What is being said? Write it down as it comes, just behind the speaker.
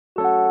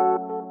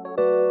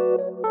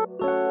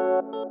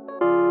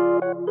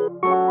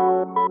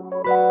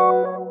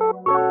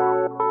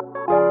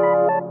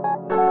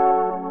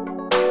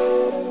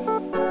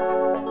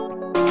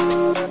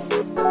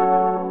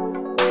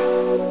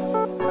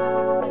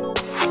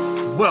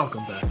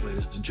Welcome back,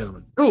 ladies and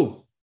gentlemen.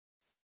 Ooh,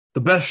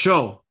 the best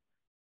show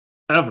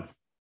ever.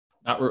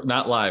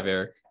 Not live,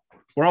 Eric.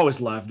 We're always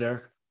live,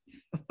 Derek.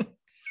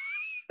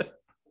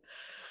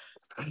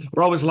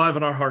 We're always live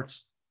in our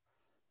hearts.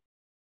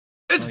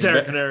 It's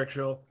Derek and Eric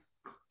show.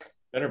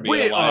 Better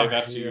be alive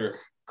after your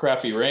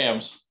crappy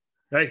Rams.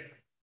 Hey,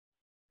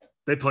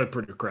 they played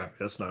pretty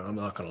crappy. I'm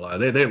not gonna lie.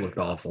 They looked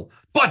awful.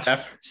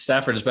 But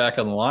Stafford is back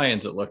on the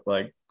Lions, it looked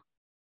like.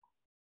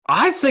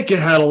 I think it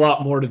had a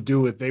lot more to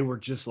do with they were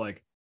just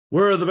like,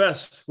 we're the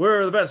best.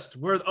 We're the best.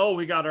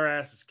 We got our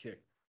asses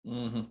kicked.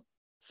 Mm-hmm.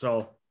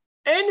 So,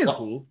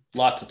 anywho.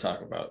 Lot to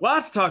talk about.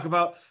 Lots to talk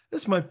about.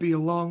 This might be a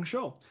long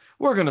show.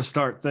 We're going to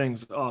start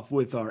things off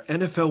with our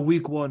NFL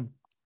Week 1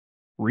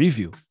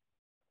 review.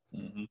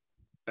 Mm-hmm.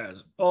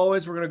 As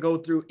always, we're going to go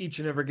through each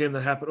and every game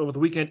that happened over the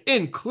weekend,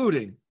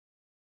 including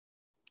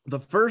the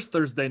first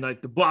Thursday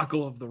night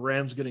debacle of the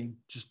Rams getting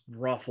just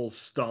ruffled,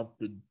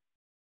 stomped, and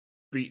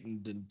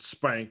beaten and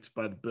spanked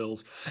by the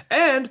Bills,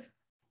 and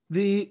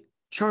the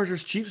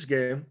Chargers-Chiefs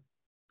game.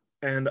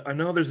 And I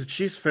know there's a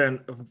Chiefs fan,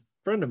 a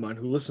friend of mine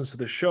who listens to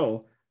this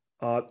show.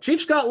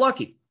 Chiefs got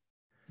lucky.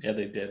 Yeah,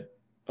 they did.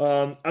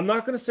 I'm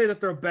not going to say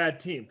that they're a bad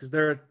team because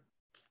they're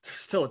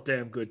still a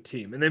damn good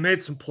team, and they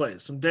made some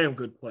plays, some damn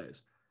good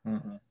plays.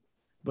 Mm-hmm.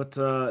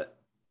 But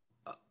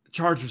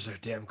Chargers are a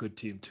damn good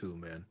team too,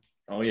 man.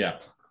 Oh, yeah.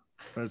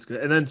 That's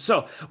good. And then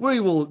so we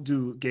will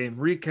do game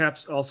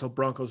recaps, also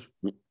Broncos.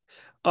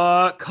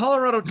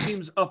 Colorado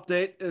teams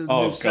update.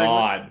 Oh,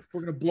 God. We're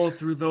going to blow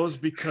through those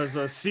because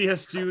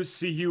CSU,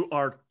 CU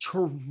are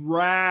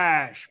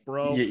trash,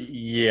 bro.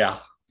 Yeah.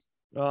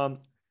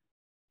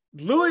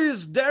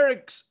 Louis,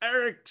 Derek's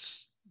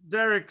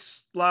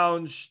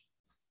Lounge.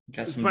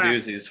 Got some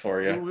doozies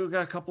for you. We've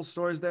got a couple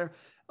stories there.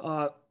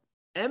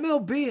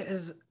 MLB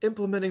is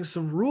implementing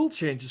some rule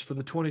changes for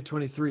the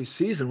 2023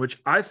 season, which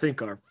I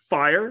think are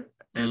fire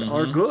and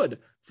are good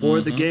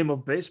for the game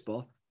of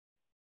baseball.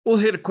 We'll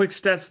hit a quick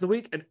stats of the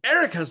week, and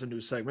Eric has a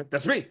new segment.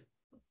 That's me.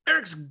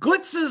 Eric's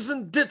glitzes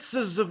and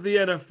ditzes of the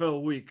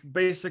NFL week.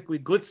 Basically,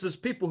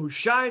 glitzes, people who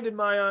shined in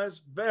my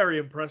eyes, very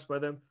impressed by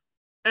them,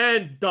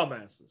 and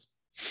dumbasses.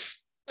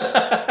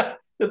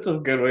 That's a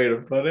good way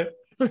to put it.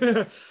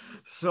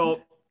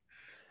 So,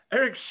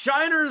 Eric's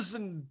shiners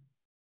and...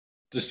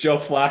 Does Joe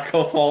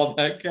Flacco fall in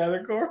that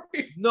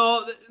category?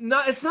 No,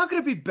 it's not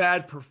going to be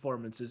bad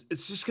performances.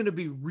 It's just going to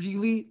be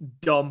really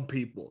dumb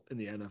people in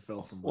the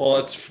NFL. Well,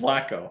 it's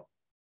Flacco.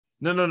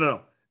 No.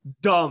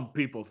 Dumb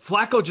people.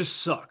 Flacco just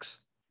sucks.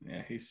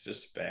 Yeah, he's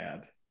just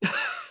bad.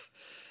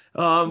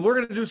 We're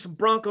going to do some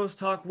Broncos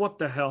talk. What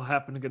the hell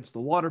happened against the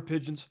Water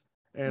Pigeons?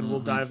 And we'll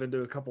dive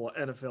into a couple of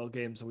NFL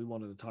games that we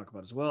wanted to talk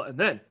about as well. And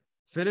then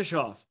finish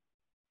off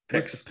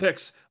with the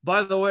picks.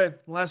 By the way,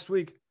 last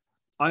week,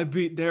 I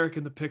beat Derek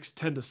in the picks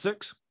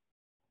 10-6.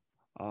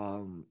 It's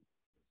going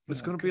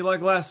to be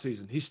like last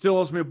season. He still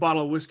owes me a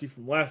bottle of whiskey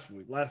from last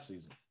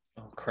season.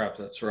 Oh, crap.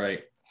 That's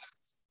right.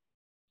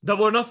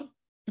 Double or nothing?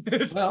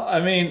 Well,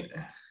 I mean,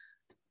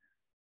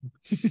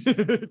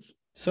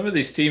 some of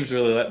these teams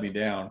really let me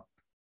down.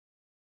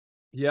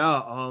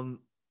 Yeah,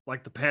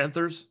 like the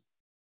Panthers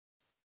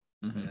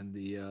and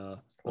the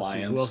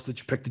Lions. Who else did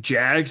you pick? The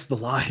Jags, the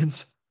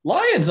Lions.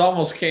 Lions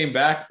almost came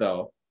back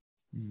though.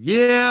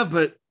 Yeah,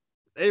 but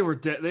they were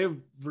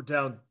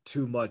down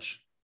too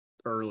much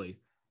early.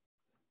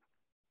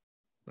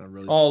 Not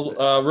really.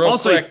 Real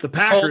quick, the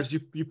Packers.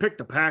 You picked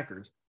the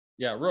Packers.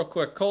 Yeah, real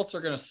quick. Colts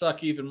are going to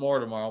suck even more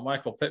tomorrow.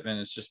 Michael Pittman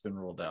has just been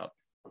ruled out.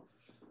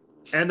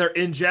 And they're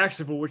in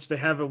Jacksonville, which they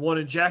haven't won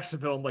in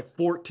Jacksonville in like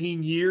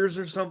 14 years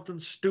or something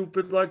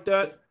stupid like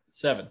that.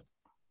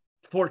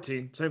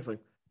 14, same thing.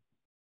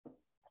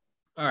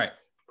 All right,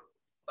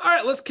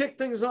 let's kick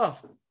things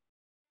off.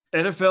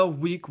 NFL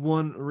Week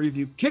 1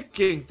 review.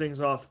 Kicking things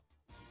off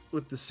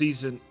with the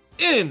season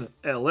in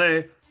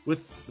LA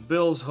with the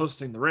Bills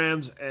hosting the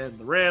Rams, and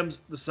the Rams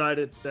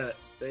decided that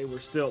they were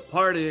still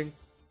partying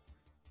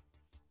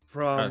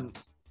from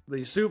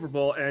the Super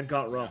Bowl and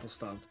got raffle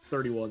stomped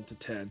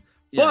 31-10.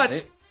 Yeah,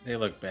 but they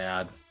look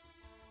bad.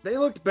 They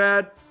looked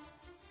bad.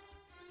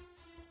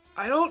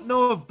 I don't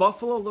know if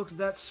Buffalo looked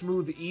that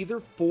smooth either.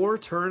 4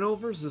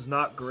 turnovers is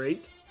not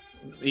great.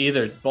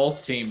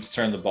 Both teams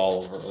turned the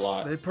ball over a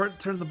lot. They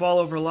turned the ball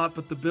over a lot,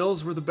 but the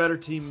Bills were the better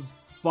team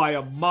by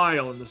a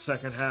mile in the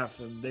second half,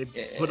 and they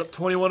put up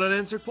 21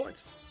 unanswered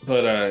points.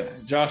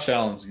 But Josh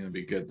Allen's going to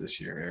be good this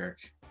year,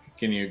 Eric.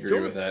 Can you agree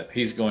with that?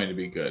 He's going to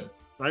be good.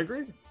 I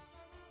agree.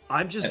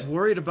 I'm just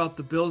worried about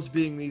the Bills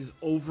being these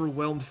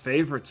overwhelmed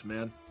favorites,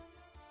 man.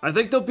 I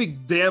think they'll be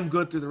damn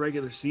good through the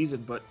regular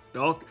season, but it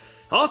all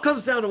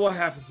comes down to what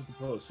happens in the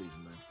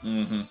postseason, man.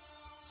 Mm-hmm.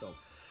 So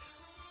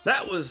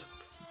that was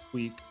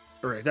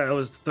that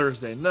was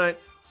Thursday night.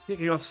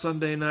 Kicking off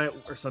Sunday night,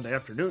 or Sunday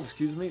afternoon,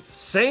 excuse me.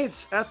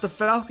 Saints at the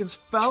Falcons.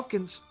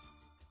 Falcons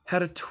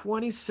had a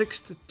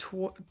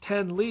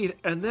 26-10 lead,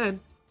 and then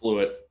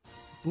blew it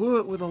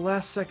with a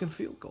last-second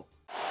field goal.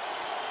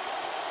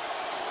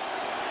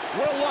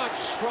 Will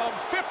Lutz from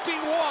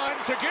 51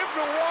 to give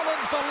New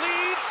Orleans the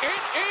lead.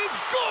 It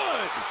is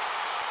good.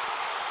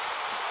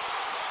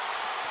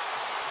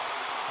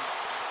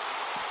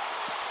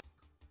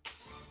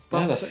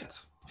 from Yeah, the the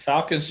Saints.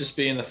 Falcons just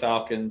being the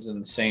Falcons and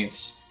the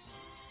Saints.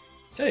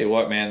 Tell you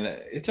what, man,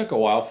 it took a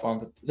while for them,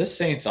 but this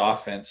Saints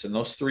offense and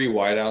those three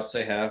wideouts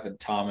they have, and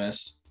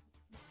Thomas,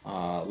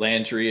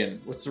 Landry, and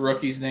what's the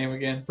rookie's name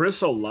again?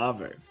 Chris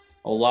Olave.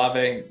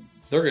 Olave,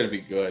 they're going to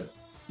be good.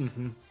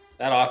 Mm-hmm.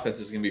 That offense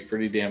is going to be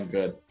pretty damn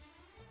good.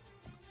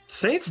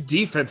 Saints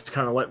defense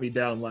kind of let me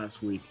down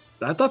last week.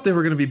 I thought they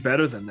were going to be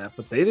better than that,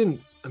 but they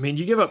didn't. I mean,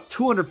 you give up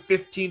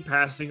 215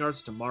 passing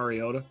yards to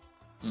Mariota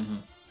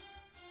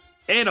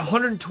and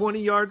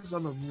 120 yards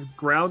on the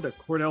ground to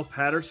Cordell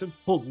Patterson.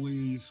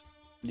 Please.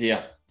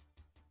 Yeah.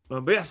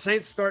 But yeah,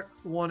 Saints start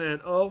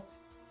 1-0.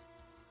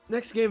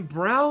 Next game,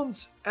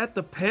 Browns at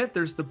the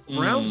Panthers. The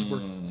Browns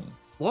were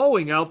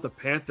blowing out the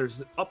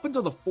Panthers up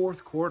until the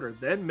fourth quarter.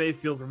 Then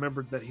Mayfield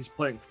remembered that he's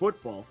playing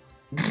football.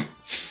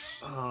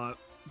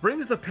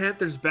 Brings the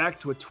Panthers back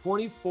to a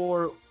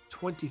 24-23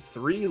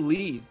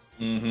 lead.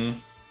 Mm-hmm.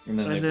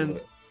 And then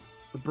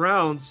the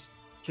Browns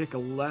kick a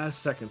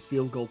last-second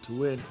field goal to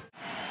win.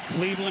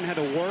 Cleveland had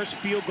the worst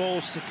field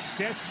goal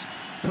success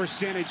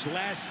percentage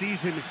last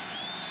season.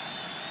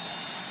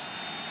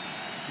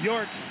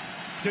 York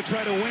to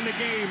try to win the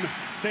game.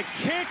 The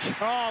kick.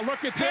 Oh,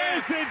 look at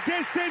this. There's the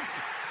distance,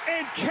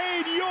 and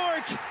Cade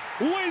York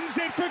wins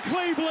it for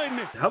Cleveland.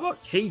 How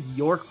about Cade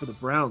York for the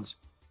Browns?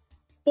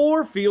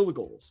 4 field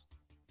goals.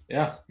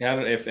 Yeah.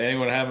 If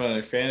anyone had him on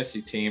their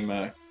fantasy team,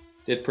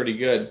 did pretty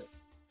good.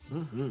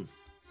 Mm-hmm.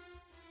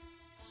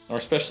 Or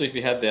especially if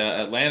you had the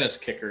Atlanta's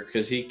kicker,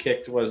 because he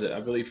kicked, what is it,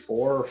 I believe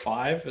 4 or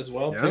 5 as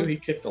well, too. He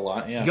kicked a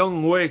lot, yeah.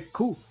 Younghoe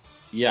Koo.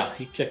 Yeah,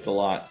 he kicked a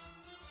lot.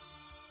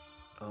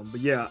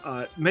 But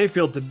yeah,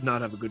 Mayfield did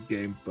not have a good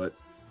game, but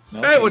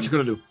No, hey, what you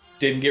going to do?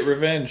 Didn't get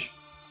revenge.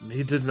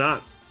 He did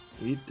not.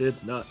 He did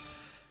not.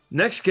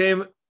 Next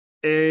game,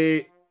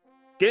 a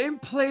game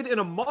played in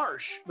a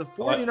marsh. The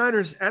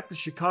 49ers at the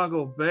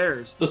Chicago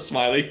Bears. The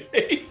smiley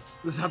face.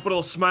 I put a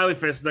little smiley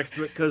face next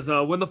to it because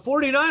when the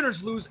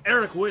 49ers lose,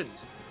 Eric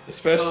wins.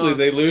 Especially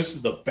they lose to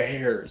the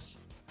Bears.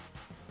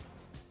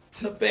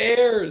 The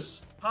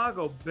Bears.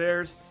 Chicago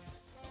Bears.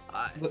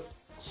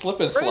 Slip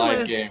and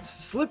slide game.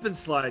 Slip and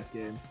slide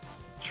game.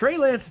 Trey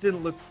Lance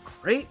didn't look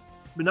great,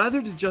 but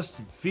neither did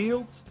Justin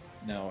Fields.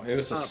 No, it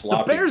was a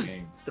sloppy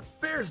game. The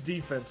Bears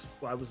defense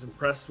I was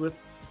impressed with,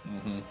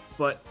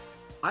 but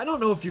I don't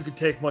know if you could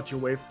take much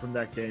away from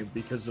that game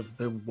because of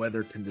the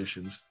weather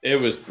conditions. It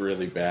was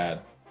really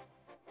bad.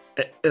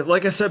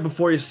 Like I said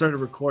before you started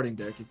recording,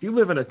 Derek, if you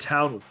live in a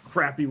town with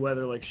crappy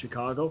weather like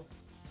Chicago,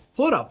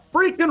 put a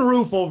freaking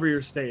roof over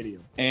your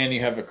stadium. And you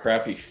have a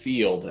crappy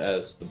field,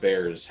 as the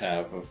Bears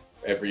have of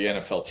every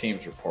NFL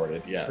team's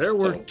reported. Yes. There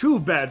were 2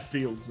 bad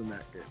fields in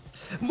that game.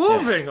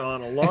 Moving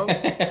on along,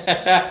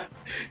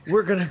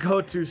 we're going to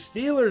go to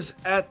Steelers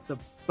at the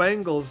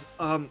Bengals.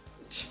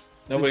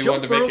 Nobody Joe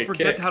wanted to Burrow make a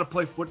forget kick. how to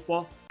play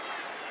football?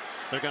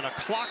 They're going to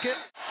clock it.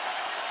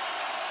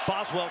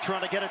 Boswell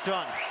trying to get it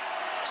done.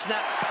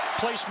 Snap,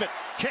 placement,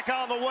 kick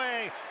on the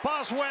way.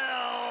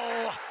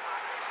 Boswell.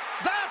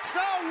 That's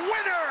a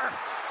winner.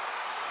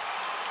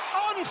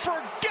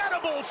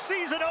 Unforgettable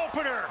season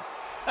opener.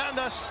 And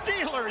the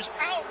Steelers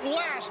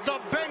outlast the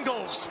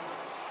Bengals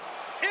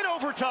in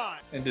overtime.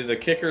 And did the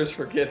kickers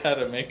forget how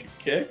to make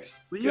kicks?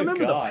 You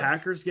remember the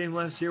Packers game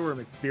last year where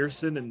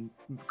McPherson and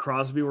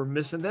Crosby were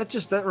missing?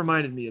 That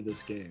reminded me of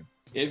this game.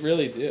 It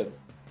really did.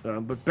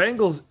 But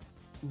Bengals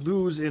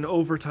lose in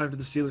overtime to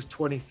the Steelers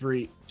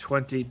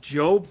 23-20.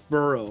 Joe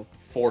Burrow.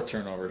 4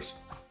 turnovers.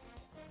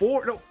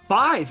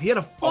 5. He had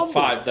a fumble. Oh,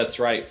 5, that's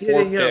right.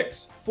 4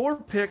 picks. 4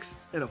 picks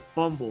and a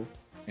fumble.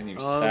 And he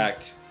was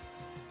sacked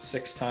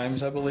 6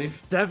 times, I believe.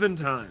 7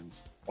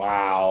 times.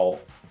 Wow.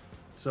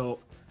 So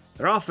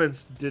their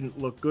offense didn't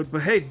look good.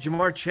 But hey,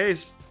 Jamar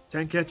Chase,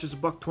 10 catches,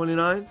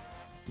 $129.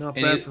 Not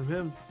bad from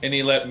him. And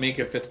he let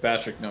Minka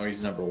Fitzpatrick know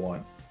he's number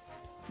 1.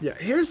 Yeah,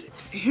 here's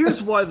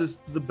why the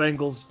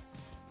Bengals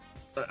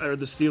or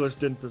the Steelers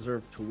didn't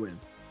deserve to win.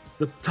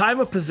 The time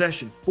of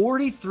possession,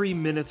 43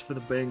 minutes for the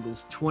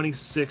Bengals,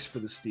 26 for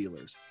the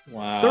Steelers.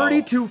 Wow.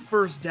 32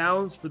 first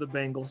downs for the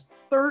Bengals,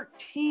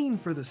 13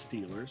 for the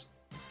Steelers.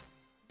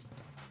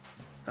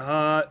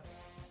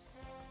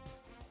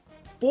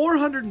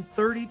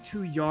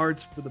 432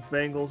 yards for the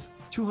Bengals,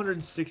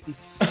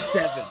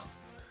 267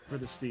 for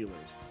the Steelers.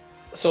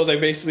 So they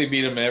basically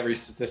beat them in every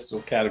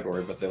statistical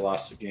category, but they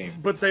lost the game.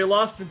 But they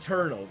lost in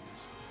turnovers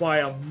by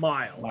a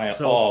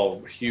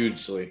mile.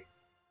 Hugely.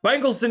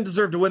 Bengals didn't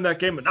deserve to win that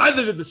game, but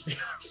neither did the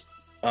Steelers.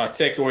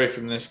 Takeaway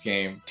from this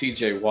game,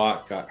 TJ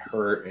Watt got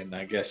hurt, and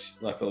I guess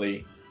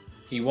luckily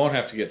he won't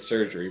have to get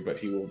surgery, but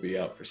he will be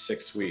out for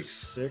 6 weeks.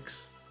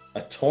 6?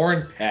 A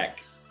torn pec.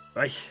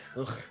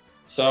 Ugh.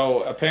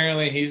 So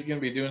apparently he's going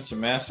to be doing some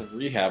massive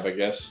rehab, I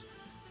guess.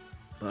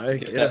 I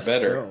get guess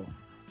that better. So.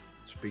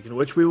 Speaking of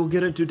which, we will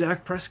get into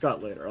Dak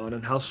Prescott later on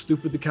and how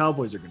stupid the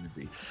Cowboys are going to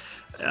be.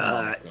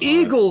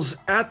 Eagles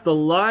at the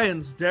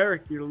Lions.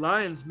 Derek, your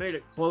Lions made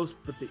it close,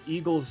 but the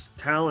Eagles'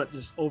 talent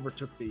just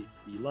overtook the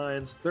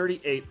Lions.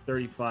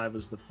 38-35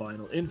 was the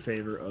final in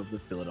favor of the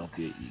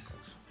Philadelphia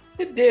Eagles.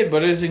 It did,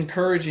 but it was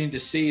encouraging to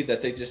see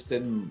that they just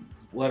didn't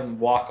let them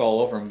walk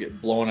all over them,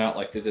 get blown out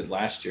like they did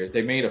last year.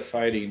 They made a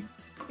fighting.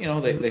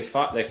 They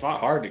fought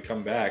hard to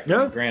come back.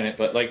 Yeah. Granted,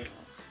 but like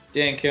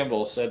Dan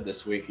Kimball said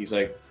this week, he's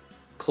like,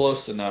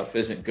 close enough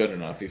isn't good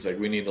enough. He's like,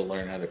 we need to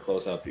learn how to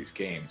close out these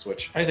games,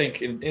 which I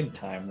think in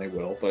time they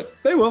will. But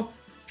they will.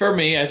 For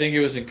me, I think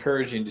it was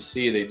encouraging to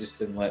see they just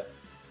didn't let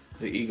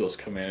the Eagles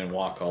come in and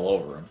walk all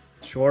over them.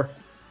 Sure.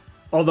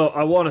 Although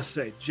I want to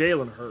say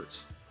Jalen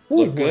Hurts.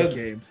 Look good.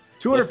 Game.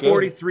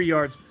 243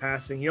 yards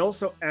passing. He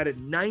also added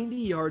 90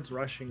 yards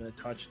rushing and a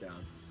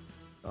touchdown.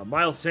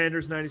 Miles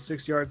Sanders,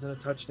 96 yards and a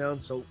touchdown.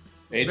 So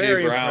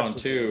A.J. Brown,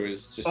 too,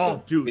 is just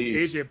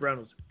A.J. Brown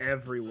was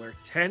everywhere.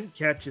 10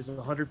 catches and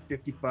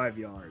 155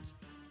 yards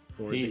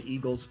for the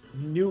Eagles'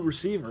 new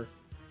receiver,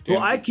 who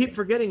I keep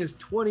forgetting is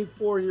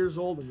 24 years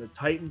old, and the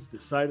Titans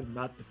decided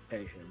not to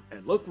pay him.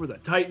 And look where the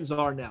Titans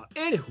are now.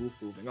 Anywho,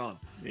 moving on.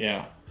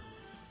 Yeah.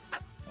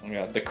 Oh,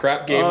 yeah. The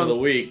crap game of the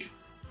week.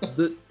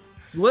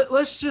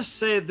 Let's just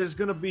say there's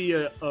going to be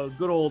a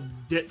good old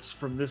ditz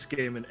from this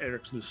game in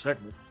Eric's new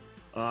segment.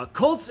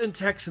 Colts and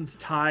Texans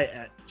tie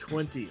at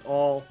 20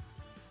 all.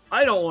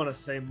 I don't want to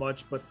say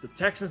much, but the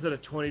Texans at a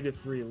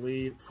 20-3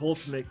 lead.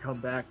 Colts may come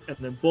back, and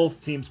then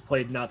both teams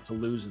played not to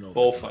lose in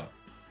overtime.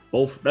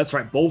 That's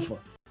right, Bofa.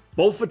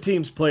 Bofa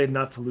teams played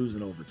not to lose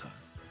in overtime.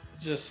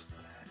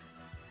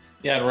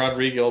 And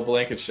Rodrigo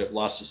Blankenship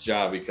lost his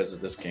job because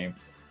of this game.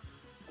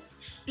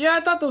 Yeah, I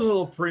thought that was a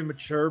little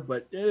premature,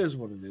 but it is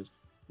what it is.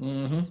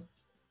 Mm-hmm.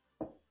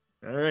 All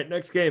right,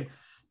 next game.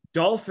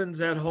 Dolphins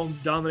at home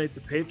dominate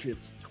the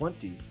Patriots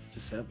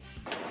 20-7.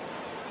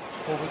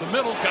 Over the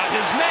middle, got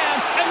his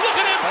man, and look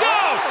at him go!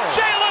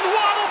 Jalen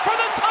Waddle for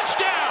the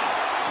touchdown!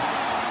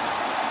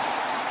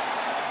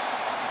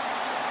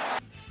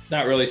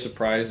 Not really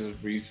surprised,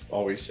 as we've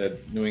always said,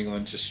 New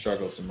England just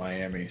struggles in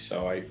Miami,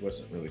 so I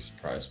wasn't really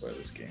surprised by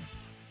this game.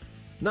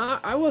 No,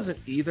 I wasn't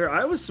either.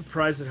 I was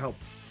surprised at how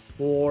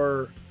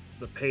poor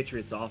the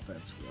Patriots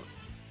offense looked.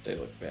 They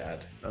look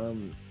bad.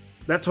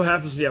 That's what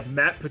happens when you have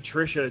Matt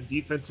Patricia, a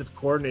defensive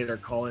coordinator,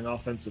 calling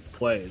offensive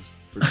plays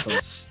for some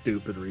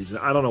stupid reason.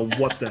 I don't know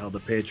what the hell the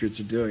Patriots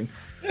are doing.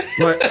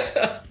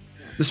 But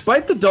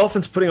despite the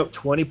Dolphins putting up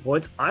 20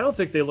 points, I don't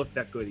think they look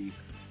that good either.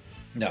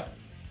 No.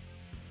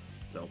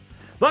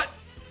 But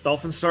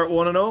Dolphins start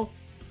 1-0.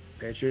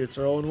 Patriots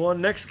are 0-1.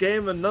 Next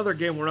game, another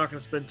game we're not going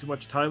to spend too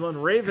much time on.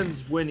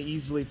 Ravens win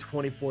easily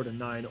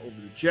 24-9 over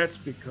the Jets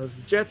because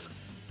the Jets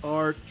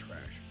are trash.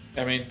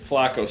 I mean,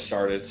 Flacco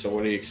started, so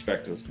what do you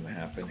expect was going to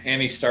happen?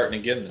 And he's starting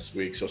again this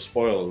week, so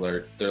spoiler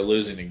alert, they're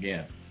losing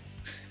again.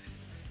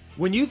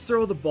 When you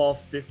throw the ball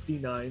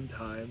 59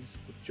 times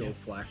with Joe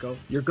Flacco,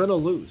 you're going to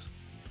lose.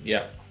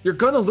 Yeah. You're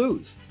going to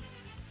lose.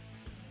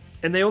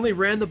 And they only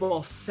ran the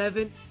ball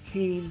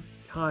 17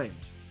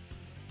 times.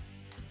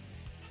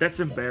 That's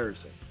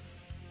embarrassing.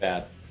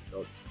 Bad.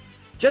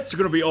 Jets are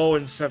going to be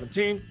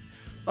 0-17.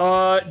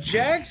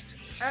 Jags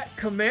at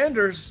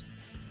Commanders.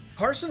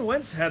 Carson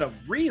Wentz had a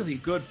really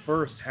good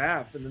first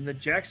half, and then the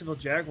Jacksonville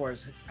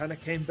Jaguars kind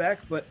of came back,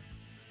 but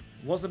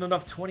it wasn't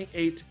enough.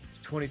 28-22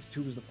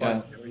 was the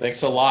final. Yeah.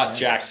 Thanks a lot,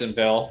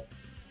 Jacksonville.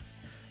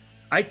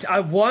 I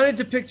wanted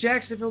to pick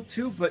Jacksonville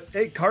too, but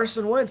hey,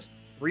 Carson Wentz,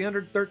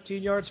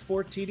 313 yards,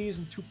 4 TDs,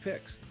 and 2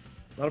 picks.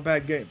 Not a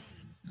bad game.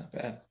 Not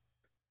bad.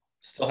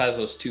 Still has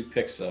those 2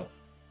 picks, though.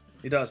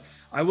 He does.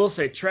 I will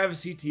say,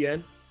 Travis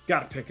Etienne,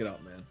 got to pick it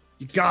up, man.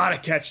 You got to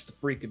catch the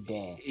freaking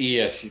ball.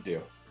 Yes, you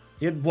do.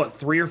 He had,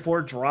 3 or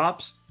 4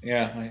 drops?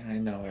 Yeah, I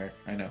know, Eric.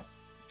 I know.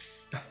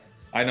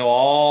 I know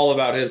all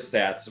about his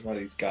stats and what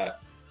he's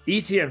got.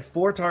 Etienne,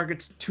 4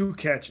 targets, 2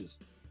 catches.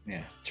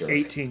 Yeah, jerk.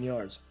 18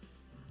 yards.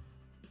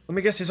 Let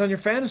me guess, he's on your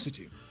fantasy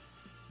team.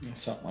 Yeah,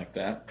 something like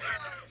that.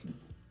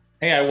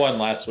 Hey, I won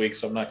last week,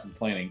 so I'm not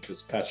complaining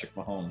because Patrick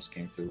Mahomes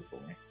came through for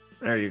me.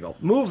 There you go.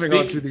 Moving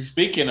on to these.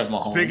 Speaking of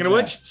Mahomes. Speaking of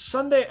which,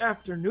 Sunday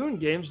afternoon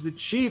games, the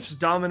Chiefs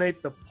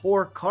dominate the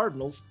poor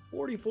Cardinals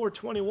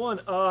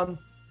 44-21.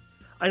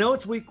 I know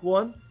it's week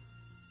 1.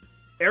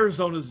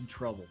 Arizona's in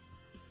trouble.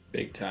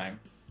 Big time.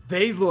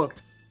 They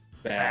looked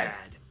bad.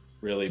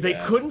 Really bad.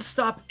 They couldn't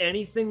stop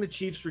anything the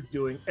Chiefs were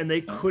doing, and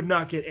they could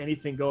not get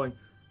anything going.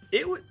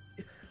 They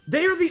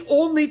are the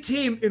only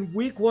team in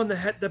week 1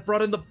 that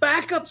brought in the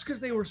backups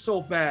because they were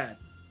so bad.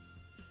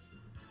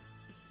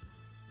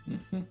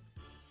 Mm-hmm.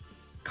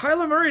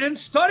 Kyler Murray didn't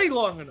study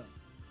long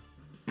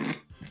enough.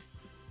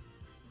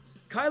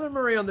 Kyler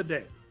Murray on the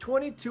day,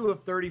 22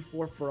 of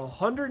 34 for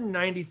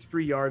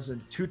 193 yards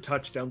and 2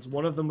 touchdowns.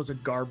 One of them was a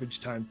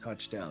garbage time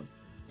touchdown.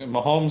 And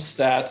Mahomes'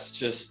 stats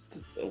just,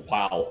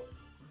 wow.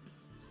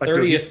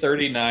 30 of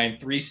 39,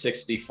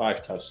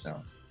 365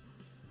 touchdowns.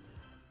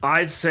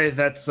 I'd say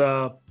that's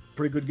a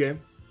pretty good game.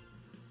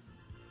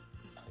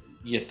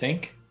 You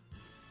think?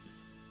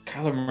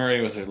 Kyler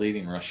Murray was their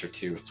leading rusher,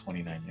 too, with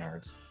 29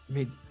 yards. I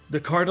mean, the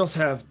Cardinals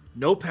have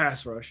no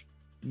pass rush,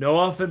 no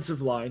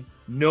offensive line,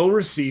 no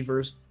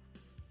receivers,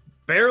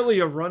 barely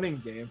a running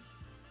game,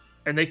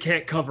 and they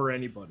can't cover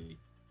anybody.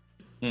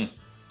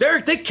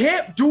 Derek,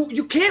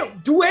 you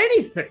can't do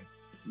anything.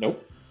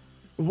 Nope.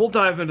 We'll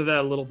dive into that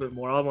a little bit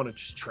more. I want to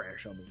just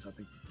trash on these. I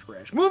think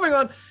trash. Moving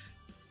on.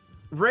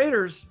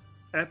 Raiders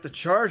at the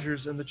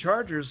Chargers, and the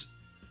Chargers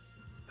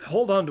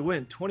hold on to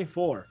win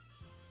 24-19.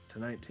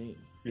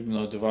 Even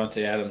though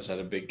Devontae Adams had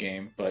a big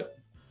game, but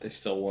they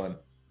still won.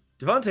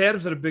 Devontae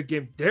Adams had a big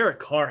game. Derek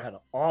Carr had an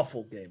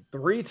awful game.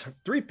 Three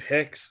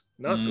picks.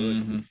 Not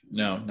good.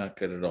 No, not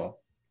good at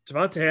all.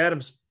 Devontae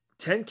Adams,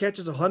 10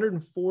 catches,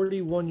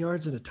 141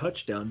 yards, and a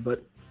touchdown.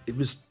 But it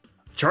was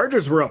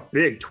Chargers were up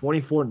big,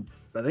 24,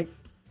 I think,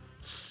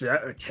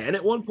 10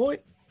 at one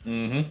point.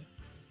 Mm-hmm.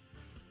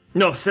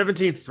 No,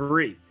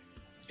 17-3.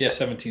 Yeah,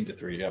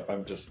 17-3. Yep,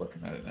 I'm just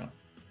looking at it now.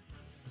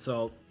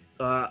 So,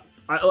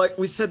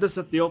 we said this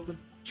at the open.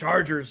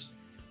 Chargers,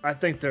 I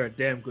think they're a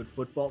damn good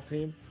football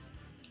team.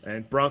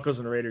 And Broncos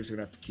and Raiders are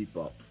going to have to keep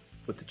up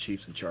with the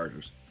Chiefs and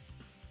Chargers.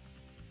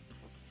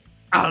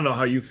 I don't know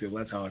how you feel.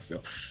 That's how I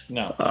feel.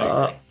 No,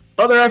 I agree.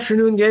 Other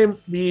afternoon game,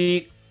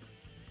 the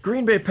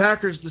Green Bay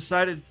Packers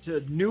decided to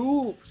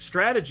new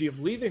strategy of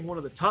leaving one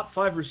of the top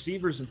 5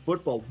 receivers in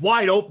football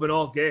wide open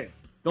all game.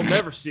 They'll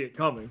never see it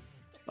coming.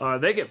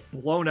 They get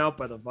blown out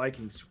by the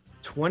Vikings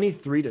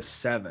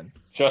 23-7.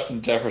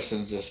 Justin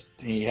Jefferson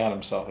he had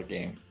himself a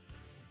game.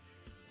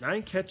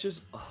 9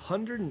 catches,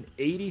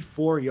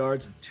 184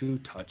 yards, and 2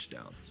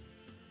 touchdowns.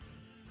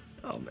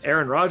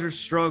 Aaron Rodgers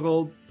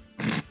struggled.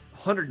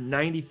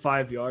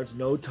 195 yards,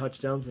 no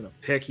touchdowns, and a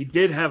pick. He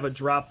did have a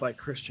drop by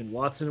Christian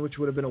Watson, which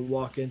would have been a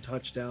walk-in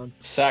touchdown.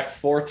 Sacked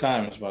 4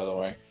 times, by the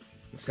way.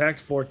 Sacked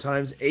 4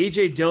 times.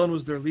 A.J. Dillon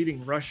was their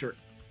leading rusher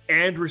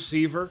and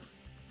receiver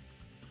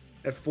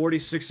at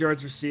 46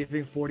 yards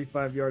receiving,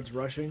 45 yards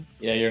rushing.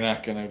 Yeah, you're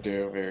not going to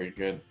do very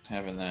good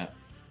having that.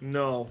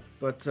 No,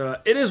 but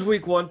it is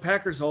week 1.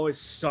 Packers always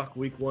suck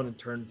week 1 and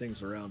turn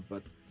things around,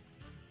 but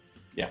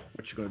yeah,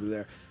 what you going to do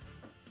there?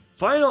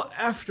 Final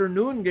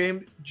afternoon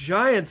game,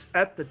 Giants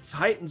at the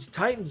Titans.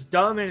 Titans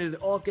dominated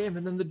all game,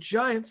 and then the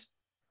Giants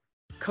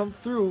come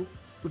through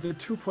with a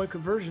 2-point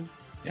conversion.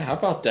 Yeah, how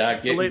about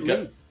that? Late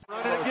lead.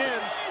 Run it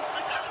again.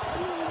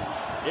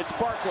 It's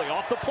Barkley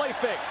off the play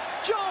fake.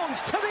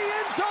 Jones to the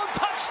end zone,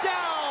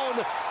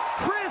 touchdown!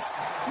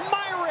 Chris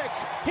Myrick,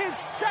 his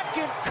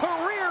 2nd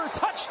career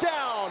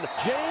touchdown.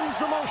 James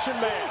the motion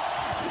man.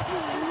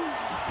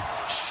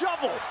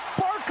 Shovel.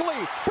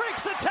 Barkley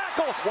breaks a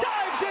tackle,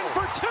 dives in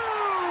for 2.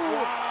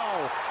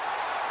 Wow.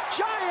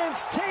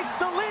 Giants take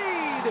the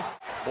lead.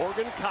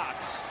 Morgan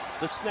Cox,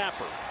 the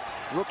snapper.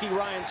 Rookie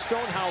Ryan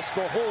Stonehouse,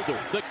 the holder.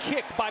 The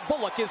kick by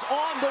Bullock is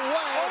on the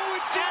way.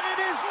 And it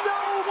is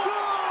no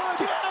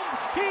good.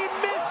 He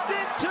missed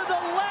it to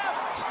the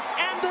left.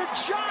 And the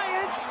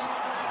Giants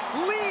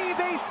leave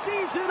a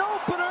season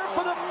opener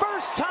for the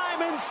first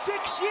time in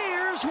 6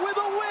 years with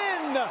a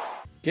win.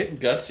 Getting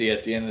gutsy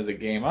at the end of the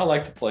game. I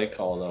like the play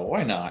call, though.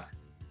 Why not?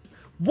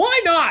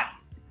 Why not?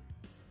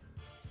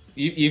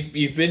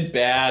 You've been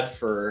bad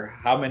for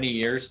how many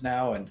years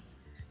now, and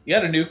you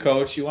got a new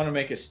coach. You want to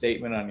make a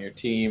statement on your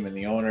team and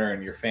the owner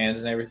and your fans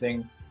and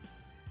everything.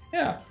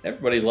 Yeah,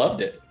 everybody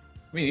loved it.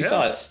 I mean, you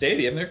saw that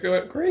stadium; they're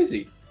going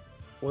crazy.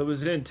 Well, it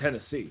was in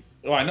Tennessee.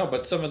 Oh, I know,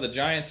 but some of the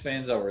Giants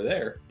fans that were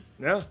there.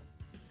 Yeah.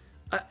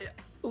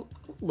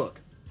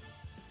 Look,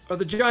 are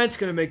the Giants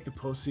going to make the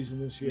postseason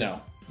this year? No.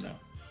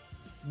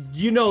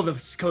 You know the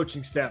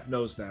coaching staff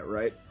knows that,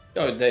 right?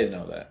 Oh, they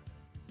know that.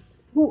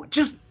 Well,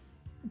 just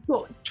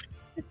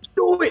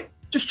do it.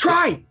 Just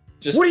try.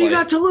 Just what do you play.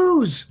 got to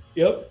lose?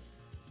 Yep.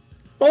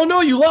 Oh, no,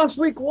 you lost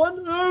week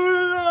 1?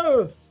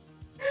 God.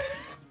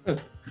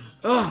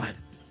 Titans,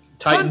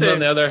 Sunday. on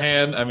the other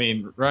hand, I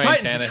mean, Ryan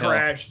Titans Tannehill.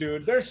 trash,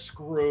 dude. They're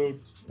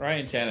screwed.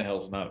 Ryan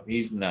Tannehill's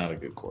he's not a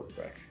good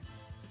quarterback.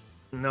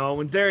 No,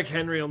 when Derrick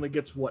Henry only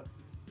gets,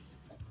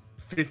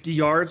 50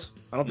 yards?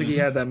 I don't think he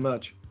had that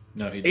much.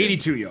 No, he didn't.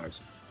 82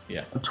 yards.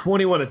 Yeah.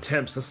 21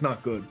 attempts. That's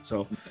not good.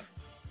 So,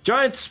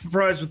 Giants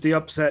surprised with the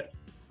upset.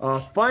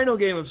 Final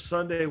game of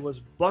Sunday was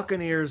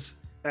Buccaneers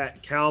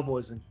at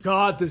Cowboys, and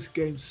God, this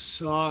game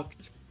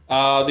sucked.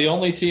 The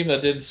only team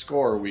that didn't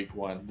score week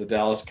 1, the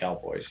Dallas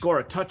Cowboys. Score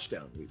a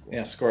touchdown week 1.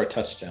 Yeah, score a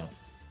touchdown.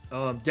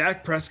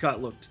 Dak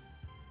Prescott looked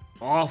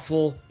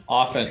awful.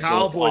 Offense The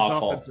Cowboys' looked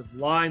awful. offensive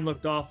line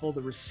looked awful.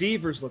 The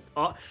receivers looked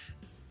awful.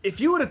 If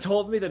you would have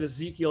told me that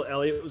Ezekiel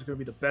Elliott was going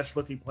to be the best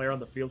looking player on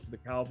the field for the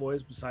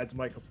Cowboys besides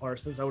Micah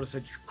Parsons, I would have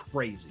said you're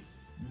crazy.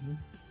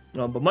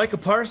 Mm-hmm. But Micah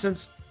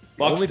Parsons,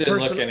 Bucs didn't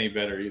look any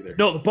better either.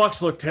 No, the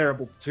Bucs looked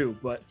terrible too,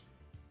 but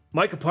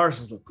Micah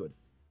Parsons looked good.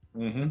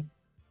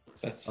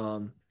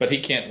 Mm-hmm. But he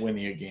can't win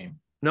you a game.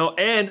 No,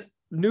 and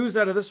news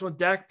out of this one,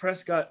 Dak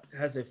Prescott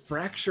has a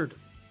fractured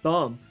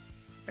thumb,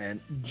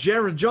 and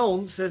Jared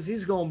Jones says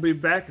he's going to be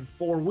back in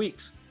 4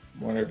 weeks.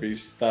 Wonder if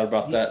he's thought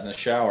about that in the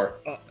shower.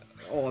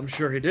 I'm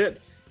sure he did.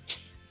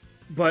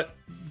 But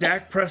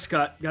Dak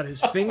Prescott got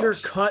his finger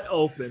cut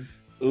open,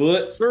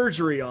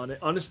 surgery on it,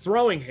 on his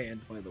throwing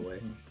hand, by the way.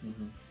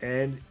 Mm-hmm.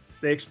 And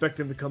they expect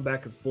him to come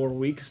back in 4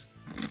 weeks.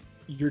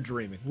 You're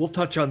dreaming. We'll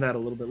touch on that a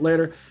little bit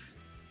later.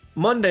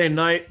 Monday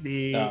night,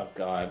 the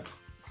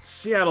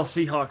Seattle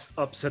Seahawks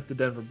upset the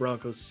Denver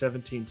Broncos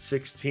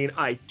 17-16.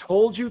 I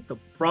told you the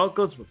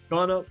Broncos were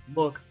going to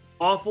look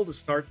awful to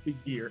start the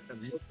year,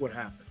 and look what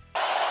happened.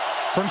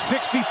 From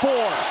 64,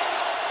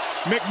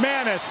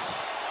 McManus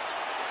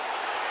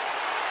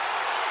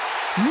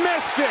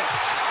Missed it.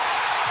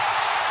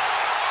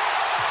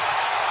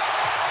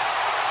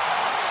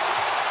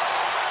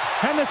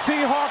 And the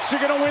Seahawks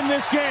are going to win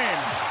this game.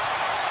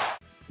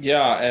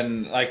 Yeah,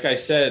 and like I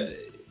said,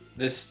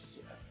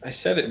 I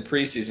said it in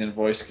preseason,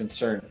 voice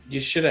concern. You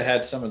should have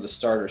had some of the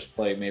starters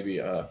play maybe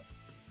a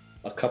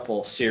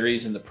couple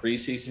series in the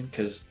preseason,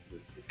 because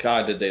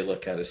God, did they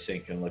look out of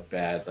sync and look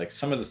bad. Like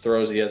some of the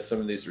throws he had,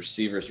 some of these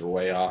receivers were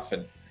way off,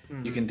 and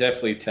you can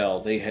definitely tell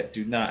they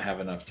do not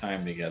have enough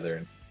time together.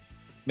 And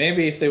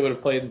maybe if they would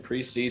have played in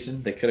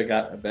preseason, they could have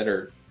got a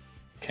better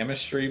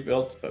chemistry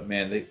built, but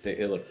man,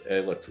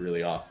 it looked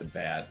really off and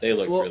bad. They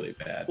looked really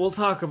bad. We'll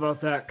talk about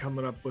that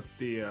coming up with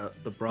the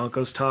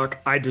Broncos talk.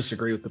 I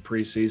disagree with the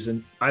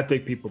preseason. I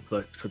think people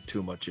took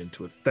too much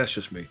into it. That's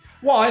just me.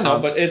 Well, I know,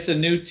 but it's a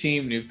new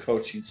team, new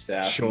coaching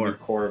staff, sure, new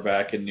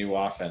quarterback, and new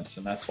offense,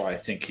 and that's why I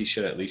think he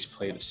should at least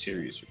play a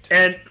series or two.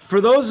 And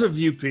for those of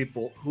you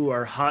people who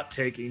are hot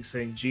taking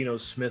saying Geno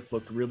Smith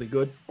looked really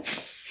good,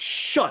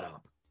 shut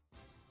up.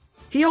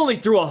 He only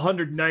threw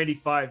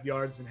 195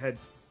 yards and had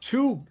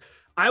two.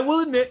 I will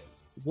admit,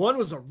 one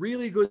was a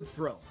really good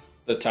throw.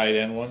 The tight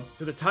end one?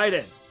 To the tight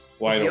end.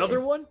 Wide the open. Other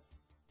one,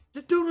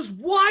 the dude was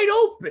wide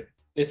open.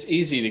 It's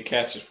easy to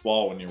catch a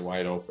ball when you're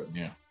wide open,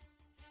 yeah.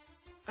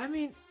 I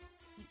mean,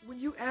 when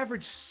you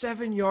average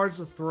 7 yards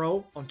a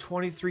throw on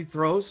 23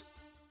 throws,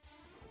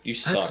 you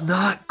suck. That's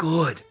not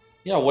good.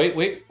 Yeah,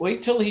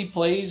 wait till he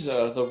plays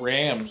the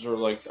Rams or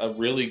like a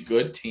really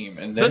good team,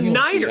 and then the you'll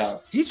Niners. See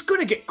how... He's going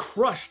to get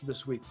crushed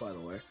this week, by the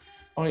way.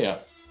 Oh yeah.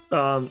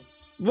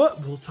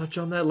 We'll touch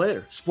on that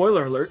later.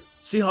 Spoiler alert: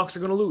 Seahawks are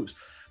going to lose.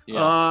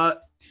 Yeah.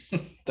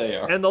 They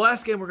are. And the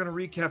last game we're going to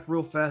recap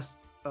real fast.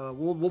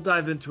 We'll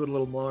dive into it a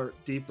little more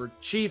deeper.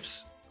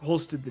 Chiefs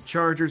hosted the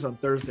Chargers on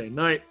Thursday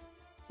night.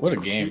 What a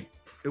game!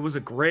 It was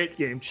a great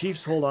game.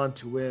 Chiefs hold on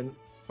to win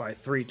by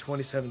 3,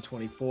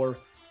 27-24.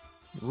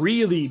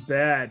 Really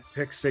bad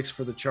pick six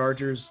for the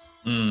Chargers.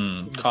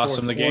 Cost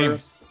them the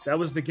game. That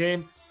was the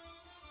game.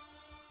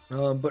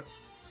 But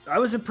I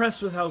was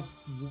impressed with how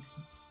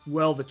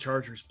well the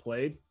Chargers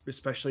played,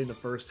 especially in the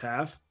first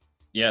half.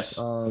 Yes.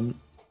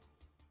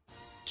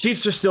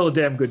 Chiefs are still a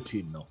damn good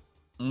team, though.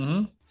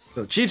 Mm-hmm.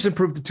 So Chiefs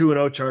improved to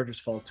 2-0. Chargers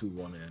fall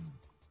 2-1 in.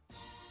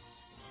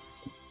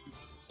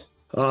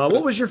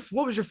 What was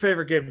your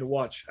favorite game to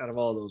watch out of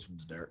all those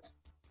ones, Derek?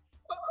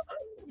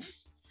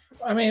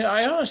 I mean,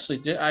 I honestly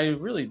did. I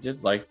really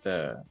did like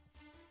the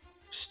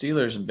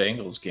Steelers and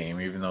Bengals game,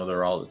 even though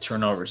they're all the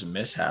turnovers and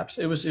mishaps.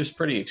 It was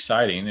pretty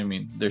exciting. I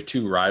mean, they're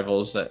two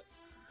rivals that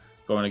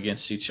going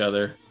against each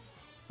other.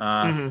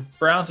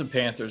 Browns and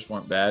Panthers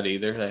weren't bad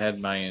either. They had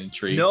my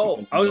intrigue.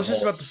 No, I was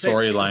just about to say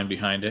storyline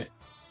behind it.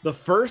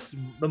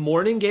 The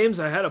morning games,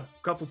 I had a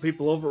couple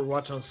people over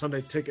watching on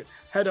Sunday Ticket.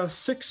 Had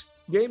 6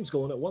 games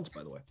going at once,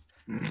 by the way.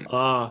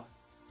 Wow.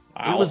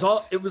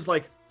 It was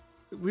like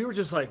we were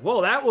just like,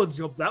 whoa, that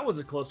was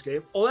a close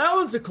game. Oh, that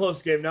one's a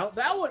close game now.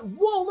 That one,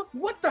 whoa,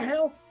 what the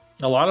hell?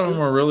 A lot of them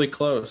were really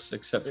close,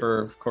 except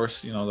for, of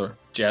course, the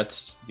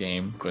Jets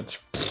game, which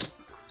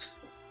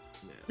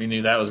we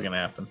knew that was going to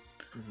happen.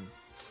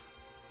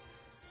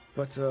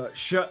 But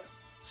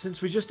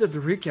since we just did the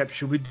recap,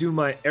 should we do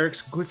my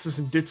Eric's Glitzes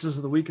and Ditzes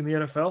of the week in the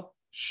NFL?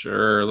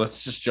 Sure,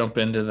 let's just jump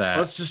into that.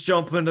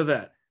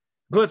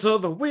 Glitz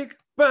of the week.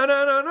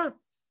 Ba-da-da-da.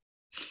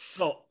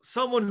 So,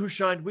 someone who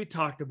shined, we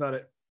talked about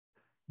it.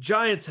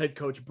 Giants head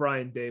coach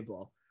Brian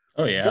Daboll.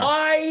 Oh, yeah.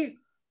 Why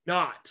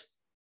not?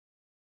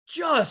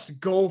 Just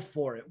go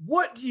for it.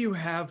 What do you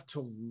have to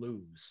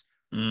lose?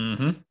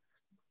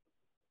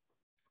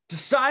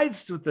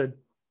 Decides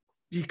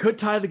he could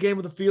tie the game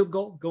with a field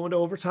goal, go into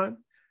overtime.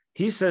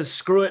 He says,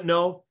 screw it,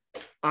 no.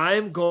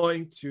 I'm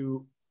going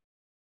to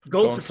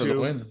go for 2. The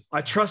win.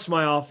 I trust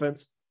my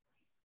offense.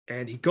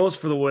 And he goes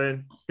for the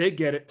win. They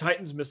get it.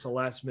 Titans miss a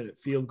last-minute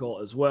field goal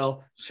as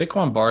well.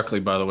 Saquon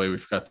Barkley, by the way, we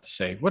forgot to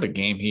say, what a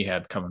game he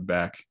had coming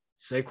back.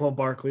 Saquon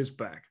Barkley is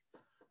back.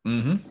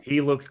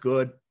 He looked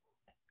good.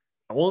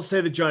 I won't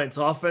say the Giants'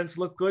 offense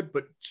looked good,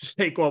 but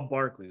Saquon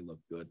Barkley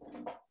looked good.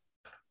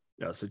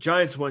 Yeah, so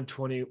Giants won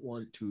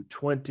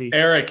 21-20.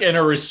 Eric, and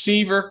a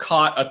receiver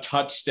caught a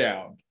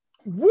touchdown.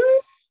 Woo!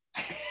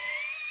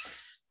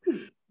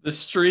 The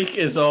streak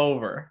is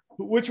over.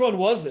 Which one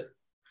was it?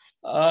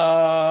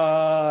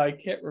 I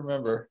can't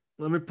remember.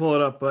 Let me pull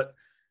it up, but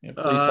please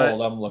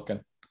hold. I'm looking.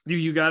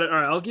 You got it. All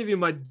right, I'll give you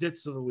my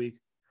ditz of the week.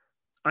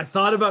 I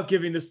thought about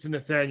giving this to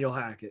Nathaniel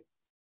Hackett.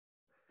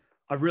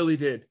 I really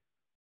did.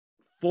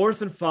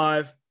 4th and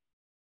 5.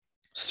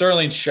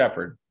 Sterling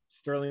Shepard,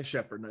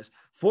 nice.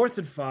 4th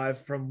and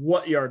 5. From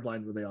what yard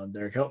line were they on,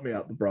 Derek? Help me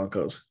out. The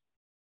Broncos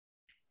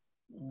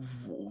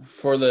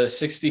for the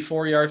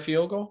 64-yard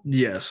field goal.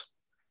 Yes.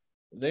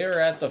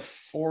 They're at the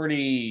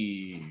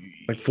 40,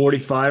 like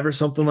 45 or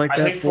something like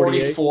that. I think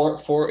 44,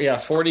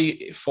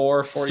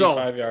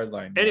 45 yard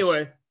line.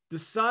 Anyway,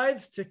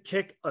 decides to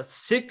kick a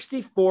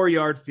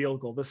 64-yard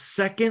field goal, the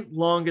second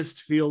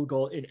longest field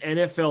goal in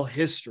NFL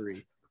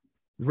history,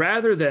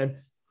 rather than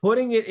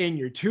putting it in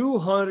your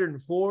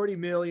 $240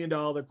 million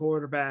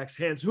quarterback's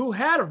hands, who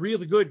had a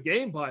really good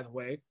game, by the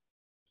way.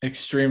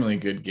 Extremely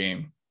good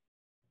game.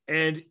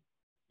 and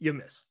you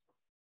miss.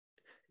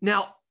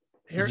 Now,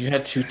 here You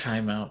had 2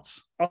 timeouts.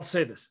 I'll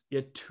say this. You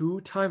had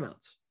 2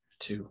 timeouts.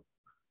 2.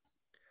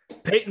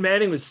 Peyton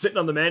Manning was sitting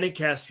on the Manning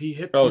cast. He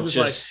was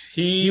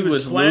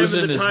slamming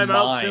losing the his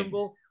timeout mind.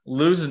 symbol.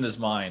 Losing his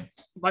mind.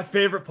 My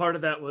favorite part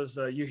of that was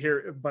you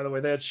hear, by the way,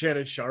 they had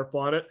Shannon Sharp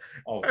on it.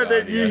 Oh, and God,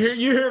 then yes.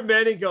 you hear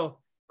Manning go,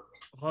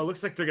 "Oh, it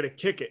looks like they're going to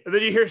kick it." And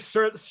then you hear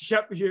Sharp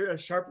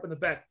in the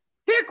back.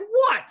 Kick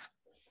what?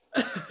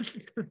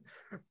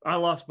 I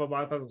lost my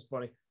mind. I thought it was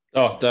funny.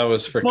 Oh, that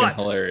was freaking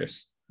But-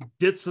 hilarious.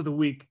 Bits of the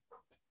week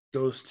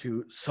goes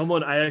to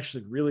someone I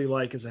actually really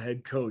like as a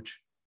head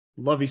coach,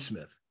 Lovie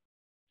Smith.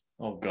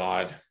 Oh,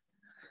 God.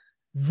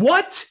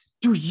 What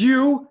do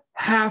you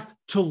have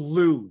to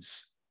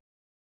lose?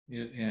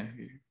 Yeah.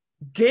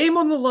 Game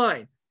on the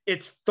line.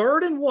 It's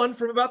 3rd and 1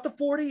 from about the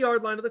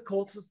 40-yard line of the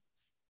Colts.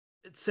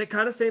 It's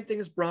kind of same thing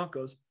as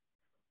Broncos.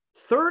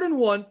 3rd and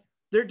 1.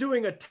 They're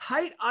doing a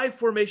tight I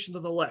formation to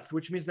the left,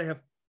 which means they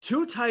have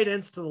 2 tight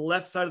ends to the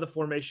left side of the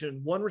formation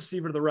and 1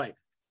 receiver to the right.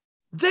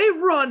 They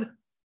run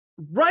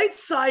right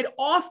side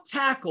off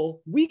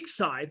tackle, weak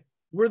side,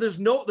 where there's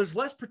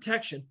less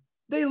protection.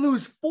 They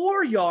lose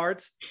 4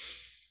 yards.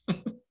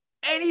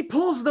 And he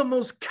pulls the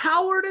most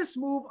cowardice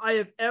move I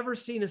have ever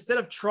seen. Instead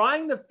of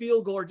trying the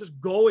field goal or just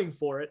going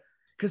for it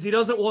because he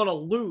doesn't want to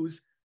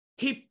lose,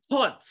 he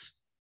punts.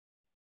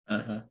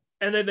 Uh-huh.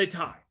 And then they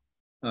tie.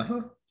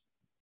 Uh-huh.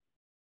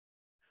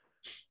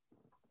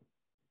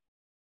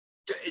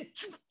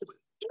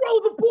 Throw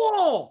the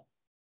ball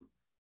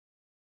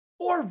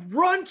or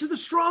run to the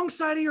strong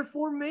side of your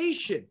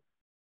formation.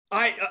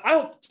 I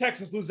hope the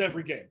Texans lose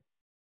every game.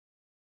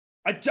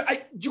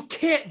 You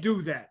can't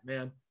do that,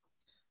 man.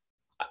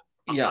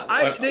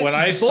 Yeah, when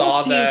I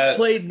saw that, both teams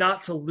played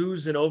not to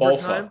lose in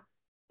overtime.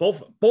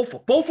 Both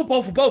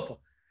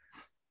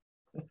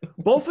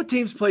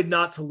teams played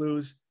not to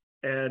lose,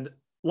 and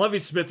Lovie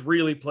Smith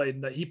really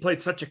played. He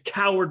played such a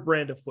coward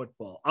brand of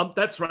football.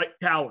 That's right,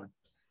 coward.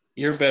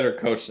 You're a better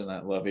coach than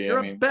that, Lovie.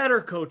 You're a better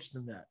coach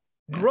than that.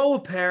 Yeah. Grow a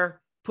pair.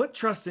 Put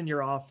trust in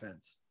your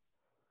offense.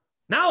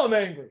 Now I'm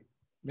angry.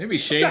 Maybe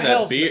shave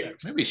that beard.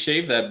 Maybe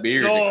shave that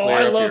beard to clear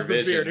I up love your the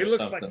vision beard. or He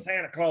looks something. like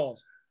Santa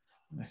Claus.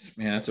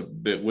 Man, that's a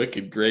bit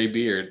wicked gray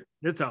beard.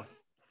 It's a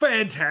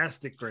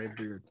fantastic gray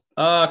beard.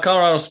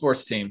 Colorado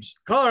sports teams.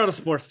 Colorado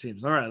sports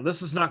teams. All right,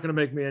 this is not going to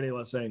make me any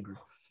less angry.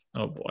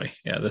 Oh boy,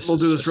 yeah. We'll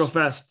do this real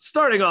fast.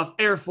 Starting off,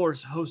 Air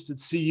Force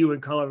hosted CU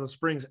in Colorado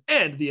Springs,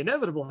 and the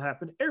inevitable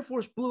happened. Air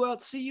Force blew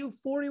out CU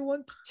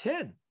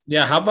 41-10.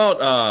 Yeah, how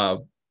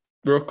about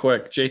real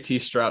quick, JT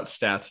Stroud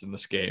stats in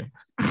this game?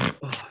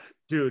 Oh,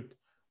 dude,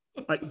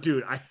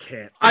 I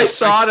can't. I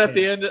saw it at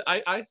the end.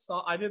 I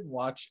didn't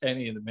watch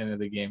any of the minute of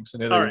the game, so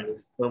neither. Right.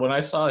 But when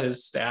I saw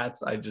his stats,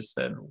 I just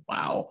said,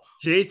 "Wow."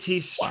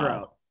 JT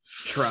Stroud,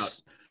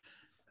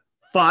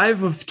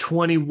 5 of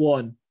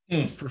 21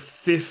 for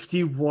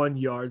 51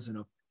 yards and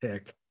a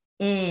pick.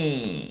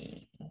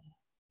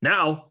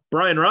 Now,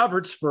 Brian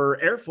Roberts for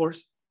Air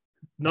Force,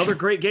 another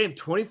great game.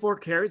 24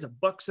 carries,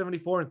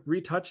 $174 and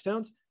 3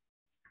 touchdowns.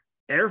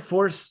 Air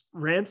Force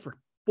ran for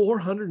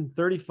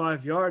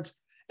 435 yards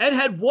and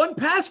had 1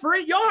 pass for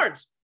 8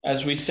 yards.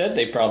 As we said,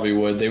 they probably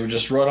would. They would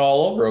just run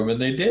all over them, and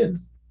they did.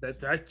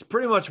 That's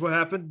pretty much what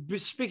happened.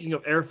 Speaking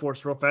of Air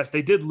Force real fast,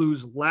 they did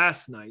lose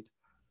last night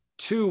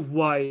to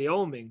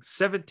Wyoming,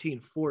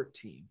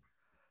 17-14.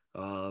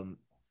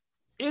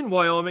 In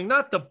Wyoming,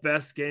 not the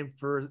best game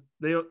for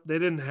they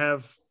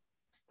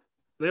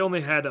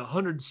only had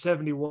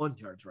 171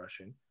 yards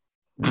rushing,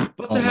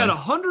 but they had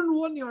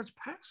 101 yards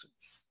passing.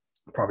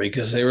 Probably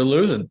because they were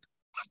losing.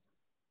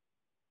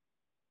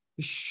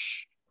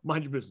 Shh,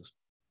 mind your business.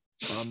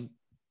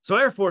 So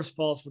Air Force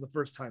falls for the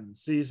first time in the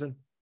season.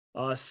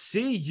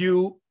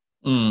 CU,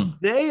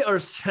 they are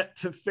set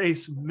to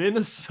face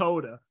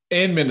Minnesota.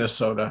 In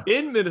Minnesota.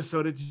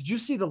 Did you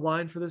see the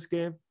line for this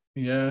game?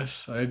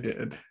 Yes, I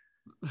did.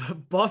 The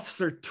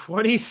Buffs are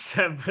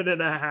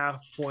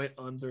 27.5-point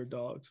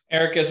underdogs.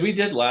 Eric, as we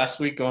did last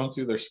week going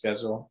through their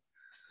schedule,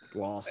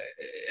 Loss.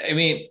 I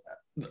mean,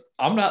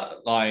 I'm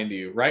not lying to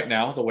you. Right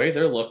now, the way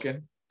they're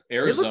looking,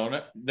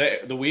 Arizona,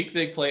 the week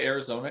they play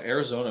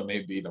Arizona may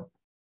beat them.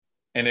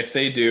 And if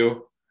they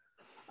do,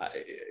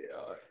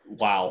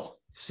 wow.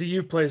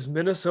 CU plays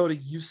Minnesota,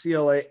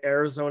 UCLA,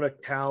 Arizona,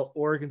 Cal,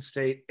 Oregon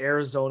State,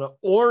 Arizona,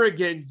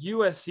 Oregon,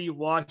 USC,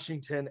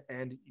 Washington,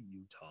 and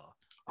Utah.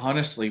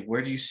 Honestly,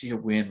 where do you see a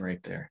win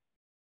right there?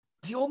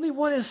 The only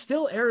one is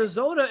still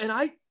Arizona, and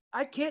I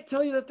can't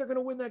tell you that they're going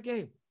to win that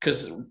game.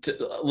 Because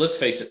let's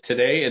face it,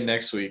 today and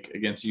next week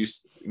against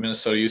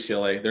Minnesota,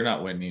 UCLA, they're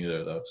not winning either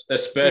of those,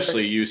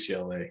 especially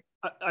UCLA.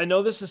 I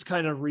know this is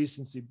kind of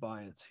recency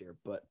bias here,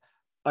 but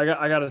I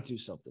got to do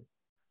something.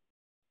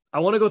 I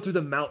want to go through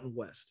the Mountain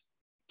West.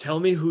 Tell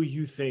me who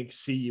you think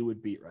CU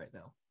would beat right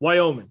now.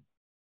 Wyoming.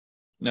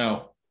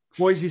 No.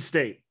 Boise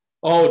State.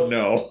 Oh,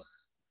 no.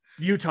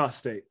 Utah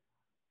State.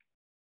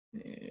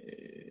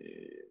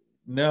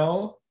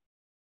 No.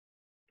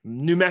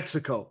 New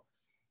Mexico.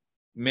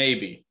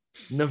 Maybe.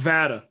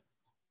 Nevada.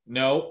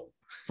 Nope.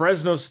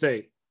 Fresno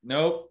State.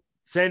 Nope.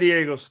 San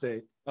Diego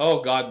State.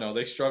 Oh, God, no.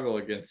 They struggle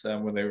against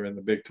them when they were in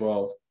the Big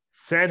 12.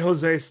 San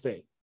Jose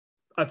State.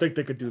 I think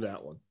they could do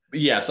that one.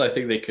 Yes, I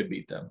think they could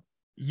beat them.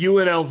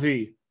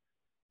 UNLV.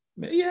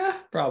 Yeah,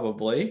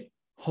 probably.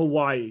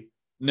 Hawaii.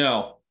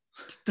 No.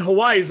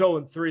 Hawaii's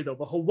 0-3, though,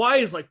 but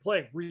Hawaii is like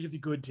playing really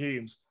good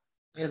teams.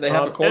 Yeah, they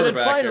have a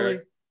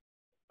quarterback.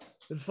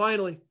 And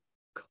finally,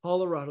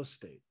 Colorado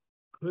State.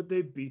 Could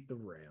they beat the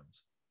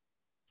Rams?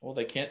 Well,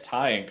 they can't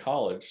tie in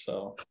college,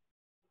 so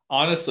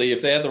honestly,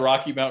 if they had the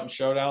Rocky Mountain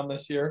Showdown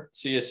this year,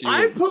 CSU.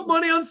 I'd put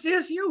money on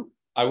CSU.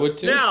 I would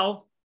too.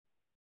 Now,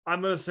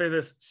 I'm going to say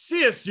this.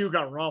 CSU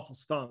got awful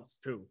stunts,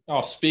 too.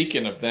 Oh,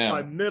 speaking of them.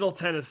 By Middle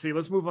Tennessee.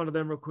 Let's move on to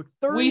them real quick.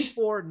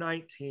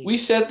 34-19. We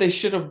said it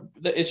should have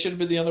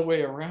been the other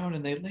way around,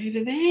 and they laid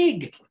an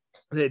egg.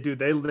 They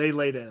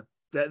laid in.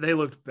 They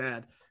looked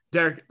bad.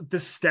 Derek, the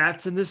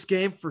stats in this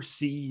game for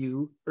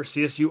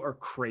CSU are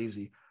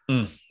crazy.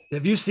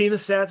 Have you seen the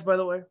stats, by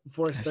the way,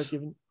 before I start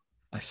giving?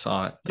 I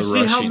saw it.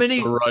 See how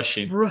many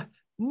rushing?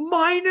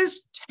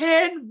 Minus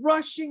 10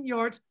 rushing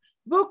yards.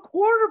 The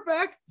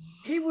quarterback,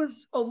 he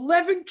was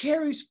 11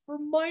 carries for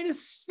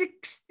minus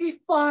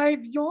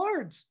 65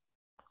 yards.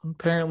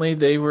 Apparently,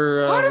 they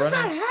were. How does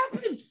that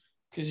happen?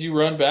 Because you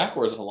run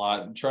backwards a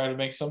lot and try to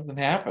make something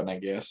happen, I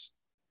guess.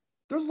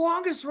 Their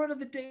longest run of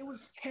the day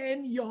was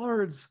 10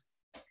 yards.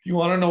 You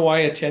want to know why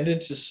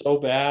attendance is so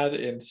bad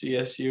in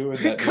CSU and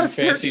that new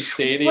fancy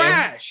stadium?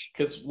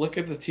 Because look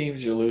at the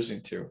teams you're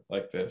losing to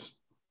like this.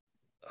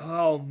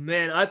 Oh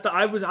man,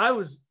 I was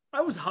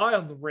high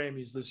on the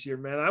Rammies this year,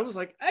 man. I was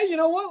like, hey, you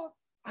know what?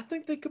 I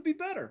think they could be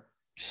better.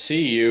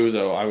 CU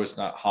though, I was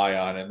not high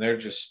on, and they're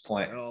just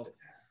playing. Oh,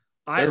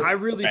 I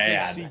really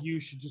think CU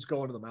should just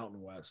go into the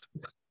Mountain West.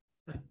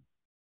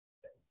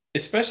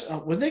 Especially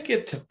when they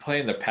get to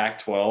play in the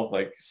Pac-12,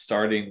 like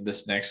starting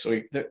this next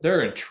week,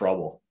 they're in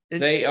trouble.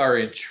 They are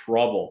in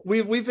trouble.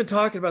 We've been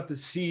talking about the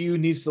CU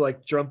needs to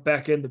like jump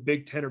back in the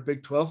Big 10 or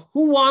Big 12.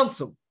 Who wants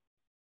them?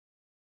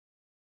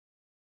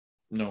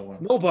 No one.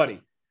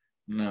 Nobody.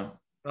 No.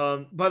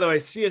 By the way,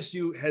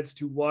 CSU heads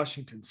to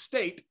Washington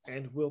State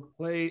and will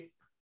play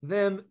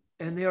them,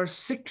 and they are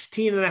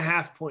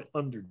 16.5-point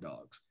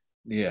underdogs.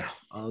 Yeah.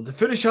 To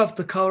finish off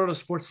the Colorado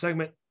sports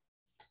segment,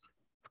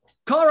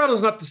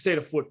 Colorado's not the state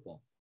of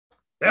football.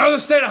 They are the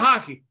state of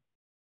hockey,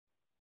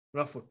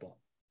 not football.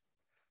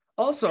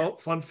 Also,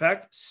 fun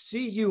fact,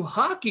 CU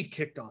hockey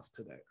kicked off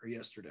today or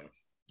yesterday.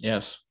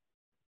 Yes.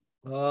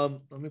 Let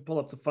me pull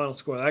up the final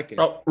score of that game.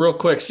 Oh, real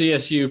quick,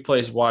 CSU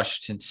plays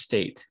Washington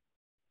State.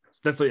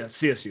 That's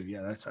CSU.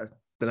 Yeah,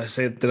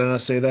 did I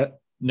not say that?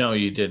 No,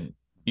 you didn't.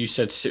 You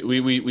said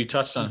we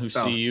touched on who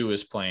CU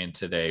is playing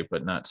today,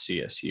 but not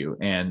CSU,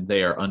 and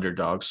they are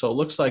underdogs. So it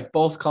looks like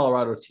both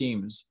Colorado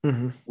teams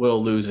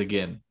will lose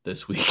again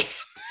this week.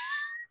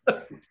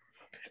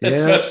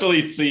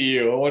 Especially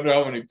CU. I wonder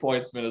how many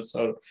points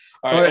Minnesota.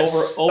 All right,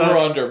 over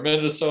under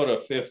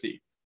Minnesota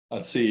 50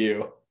 on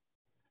CU.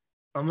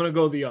 I'm gonna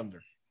go the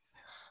under.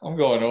 I'm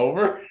going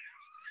over.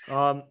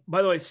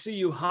 By the way,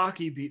 CU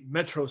hockey beat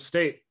Metro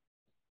State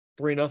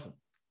 3-0.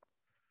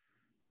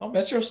 Oh,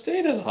 Metro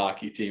State has a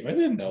hockey team. I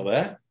didn't know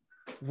that.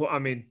 Well, I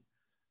mean,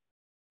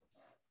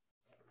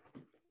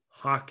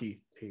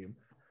 hockey team.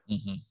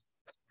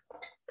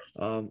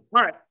 All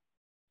right.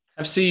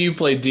 Have CU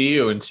played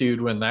DU and see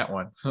who'd win that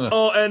one.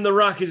 Oh, and the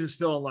Rockies are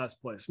still in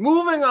last place.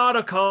 Moving on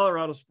to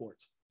Colorado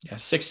sports. Yeah,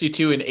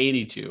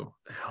 62-82.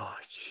 Oh,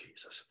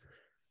 Jesus.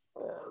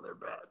 Oh, they're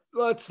bad.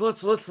 Let's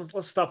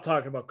stop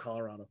talking about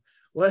Colorado.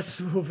 Let's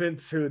move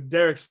into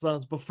Derek's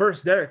thoughts. But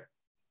first, Derek.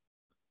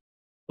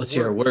 Let's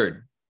hear a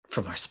word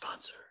from our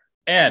sponsor.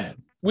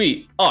 And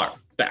we are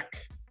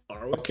back.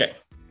 Are we? Okay.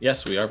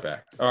 Yes, we are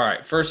back. All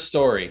right. First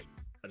story.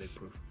 I need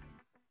proof.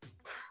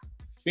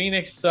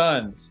 Phoenix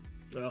Suns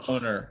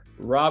owner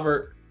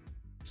Robert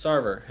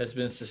Sarver has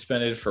been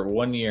suspended for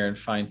 1 year and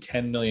fined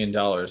 $10 million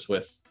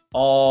with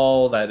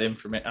all that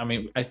information. I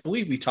mean, I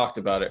believe we talked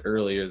about it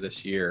earlier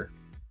this year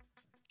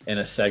in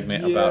a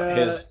segment about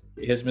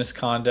his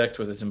misconduct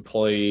with his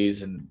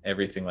employees and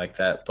everything like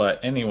that.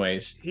 But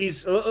anyways,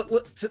 he's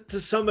to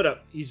sum it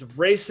up, he's a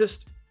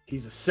racist,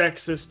 he's a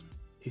sexist,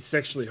 he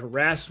sexually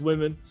harassed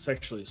women,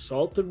 sexually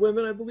assaulted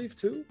women, I believe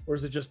too, or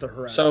is it just a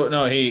harassment? So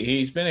no,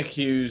 he's been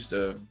accused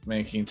of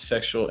making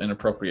sexual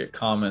inappropriate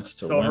comments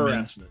to women,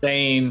 harassment.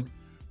 Saying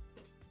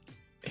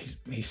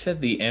he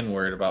said the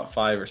N-word about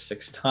 5 or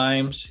 6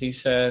 times. He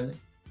said,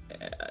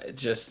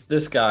 just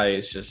this guy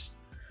is just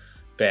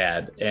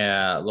bad.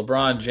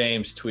 LeBron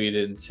James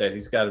tweeted and said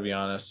he's got to be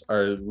honest,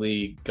 our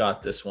league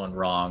got this one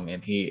wrong,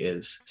 and he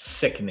is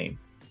sickening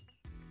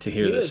to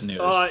hear this news.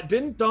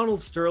 Didn't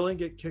Donald Sterling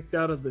get kicked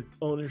out of the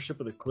ownership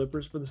of the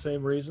Clippers for the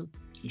same reason?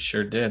 He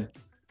sure did.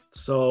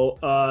 So,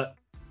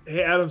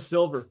 hey, Adam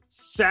Silver,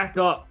 sack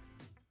up.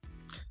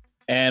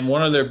 And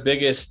one of their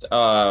biggest,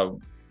 sponsors,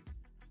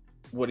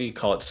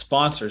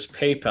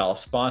 PayPal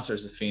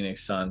sponsors the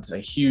Phoenix Suns, a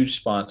huge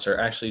sponsor,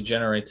 actually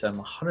generates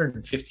them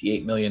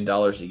 $158 million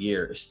a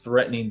year, is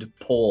threatening to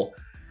pull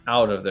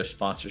out of their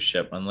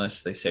sponsorship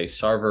unless they say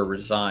Sarver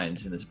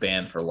resigns and is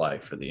banned for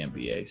life for the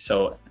NBA.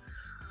 So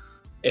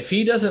if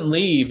he doesn't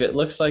leave, it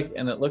looks like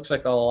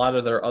a lot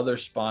of their other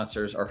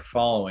sponsors are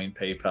following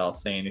PayPal,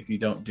 saying if you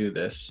don't do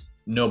this,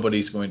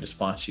 nobody's going to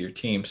sponsor your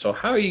team. So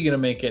how are you going to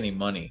make any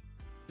money,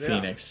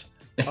 Phoenix?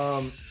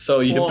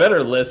 So you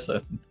better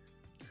listen.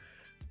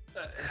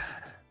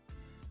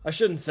 I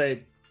shouldn't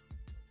say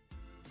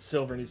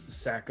Silver needs to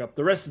sack up.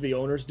 The rest of the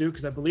owners do,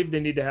 because I believe they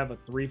need to have a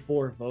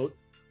 3-4 vote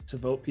to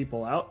vote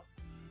people out.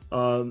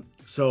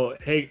 So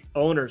hey,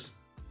 owners,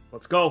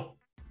 let's go.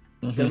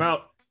 Get them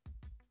out.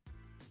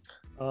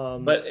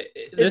 But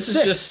this is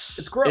sick. just,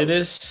 it's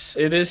gross.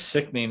 It is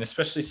sickening,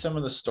 especially some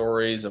of the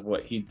stories of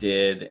what he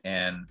did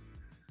and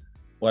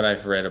what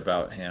I've read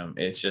about him.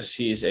 It's just,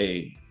 he's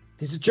a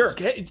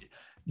jerk.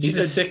 He's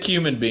a sick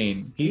human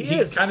being.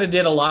 He kind of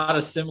did a lot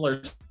of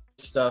similar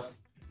stuff.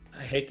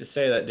 I hate to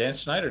say that Dan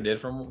Snyder did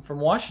from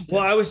Washington.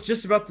 Well, I was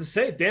just about to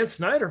say Dan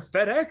Snyder,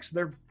 FedEx,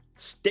 their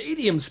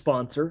stadium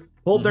sponsor,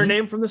 pulled their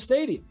name from the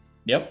stadium.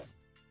 Yep.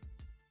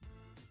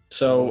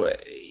 So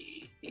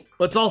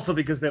it's also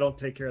because they don't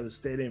take care of the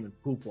stadium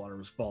and poop water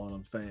was falling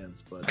on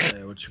fans. But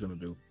hey, what you gonna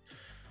do?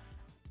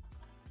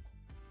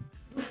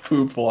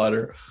 Poop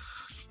water.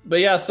 But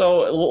yeah,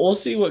 so we'll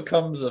see what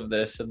comes of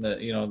this in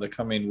the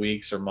coming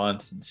weeks or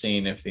months, and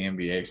seeing if the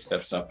NBA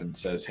steps up and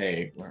says,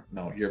 "Hey,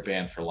 no, you're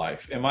banned for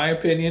life." In my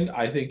opinion,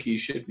 I think he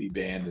should be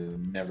banned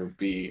and never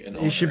be an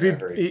owner. He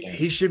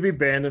should be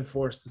banned and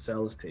forced to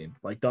sell his team,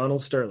 like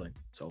Donald Sterling.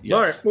 So yes.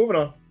 All right, moving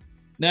on.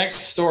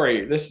 Next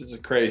story. This is a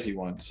crazy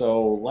one.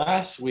 So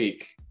last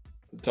week,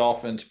 the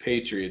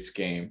Dolphins-Patriots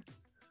game.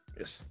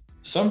 Yes.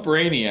 Some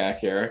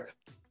brainiac, Eric,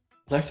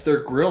 left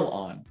their grill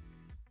on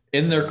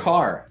in their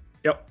car.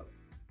 Yep.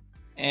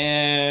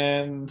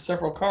 And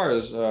several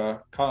cars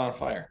caught on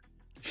fire.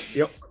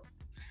 Yep.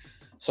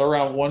 So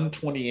around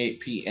 1:28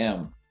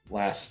 p.m.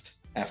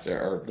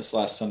 this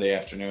last Sunday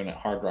afternoon at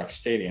Hard Rock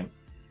Stadium,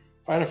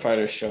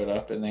 firefighters showed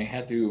up and they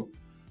had to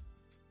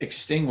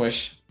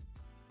extinguish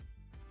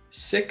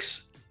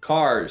 6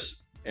 cars,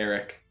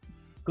 Eric.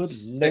 Good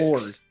 6.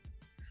 Lord.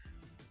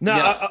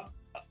 Now,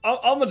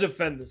 I'm going to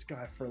defend this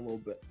guy for a little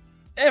bit.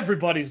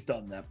 Everybody's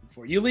done that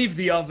before. You leave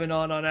the oven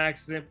on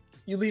accident.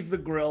 You leave the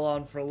grill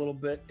on for a little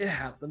bit. It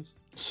happens.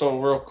 So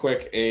real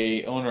quick,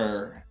 a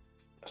owner,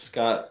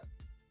 Scott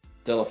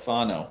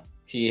Delafano,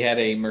 he had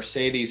a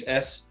Mercedes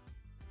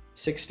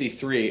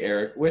S63,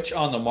 Eric, which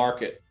on the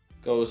market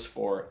goes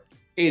for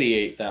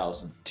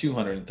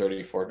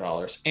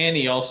 $88,234. And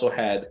he also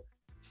had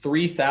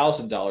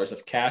 $3,000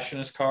 of cash in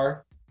his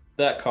car.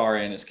 That car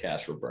and his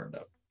cash were burned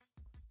up.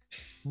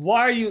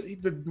 Why are you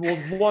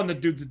the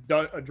dude's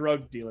a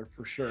drug dealer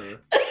for sure.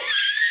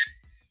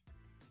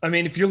 I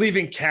mean, if you're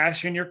leaving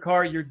cash in your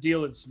car, you're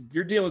dealing some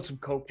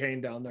cocaine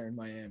down there in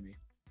Miami.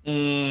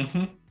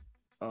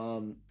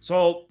 Mm-hmm.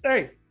 So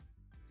hey,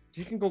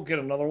 you can go get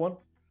another one.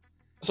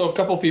 So a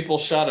couple people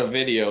shot a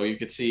video. You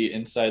could see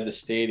inside the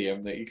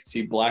stadium that you could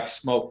see black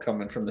smoke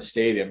coming from the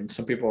stadium.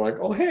 Some people are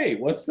like, "Oh, hey,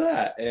 what's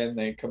that?" And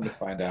they come to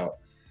find out,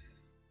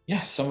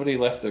 yeah, somebody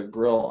left their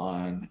grill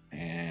on,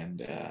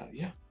 and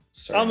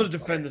I'm going to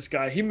defend this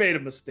guy. He made a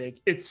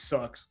mistake. It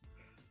sucks.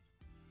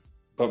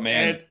 But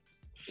man,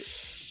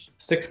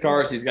 6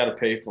 cars he's got to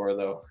pay for,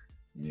 though.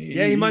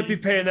 Yeah, he might be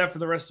paying that for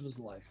the rest of his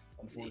life,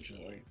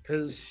 unfortunately.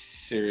 Because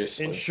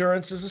seriously,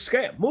 insurance is a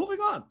scam. Moving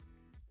on.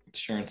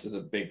 Insurance is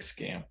a big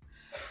scam.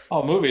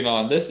 Oh, moving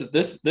on. This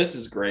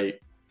is great.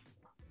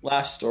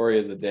 Last story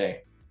of the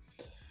day.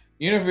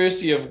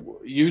 University of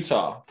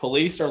Utah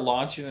police are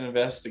launching an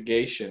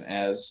investigation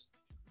as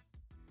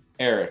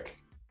Eric,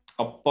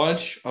 a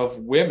bunch of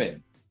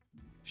women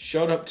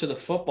showed up to the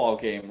football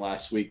game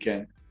last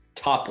weekend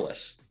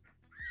topless.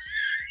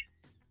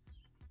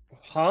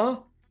 Huh?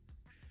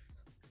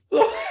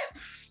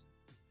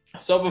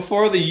 So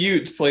before the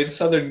Utes played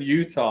Southern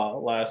Utah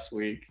last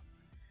week,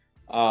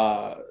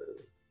 a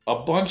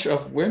bunch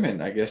of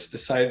women, I guess,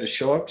 decided to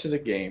show up to the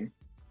game,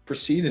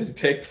 proceeded to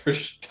take their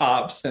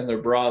tops and their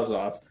bras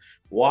off,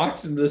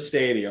 walked into the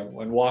stadium,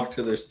 and walked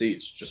to their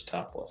seats just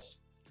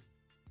topless.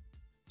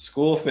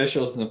 School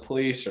officials and the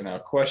police are now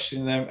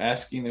questioning them,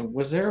 asking them,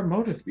 was there a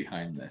motive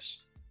behind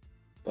this?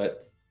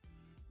 But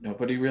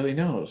nobody really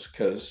knows,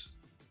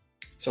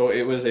 so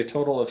it was a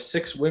total of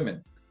 6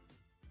 women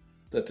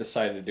that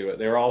decided to do it.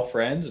 They were all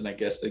friends, and I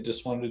guess they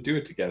just wanted to do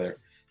it together.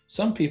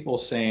 Some people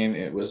saying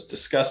it was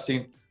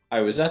disgusting. I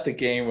was at the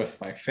game with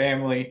my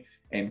family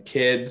and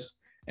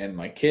kids, and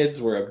my kids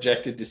were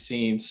objected to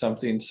seeing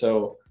something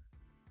so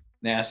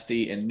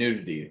nasty and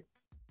nudity.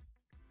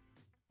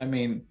 I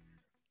mean,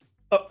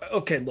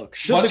 okay, look.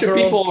 Bunch of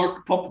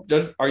people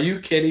are you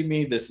kidding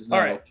me? This is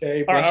not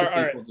okay. Bunch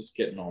of people just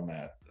getting all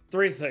mad.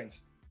 3 things.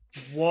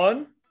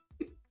 1,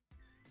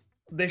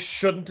 they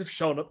shouldn't have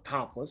shown up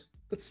topless.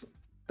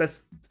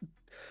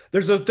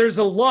 There's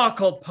a law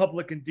called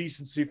public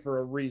indecency for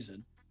a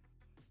reason.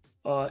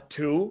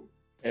 2,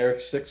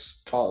 Eric,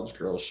 6 college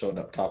girls showed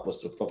up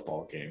topless at a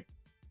football game.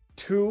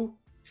 2,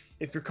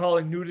 if you're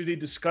calling nudity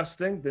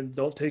disgusting, then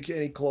don't take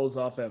any clothes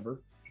off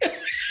ever. 3,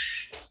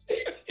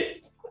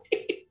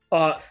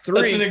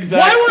 that's an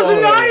exact why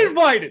wasn't I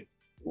invited?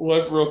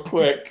 Look real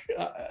quick.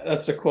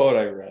 That's a quote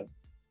I read.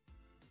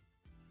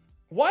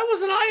 Why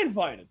wasn't I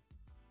invited?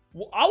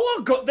 I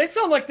want to go. They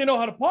sound like they know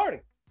how to party.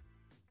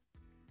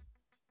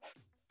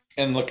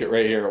 And look at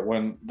right here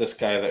when this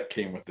guy that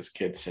came with this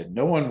kid said,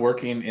 no one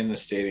working in the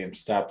stadium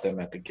stopped them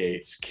at the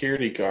gate.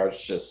 Security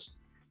guards just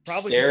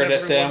stared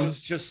at them. Was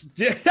just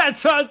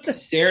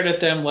stared at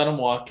them, let them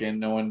walk in.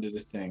 No one did a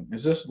thing.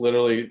 Is this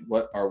literally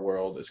what our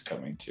world is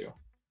coming to?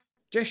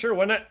 Yeah, sure.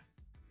 Why not?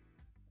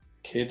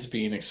 Kids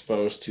being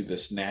exposed to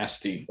this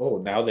nasty. Oh,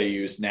 now they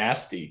use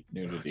nasty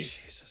nudity.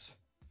 Oh, Jesus.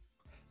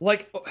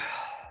 Like, oh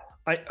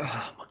my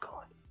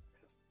God.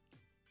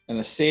 And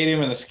the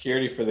stadium and the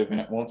security for the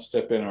event won't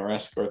step in or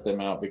escort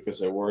them out because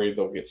they're worried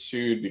they'll get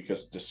sued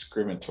because of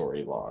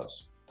discriminatory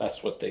laws.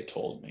 That's what they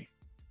told me.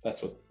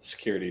 That's what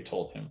security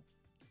told him.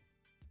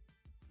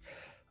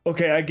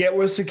 Okay, I get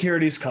where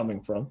security's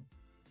coming from.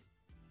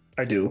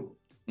 I do.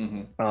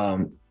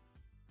 Mm-hmm.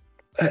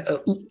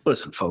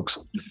 Listen, folks.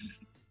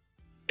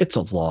 It's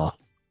a law.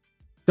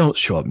 Don't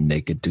show up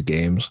naked to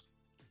games.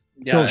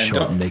 Yeah, don't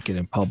show up naked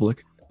in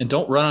public. And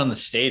don't run on the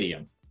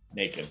stadium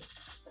naked.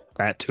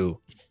 That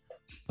too.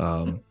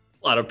 A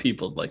lot of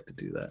people would like to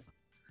do that.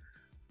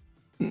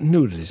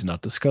 Nudity is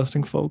not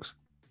disgusting, folks.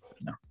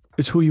 No.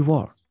 It's who you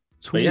are.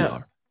 It's who you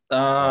are.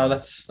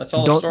 That's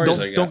all the stories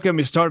I got. Don't get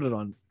me started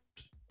on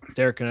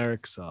Derek and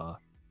Eric's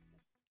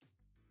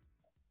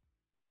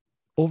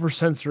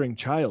over-censoring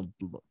child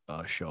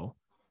show.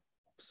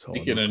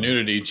 Speaking of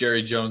nudity,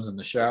 Jerry Jones in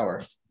the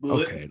shower.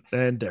 Okay,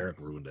 and Derek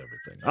ruined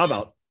everything. I'm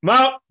out.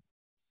 I'm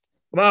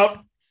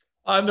out.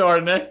 On to our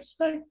next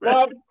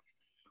segment.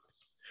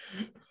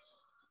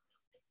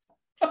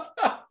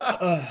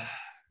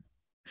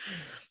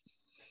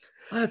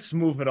 Let's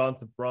move it on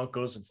to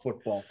Broncos and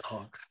football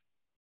talk.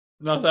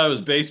 No, that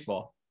was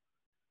baseball.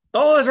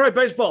 Oh, that's right,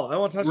 baseball. I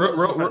want to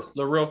touch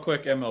the real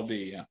quick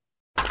MLB, yeah.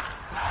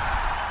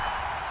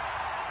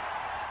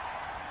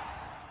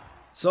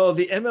 So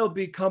the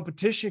MLB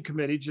competition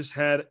committee just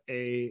had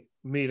a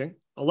meeting,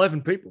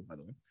 11 people, by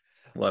the way.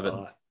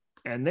 11.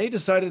 And they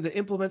decided to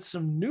implement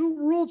some new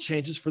rule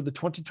changes for the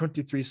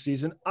 2023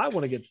 season. I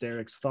want to get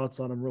Derek's thoughts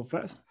on them real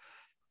fast.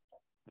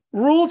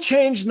 Rule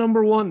change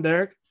number 1,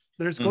 Derek.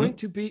 There's going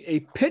to be a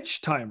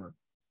pitch timer.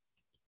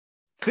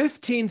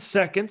 15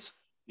 seconds.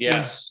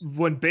 Yes.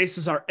 When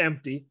bases are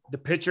empty, the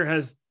pitcher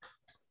has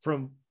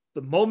from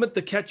the moment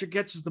the catcher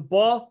catches the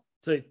ball,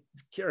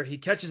 or he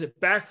catches it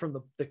back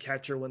from the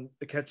catcher when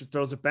the catcher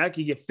throws it back,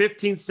 you get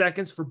 15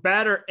 seconds for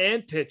batter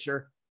and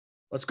pitcher.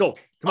 Let's go.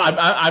 Come on.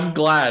 I'm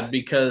glad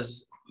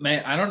because,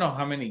 man, I don't know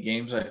how many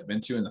games I've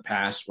been to in the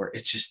past where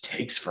it just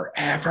takes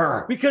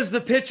forever. Because the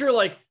pitcher,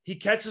 he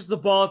catches the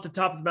ball at the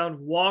top of the mound,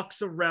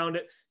 walks around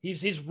it.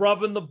 He's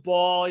rubbing the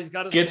ball. He's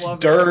got his gets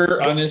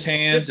dirt on his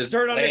hands. Gets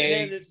dirt on his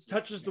hands. It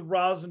touches the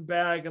rosin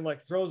bag and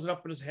throws it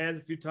up in his hands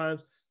a few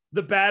times.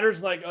 The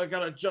batter's I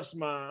gotta adjust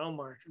my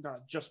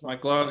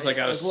gloves. I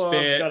gotta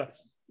spit.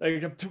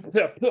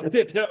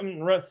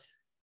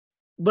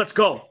 Let's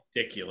go.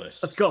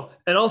 Ridiculous. Let's go.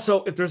 And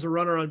also, if there's a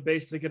runner on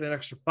base, they get an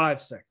extra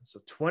 5 seconds. So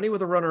 20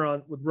 with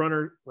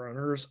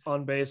runners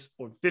on base,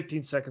 or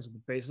 15 seconds if the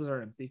bases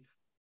are empty.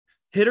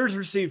 Hitters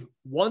receive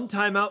 1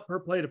 timeout per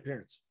plate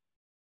appearance.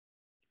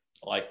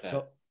 I like that.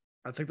 So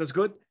I think that's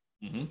good.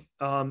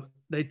 Mm-hmm.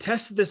 They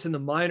tested this in the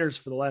minors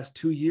for the last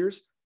 2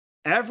 years.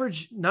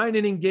 Average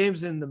 9-inning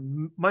games in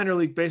the minor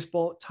league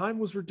baseball time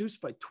was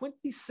reduced by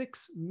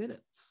 26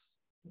 minutes.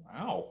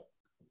 Wow.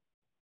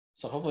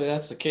 So hopefully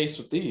that's the case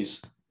with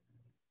these.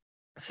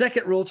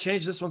 Second rule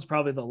change. This one's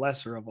probably the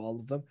lesser of all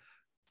of them.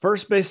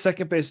 First base,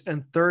 second base,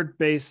 and third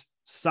base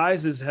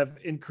sizes have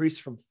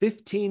increased from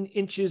 15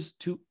 inches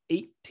to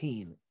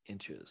 18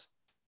 inches.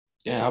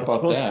 Yeah, how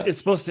about that? It's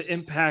supposed to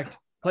impact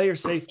player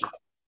safety.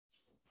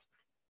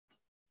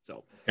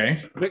 So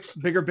okay,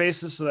 bigger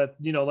bases so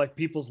that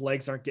people's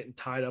legs aren't getting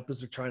tied up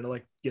as they're trying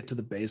to get to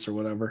the base or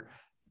whatever.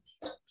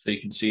 So you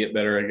can see it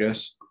better, I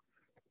guess.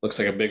 Looks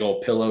like a big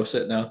old pillow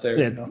sitting out there.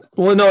 Yeah.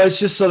 Well, no, it's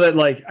just so that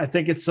I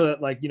think it's so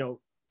that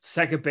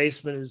second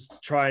baseman is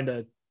trying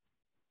to,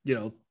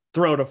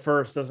 throw to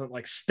first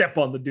doesn't step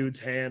on the dude's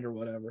hand or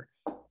whatever.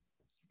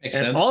 Makes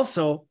sense.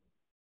 Also,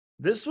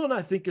 this one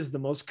I think is the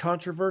most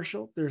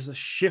controversial. There's a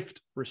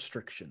shift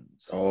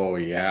restrictions. Oh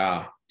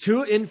yeah.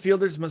 2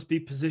 infielders must be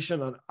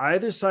positioned on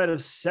either side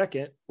of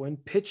second when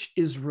pitch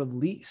is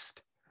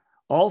released.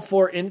 All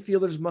 4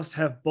 infielders must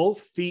have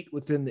both feet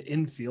within the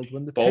infield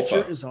when the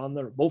pitcher is on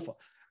the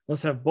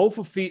must have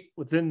both feet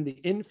within the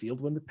infield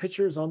when the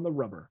pitcher is on the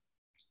rubber.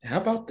 How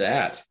about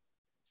that?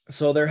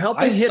 So they're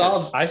helping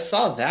hitters. I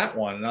saw that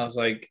one and I was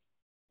like,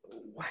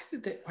 why are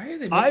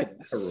they making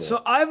this a rule?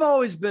 So I've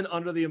always been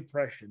under the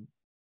impression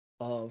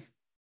of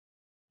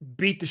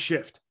beat the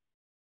shift.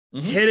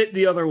 Mm-hmm. Hit it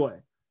the other way.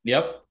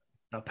 Yep.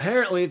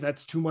 Apparently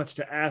that's too much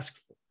to ask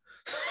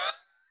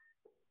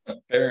for.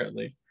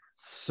 Apparently.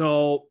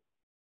 So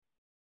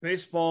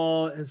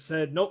baseball has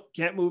said, nope,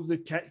 can't move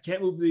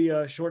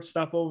the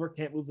shortstop over,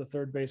 can't move the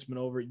third baseman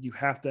over. You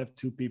have to have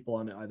 2 people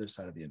on either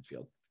side of the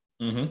infield.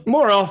 Mm-hmm.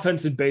 More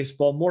offense in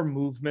baseball, more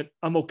movement.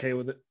 I'm okay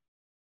with it.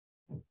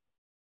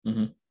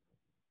 Mm-hmm.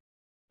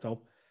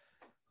 So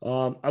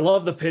I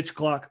love the pitch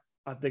clock.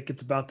 I think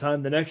it's about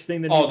time. The next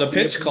thing that the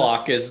pitch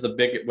clock is the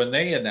big. When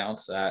they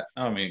announced that,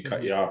 I don't mean to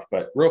cut you off,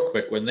 but real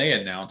quick, when they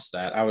announced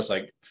that, I was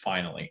like,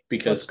 finally,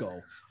 because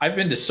I've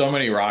been to so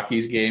many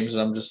Rockies games,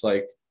 and I'm just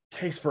like,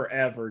 takes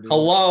forever. Dude.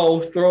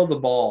 Hello, throw the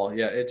ball.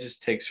 Yeah, it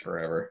just takes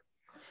forever.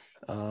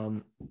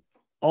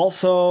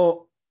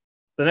 Also,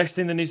 the next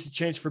thing that needs to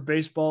change for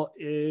baseball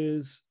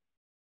is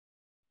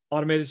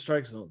automated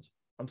strike zones.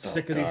 I'm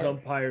sick of these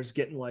umpires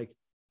getting like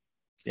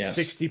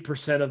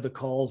 60% of the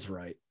calls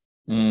right.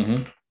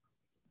 Mm-hmm.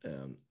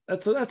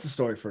 That's a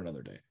story for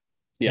another day.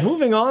 Yeah.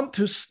 Moving on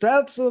to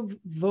stats of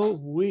the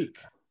week.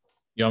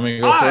 You want me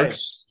to go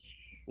first?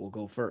 We'll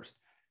go first.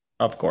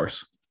 Of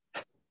course.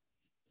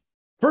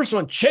 First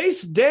one,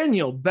 Chase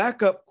Daniel,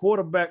 backup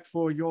quarterback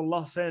for your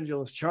Los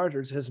Angeles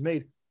Chargers, has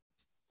made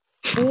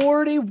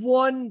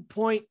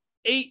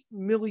 $41.8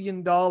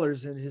 million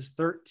in his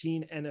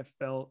 13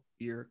 NFL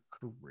year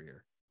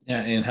career.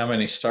 Yeah, and how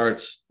many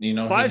starts?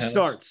 5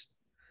 starts.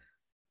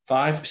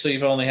 5. So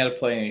you've only had to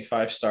play any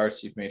 5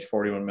 starts. You've made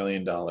 $41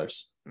 million.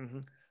 Mm-hmm.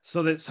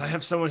 So I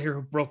have someone here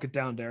who broke it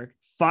down, Derek.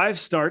 5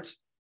 starts.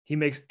 He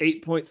makes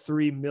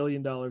 $8.3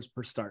 million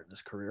per start in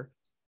his career.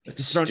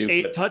 He's thrown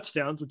 8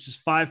 touchdowns, which is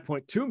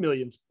 $5.2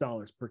 million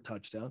per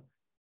touchdown.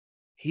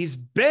 He's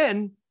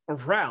been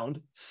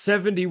around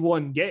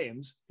 71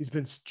 games. He's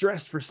been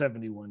stressed for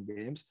 71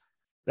 games.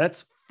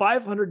 That's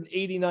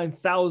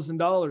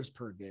 $589,000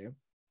 per game.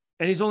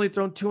 And he's only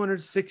thrown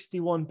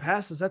 261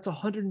 passes. That's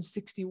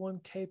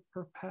 $161K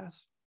per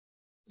pass.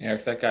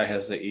 Eric, that guy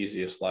has the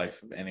easiest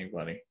life of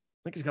anybody. I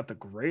think he's got the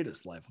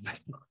greatest life of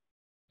anybody.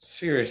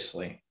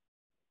 Seriously.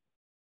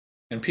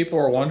 And people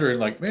are wondering,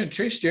 like, man,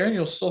 Chase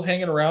Daniel's still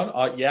hanging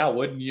around? Yeah,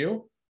 wouldn't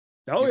you?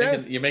 Oh,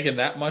 you're making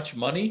that much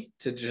money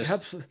to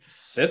just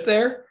sit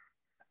there?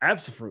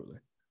 Absolutely.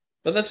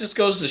 But that just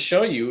goes to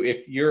show you,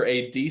 if you're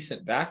a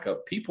decent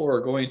backup, people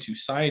are going to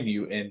sign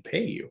you and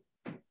pay you.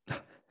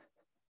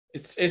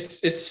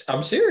 It's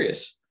I'm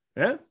serious.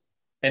 Yeah.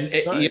 And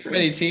you know how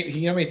many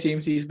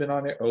teams he's been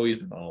on? Oh, he's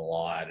been on a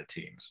lot of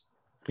teams.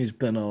 He's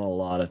been on a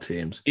lot of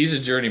teams. He's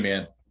a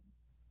journeyman.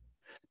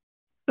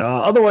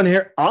 Other one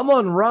here,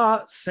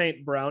 Amon-Ra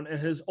St. Brown and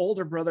his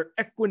older brother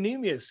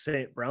Equanimeous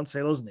St. Brown, say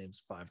those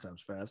names 5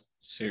 times fast.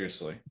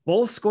 Seriously.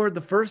 Both scored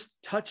the first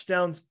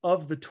touchdowns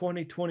of the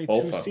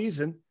 2022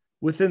 season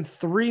within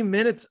 3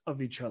 minutes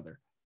of each other.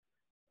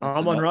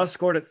 Amon-Ra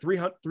scored at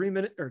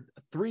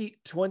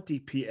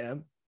 3:20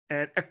 p.m.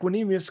 and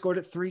Equanimeous scored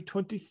at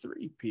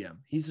 3:23 p.m.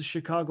 He's a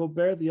Chicago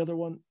Bear. The other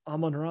one,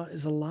 Amon-Ra,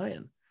 is a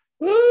Lion.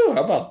 Woo,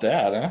 how about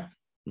that, huh?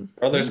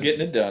 Brothers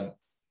getting it done.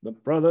 The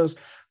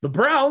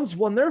Browns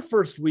won their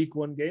first week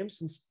 1 game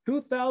since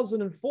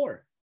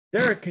 2004.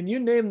 Derek, can you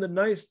name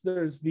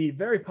there's the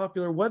very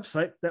popular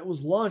website that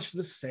was launched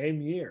the same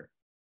year?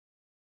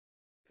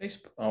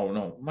 Facebook. Oh,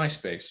 no,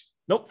 MySpace.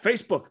 Nope,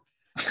 Facebook.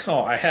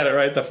 Oh, I had it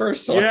right the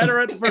first time. You had it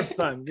right the first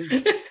time.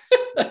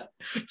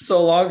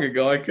 So long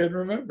ago, I couldn't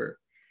remember.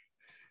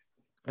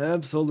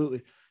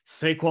 Absolutely.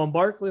 Saquon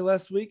Barkley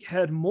last week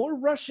had more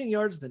rushing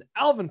yards than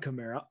Alvin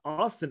Kamara,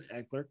 Austin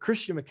Eckler,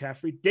 Christian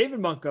McCaffrey, David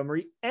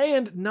Montgomery,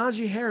 and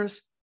Najee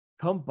Harris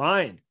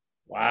combined.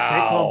 Wow.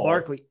 Saquon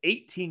Barkley,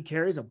 18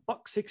 carries,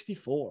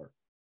 $164.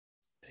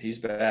 He's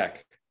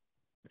back.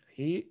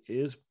 He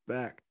is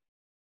back.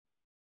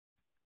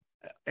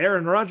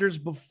 Aaron Rodgers,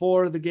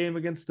 before the game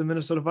against the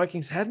Minnesota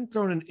Vikings, hadn't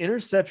thrown an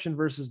interception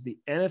versus the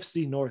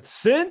NFC North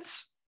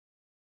since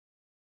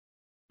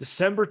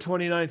December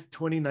 29th,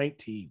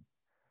 2019.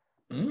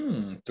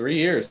 3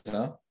 years,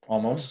 huh?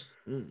 Almost.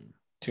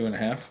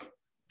 2.5.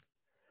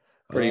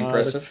 Pretty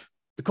impressive.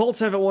 The Colts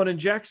haven't won in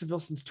Jacksonville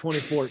since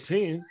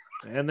 2014,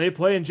 and they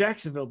play in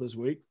Jacksonville this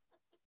week.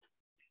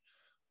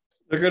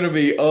 They're going to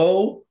be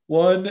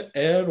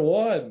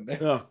 0-1-1.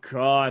 Oh,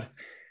 God.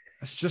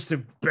 That's just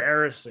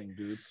embarrassing,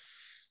 dude.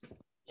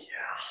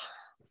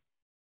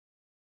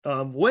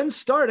 Yeah. When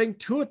starting,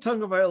 Tua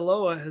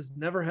Tagovailoa has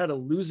never had a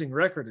losing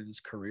record in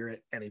his career at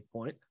any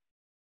point.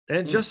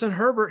 And Justin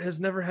Herbert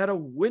has never had a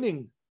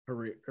winning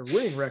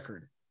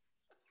record.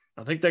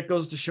 I think that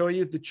goes to show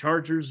you the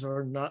Chargers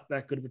are not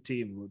that good of a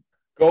team.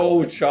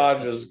 Go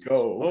Chargers,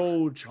 go.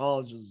 Oh,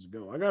 Chargers,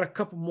 go. I got a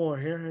couple more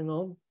here. Hang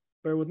on.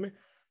 Bear with me.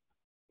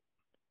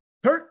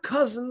 Kirk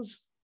Cousins'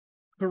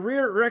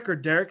 career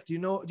record, Derek.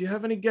 Do you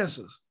have any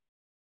guesses?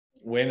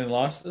 Win and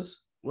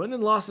losses? Win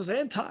and losses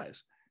and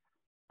ties.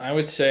 I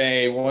would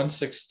say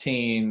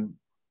 116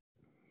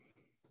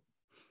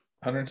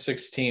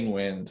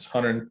 wins,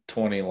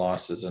 120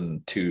 losses,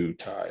 and 2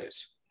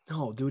 ties.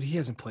 No, dude, he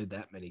hasn't played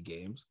that many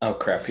games. Oh,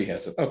 crap, he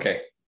hasn't.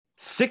 Okay.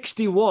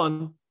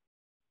 61,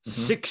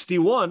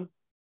 61,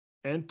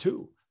 and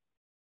 2.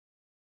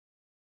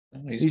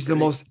 He's the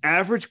most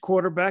average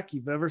quarterback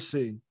you've ever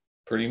seen.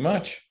 Pretty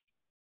much.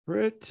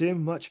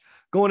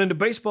 Going into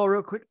baseball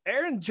real quick,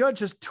 Aaron Judge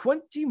has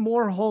 20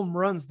 more home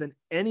runs than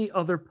any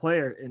other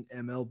player in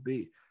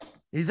MLB.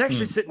 He's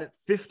actually sitting at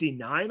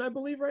 59, I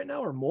believe, right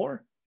now, or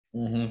more.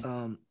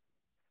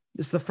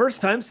 It's the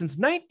first time since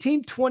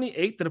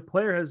 1928 that a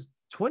player has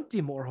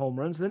 20 more home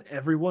runs than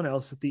everyone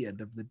else at the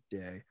end of the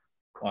day.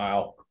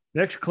 Wow.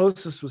 Next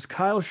closest was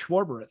Kyle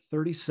Schwarber at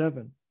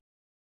 37.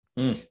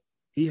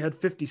 He had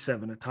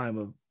 57 at time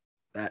of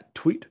that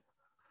tweet.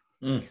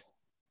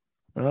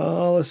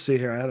 Let's see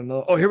here. I had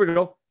another. Oh, here we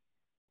go.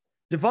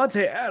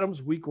 Devontae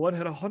Adams, week 1,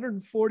 had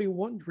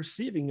 141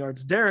 receiving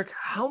yards. Derek,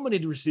 how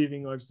many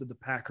receiving yards did the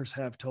Packers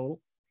have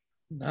total?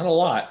 Not a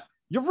lot.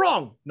 You're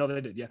wrong. No, they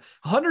did. Yeah.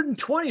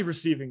 120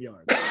 receiving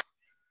yards.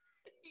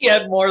 He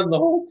had more than the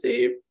whole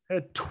team.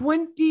 Had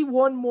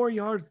 21 more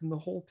yards than the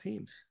whole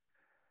team.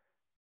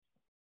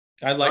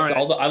 I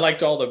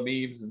liked all the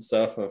memes and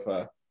stuff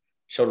of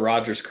showed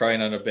Rodgers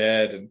crying on a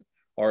bed,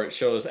 or it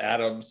shows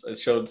Adams. It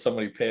showed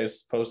somebody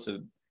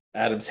posted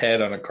Adams'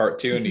 head on a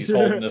cartoon. He's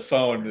holding the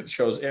phone. It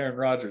shows Aaron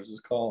Rodgers is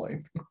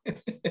calling.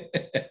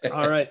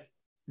 All right.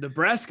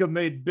 Nebraska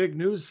made big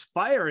news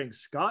firing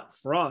Scott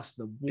Frost,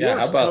 the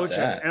worst coach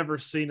I've ever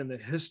seen in the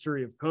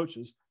history of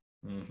coaches.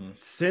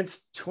 Since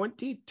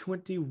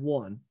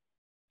 2021,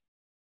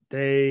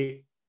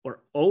 they were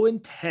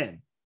 0-10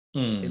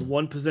 in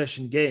one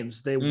possession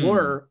games. They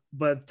were,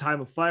 by the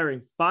time of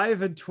firing,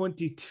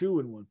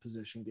 5-22 in one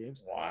possession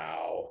games.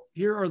 Wow.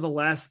 Here are the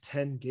last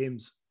 10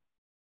 games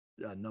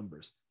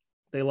numbers.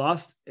 They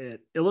lost at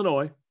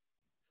Illinois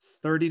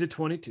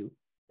 30-22,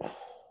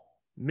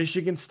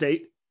 Michigan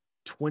State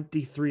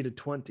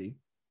 23-20,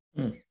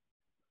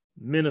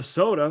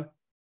 Minnesota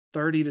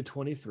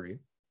 30-23,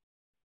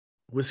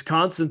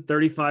 Wisconsin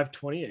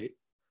 35-28,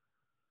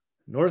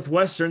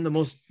 Northwestern,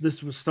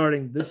 this was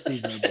starting this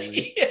season, I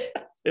believe,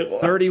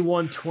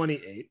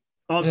 31-28.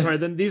 Oh, I'm sorry.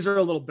 Then these are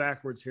a little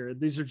backwards here.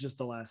 These are just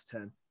the last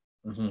 10.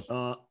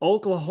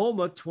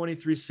 Oklahoma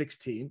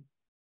 23-16,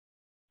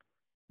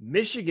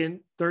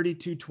 Michigan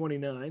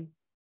 32-29,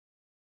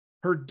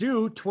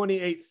 Purdue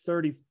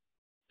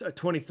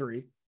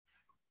 28-23,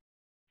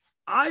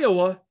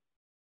 Iowa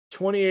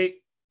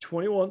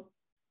 28-21.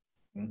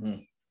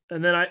 And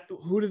then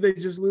who did they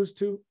just lose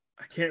to?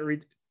 I can't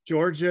read.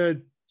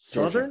 Georgia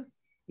Southern?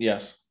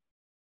 Yes.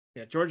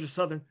 Yeah, Georgia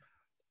Southern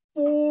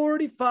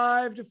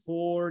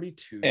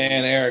 45-42.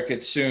 And Eric,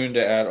 it's soon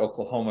to add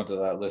Oklahoma to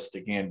that list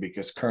again,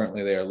 because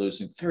currently they are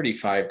losing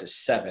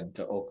 35-7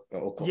 to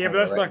Oklahoma. Yeah, but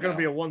that's not going to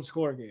be a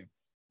one-score game.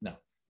 No.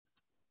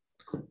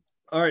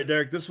 All right,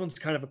 Derek, this one's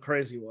kind of a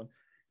crazy one.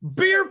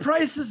 Beer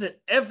prices at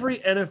every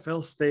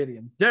NFL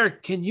stadium.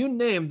 Derek, can you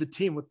name the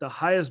team with the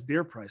highest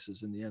beer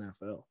prices in the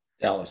NFL?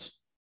 Dallas.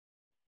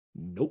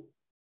 Nope.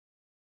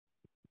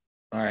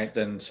 All right,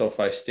 then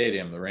SoFi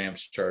Stadium, the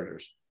Rams,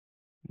 Chargers.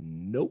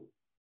 Nope.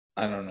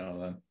 I don't know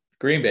then.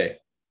 Green Bay.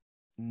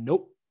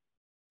 Nope.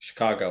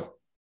 Chicago.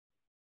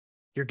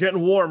 You're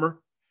getting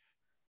warmer.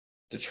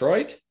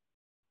 Detroit?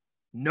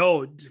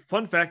 No.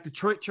 Fun fact,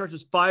 Detroit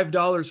charges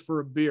 $5 for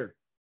a beer.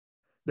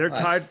 They're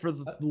tied for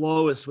the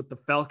lowest with the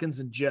Falcons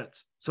and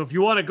Jets. So if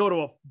you want to go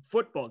to a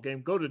football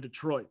game, go to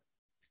Detroit.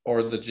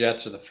 Or the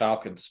Jets or the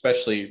Falcons,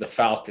 especially the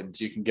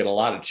Falcons. You can get a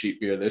lot of cheap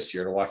beer this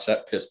year to watch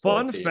that piss ball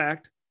Fun team.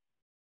 fact,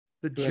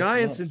 the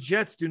Giants and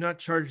Jets do not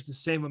charge the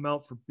same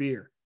amount for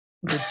beer.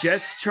 The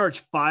Jets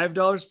charge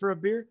 $5 for a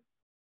beer.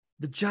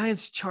 The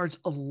Giants charge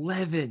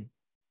 $11.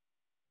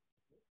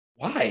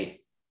 Why?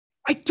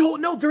 I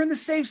don't know. They're in the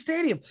same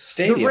stadium.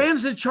 The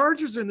Rams and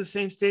Chargers are in the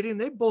same stadium.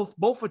 They both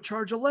would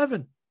charge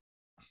 $11.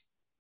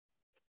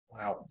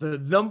 Wow.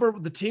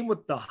 The team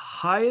with the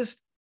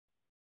highest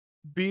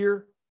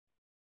beer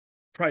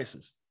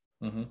prices,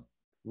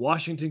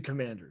 Washington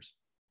Commanders.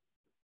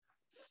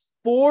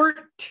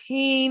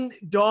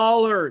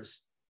 $14.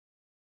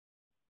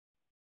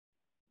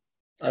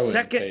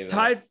 Second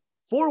tied,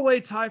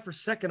 four-way tie for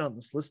second on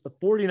this list. The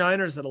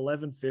 49ers at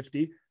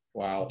 $11.50.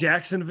 Wow.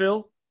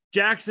 Jacksonville,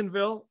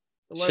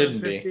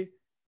 $11.50.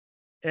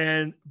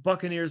 And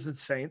Buccaneers and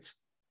Saints.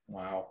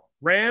 Wow.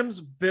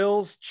 Rams,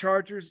 Bills,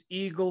 Chargers,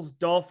 Eagles,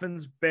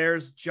 Dolphins,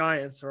 Bears,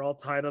 Giants are all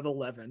tied at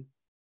 11.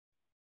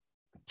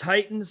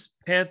 Titans,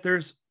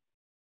 Panthers,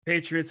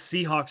 Patriots,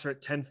 Seahawks are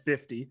at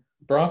 10.50.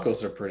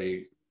 Broncos are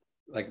pretty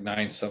like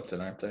 9-something,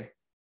 aren't they?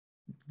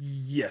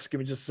 Yes, give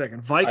me just a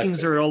second.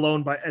 Vikings are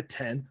alone at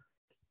 10.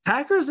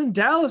 Packers and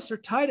Dallas are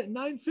tied at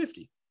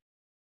 9.50.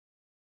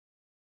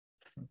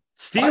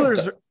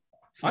 Steelers are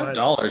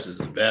 $5 is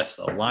the best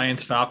though.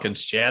 Lions,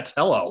 Falcons, Jets.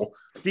 Hello.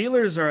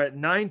 Steelers are at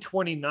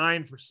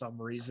 9.29 for some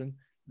reason.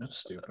 That's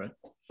stupid.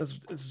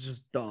 It's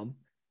just dumb.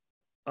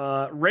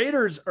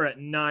 Raiders are at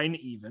 9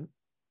 even.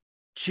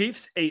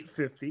 Chiefs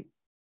 8.50.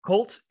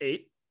 Colts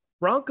 8.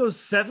 Broncos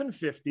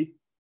 7.50.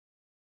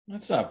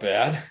 That's not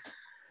bad.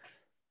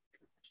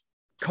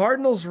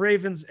 Cardinals,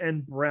 Ravens,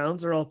 and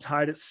Browns are all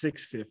tied at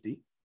 6.50.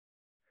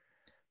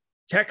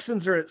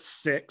 Texans are at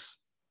 6.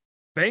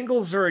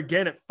 Bengals are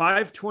again at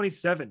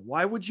 5.27.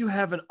 Why would you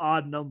have an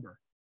odd number?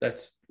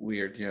 That's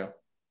weird, yeah.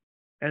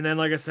 And then,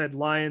 like I said,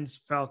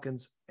 Lions,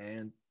 Falcons,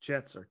 and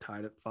Jets are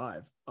tied at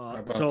 5.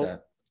 So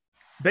that?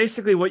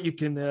 Basically what you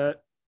can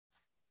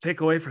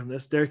take away from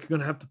this, Derek, you're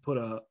going to have to put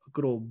a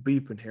good old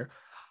beep in here.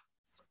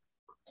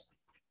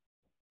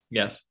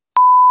 Yes.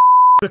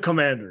 The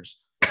Commanders.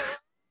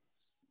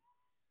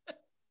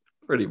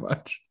 Pretty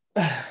much.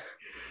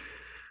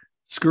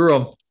 Screw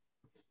them.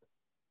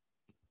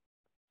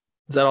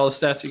 Is that all the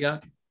stats you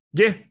got?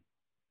 Yeah.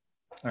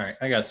 All right,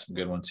 I got some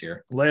good ones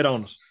here. Lay it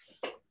on us.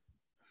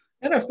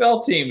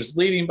 NFL teams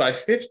leading by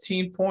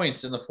 15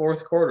 points in the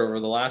fourth quarter over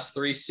the last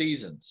 3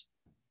 seasons.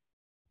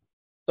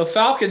 The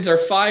Falcons are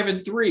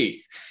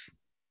 5-3.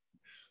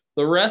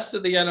 The rest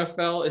of the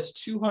NFL is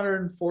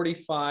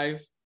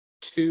 245,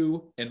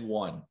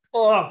 2-1.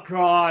 Oh,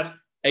 God.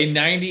 A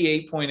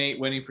 98.8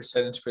 winning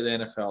percentage for the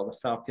NFL. The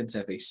Falcons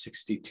have a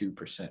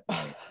 62%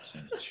 winning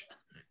percentage.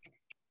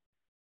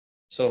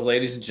 So,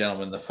 ladies and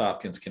gentlemen, the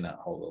Falcons cannot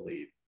hold the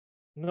lead.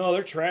 No,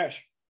 they're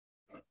trash.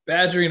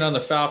 Badgering on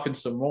the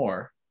Falcons some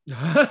more.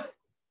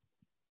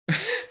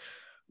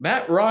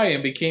 Matt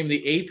Ryan became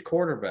the 8th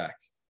quarterback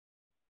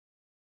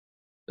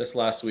this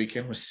last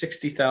weekend with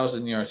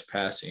 60,000 yards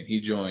passing.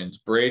 He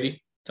joins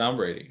Tom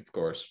Brady, of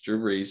course, Drew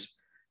Brees,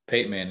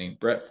 Peyton Manning,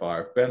 Brett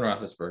Favre, Ben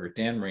Roethlisberger,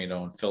 Dan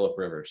Marino, and Phillip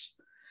Rivers.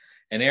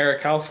 And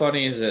Eric, how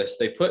funny is this?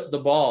 They put the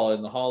ball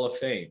in the Hall of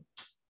Fame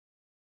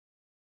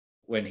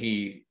when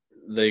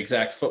the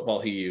exact football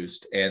he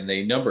used, and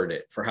they numbered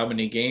it for how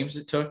many games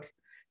it took.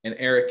 And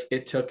Eric,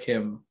 it took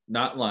him,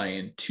 not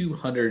lying,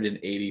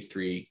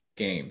 283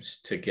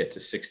 games to get to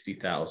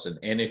 60,000.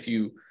 And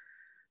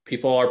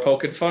people are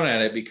poking fun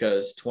at it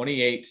because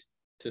 28-3.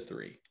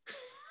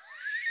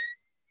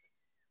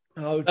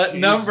 Oh, that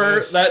number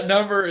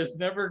is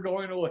never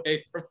going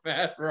away from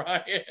Matt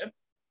Ryan.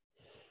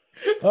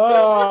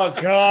 Oh,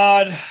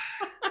 God.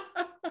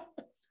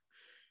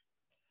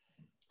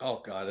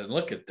 Oh, God. And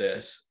look at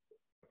this.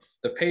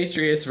 The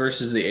Patriots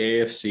versus the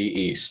AFC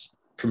East.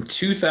 From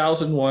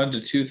 2001 to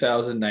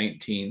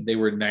 2019, they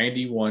were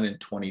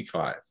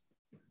 91-25.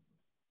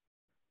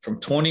 From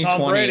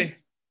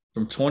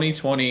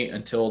 2020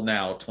 until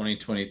now,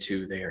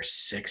 2022, they are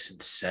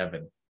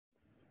 6-7.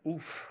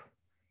 Oof.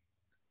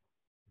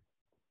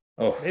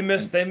 Oh, they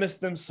missed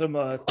them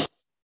some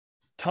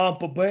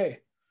Tampa Bay.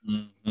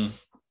 Mm-hmm.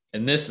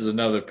 And this is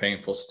another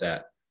painful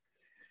stat.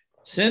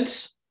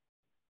 Since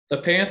the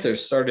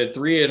Panthers started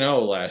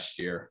 3-0 last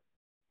year,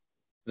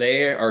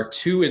 they are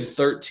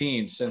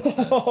 2-13 since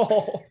then.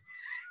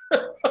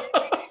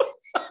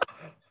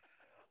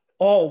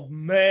 Oh,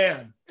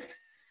 man.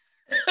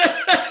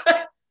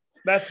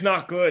 That's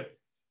not good.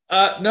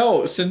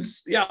 No,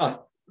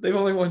 they've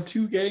only won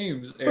 2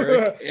 games,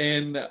 Eric,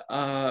 and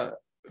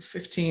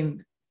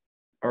 15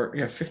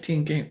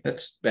 games.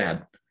 That's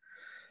bad.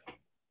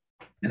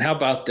 And how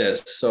about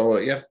this? So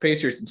you have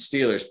Patriots and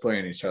Steelers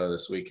playing each other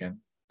this weekend.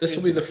 This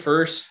will be the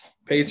first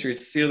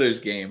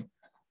Patriots-Steelers game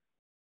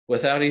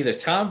without either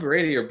Tom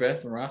Brady or Ben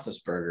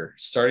Roethlisberger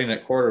starting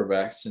at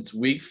quarterback since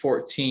week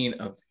 14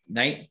 of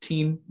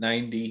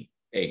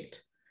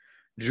 1998.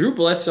 Drew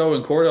Bledsoe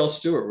and Cordell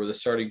Stewart were the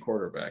starting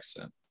quarterbacks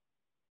then.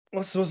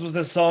 What was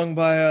this song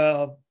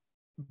by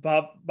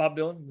Bob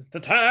Dylan? The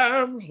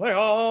times they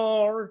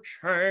are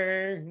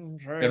changing.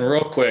 And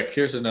real quick,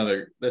 this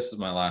is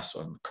my last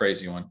one,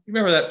 crazy one. You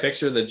remember that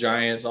picture all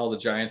the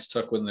Giants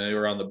took when they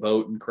were on the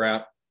boat and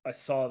crap? I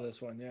saw this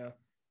one, yeah.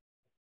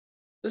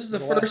 This is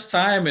the first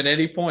time at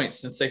any point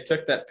since they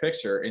took that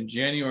picture in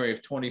January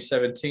of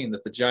 2017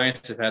 that the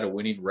Giants have had a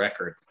winning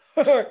record.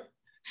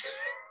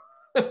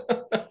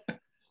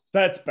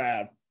 That's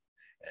bad.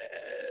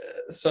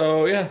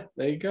 So, yeah,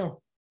 there you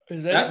go.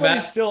 Is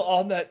anybody still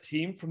on that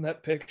team from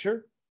that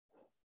picture?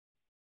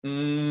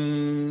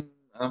 I'm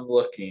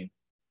looking.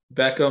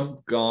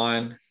 Beckham,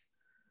 gone.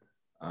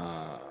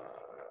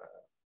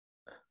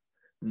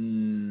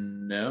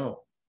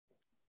 No.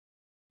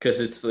 Because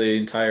it's the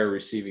entire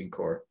receiving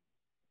core.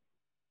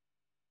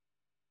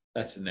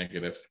 That's a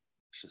negative.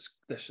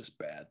 That's just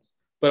bad.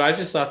 But I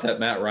just thought that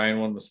Matt Ryan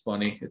one was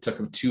funny. It took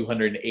him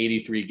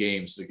 283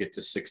 games to get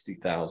to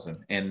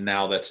 60,000, and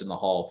now that's in the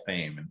Hall of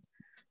Fame. And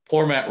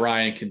poor Matt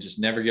Ryan can just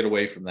never get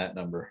away from that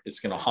number.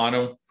 It's going to haunt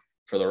him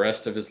for the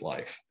rest of his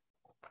life.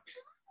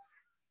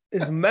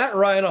 Is Matt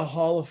Ryan a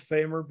Hall of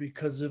Famer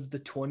because of the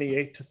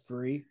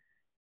 28-3? I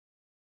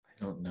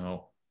don't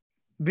know.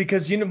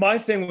 Because, my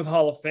thing with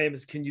Hall of Fame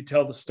is, can you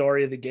tell the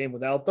story of the game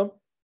without them?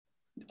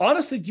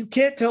 Honestly, you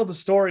can't tell the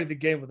story of the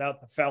game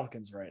without the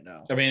Falcons right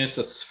now. I mean, it's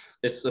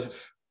the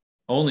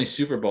only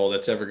Super Bowl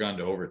that's ever gone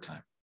to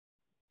overtime.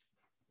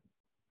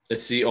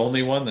 It's the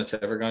only one that's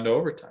ever gone to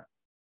overtime.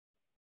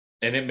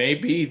 And it may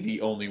be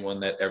the only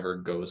one that ever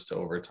goes to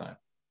overtime.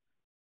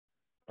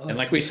 And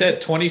like we said,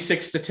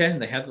 26-10,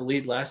 they had the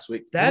lead last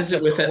week. That's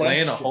it with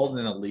Atlanta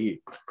holding a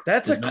lead.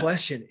 That's a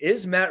question.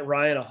 Is Matt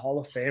Ryan a Hall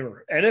of Famer?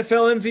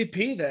 NFL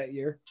MVP that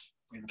year.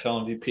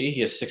 NFL MVP.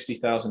 He has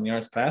 60,000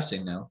 yards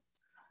passing now.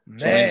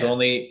 Man. So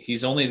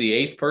he's only the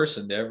 8th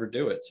person to ever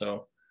do it.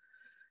 So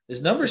his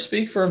numbers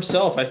speak for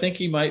himself. I think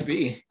he might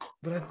be.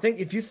 But I think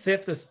if you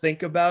have to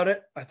think about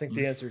it, I think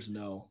the answer is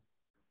no.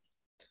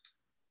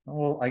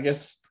 Well, I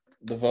guess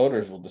the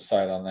voters will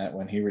decide on that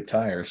when he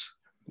retires.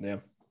 Yeah.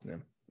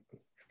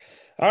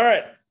 All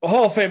right.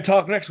 Hall of Fame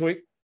talk next week.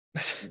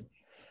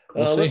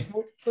 We'll see.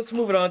 Let's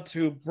move it on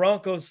to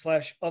Broncos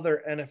 /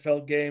 other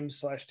NFL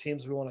games /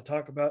 teams we want to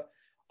talk about.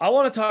 I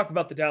want to talk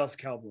about the Dallas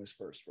Cowboys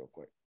first real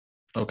quick.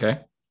 Okay.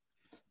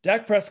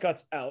 Dak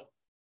Prescott's out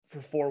for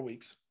 4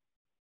 weeks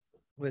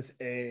with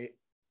a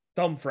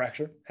thumb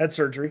fracture, had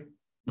surgery.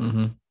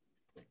 Mm-hmm.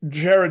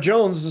 Jared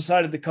Jones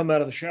decided to come out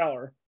of the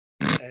shower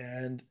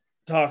and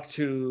talk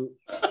to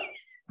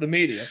the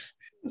media.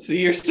 See,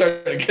 you're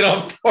starting to get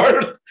on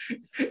board.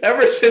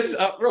 Ever since,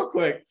 real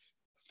quick,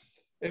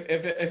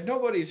 if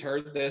nobody's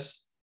heard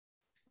this,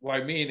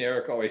 why me and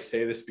Eric always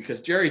say this, because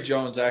Jerry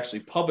Jones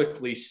actually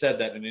publicly said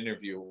that in an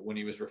interview when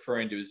he was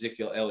referring to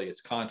Ezekiel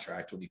Elliott's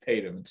contract when he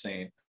paid him and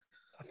saying,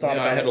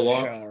 I had a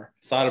long shower.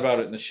 Thought about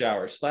it in the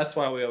shower. So that's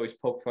why we always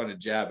poke fun and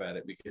jab at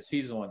it, because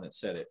he's the one that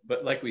said it.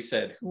 But like we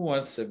said, who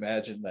wants to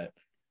imagine that?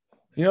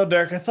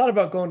 Derek, I thought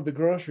about going to the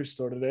grocery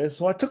store today,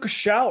 so I took a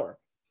shower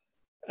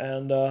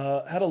and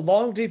had a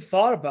long, deep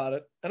thought about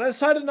it, and I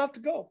decided not to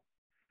go.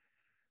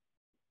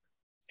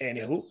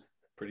 Anywho. That's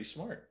pretty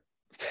smart.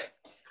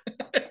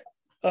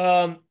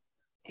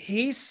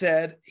 He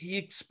said he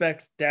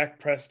expects Dak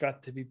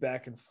Prescott to be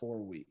back in 4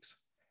 weeks.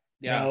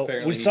 Yeah,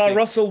 now, we saw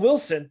Russell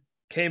Wilson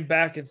came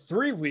back in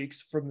 3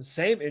 weeks from the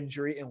same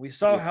injury, and we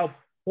saw how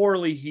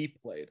poorly he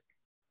played.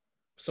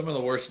 Some of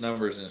the worst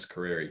numbers in his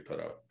career he put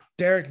up.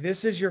 Derek,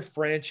 this is your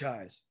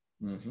franchise.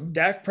 Mm-hmm.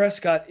 Dak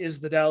Prescott is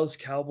the Dallas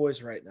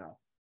Cowboys right now.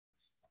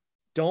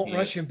 Don't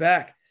rush him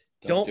back.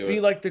 Don't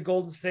be like the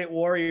Golden State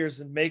Warriors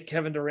and make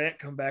Kevin Durant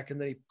come back and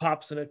then he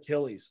pops an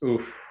Achilles.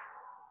 Oof.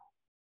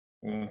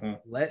 Mm-hmm.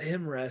 Let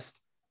him rest.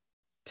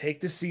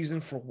 Take the season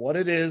for what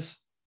it is.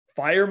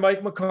 Fire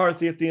Mike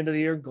McCarthy at the end of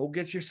the year. Go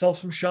get yourself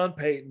some Sean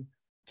Payton.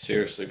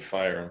 Seriously,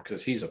 fire him,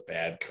 because he's a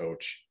bad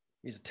coach.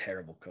 He's a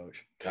terrible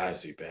coach. God,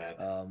 is he bad.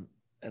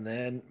 And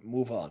then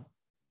move on.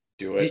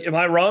 Do it. Am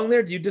I wrong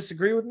there? Do you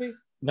disagree with me?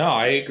 No,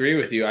 I agree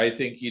with you. I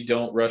think you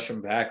don't rush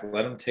him back.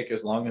 Let him take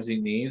as long as he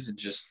needs, and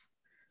just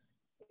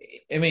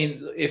 – I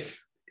mean,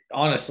 if –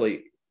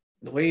 honestly,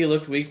 the way you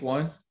looked week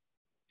 1,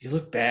 you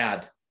look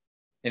bad.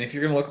 And if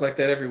you're going to look like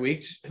that every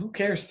week, just who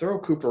cares? Throw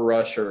Cooper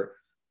Rush or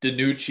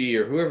DiNucci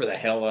or whoever the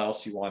hell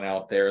else you want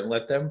out there and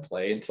let them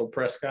play until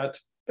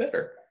Prescott's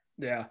better.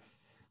 Yeah.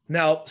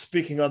 Now,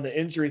 speaking on the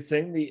injury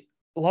thing, the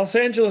Los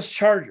Angeles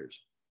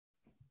Chargers.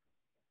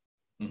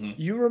 Mm-hmm.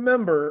 You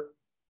remember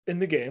in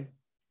the game,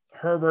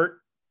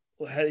 Herbert,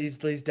 he's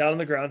down on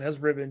the ground, has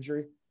rib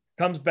injury,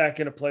 comes back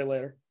into play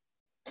later.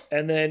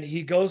 And then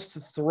he goes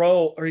to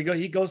throw, or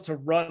he goes to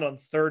run on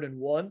 3rd and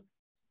 1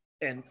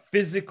 and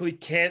physically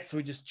can't, so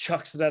he just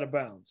chucks it out of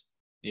bounds.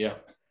 Yeah.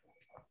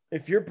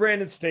 If you're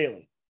Brandon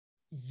Staley,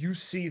 you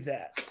see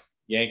that.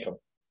 Yank him.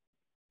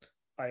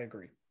 I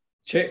agree.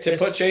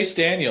 Put Chase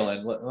Daniel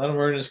in, let him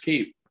earn his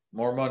keep.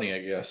 More money,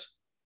 I guess.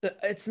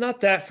 It's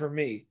not that for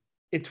me.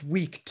 It's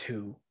week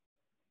 2.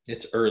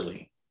 It's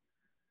early.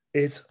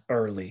 It's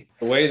early.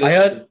 The way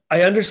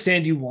I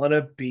understand you want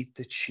to beat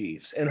the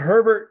Chiefs, and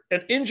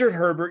an injured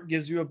Herbert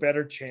gives you a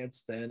better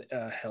chance than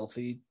a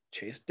healthy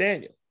Chase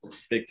Daniel.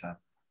 Big time.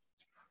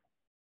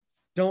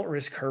 Don't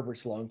risk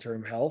Herbert's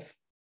long-term health.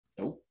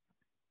 Nope.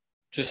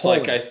 Just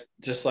like I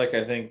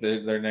think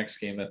their next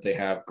game that they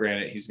have.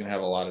 Granted, he's going to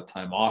have a lot of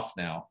time off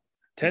now.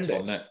 10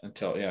 days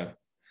until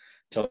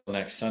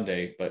next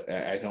Sunday. But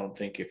I don't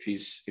think if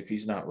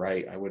he's not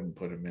right, I wouldn't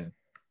put him in.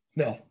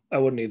 No, I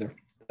wouldn't either.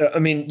 I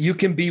mean, you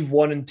can be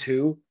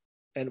 1-2,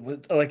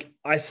 and like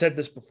I said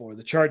this before,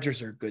 the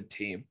Chargers are a good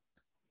team.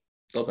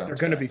 They're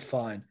going to be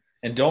fine.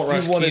 And don't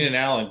rush Keenan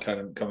Allen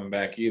coming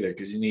back either,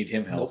 because you need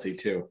him healthy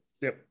too.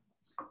 Yep.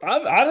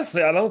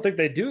 Honestly, I don't think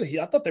they do.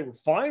 I thought they were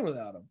fine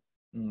without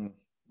him.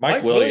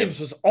 Mike Williams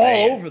was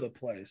all over the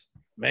place.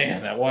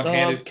 Man, that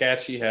one-handed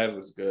catch he had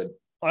was good.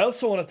 I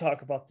also want to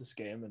talk about this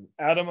game. And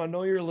Adam, I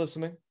know you're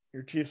listening.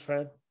 You're a Chiefs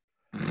fan.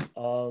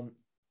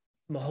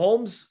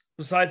 Mahomes,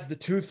 besides the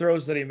 2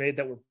 throws that he made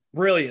that were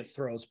brilliant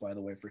throws, by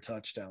the way, for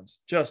touchdowns,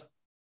 just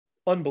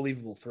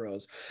unbelievable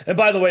throws. And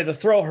by the way, the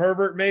throw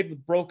Herbert made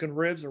with broken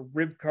ribs or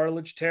rib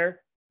cartilage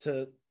tear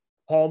to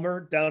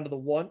Palmer down to the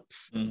 1,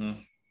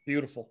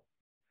 beautiful.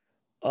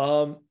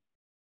 The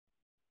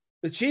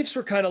Chiefs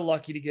were kind of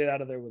lucky to get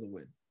out of there with a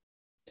win.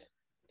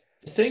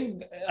 The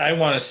thing I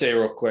want to say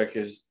real quick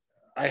is,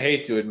 I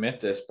hate to admit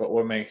this, but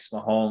what makes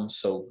Mahomes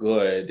so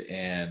good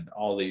and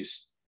all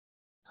these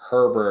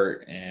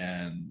Herbert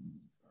and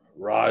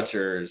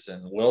Rodgers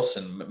and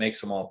Wilson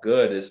makes them all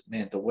good is,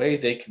 man, the way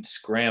they can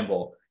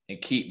scramble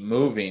and keep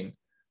moving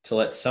to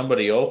let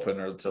somebody open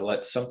or to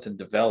let something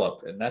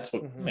develop. And that's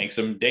what makes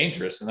them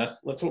dangerous. And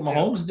that's what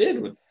Mahomes did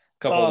with a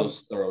couple of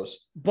those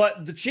throws.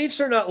 But the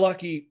Chiefs are not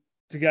lucky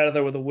to get out of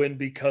there with a win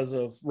because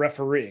of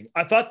refereeing.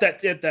 I thought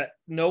that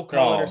no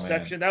call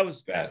interception, that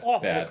was bad,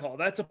 awful bad. Call.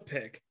 That's a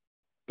pick.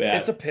 Bad.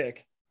 It's a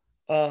pick.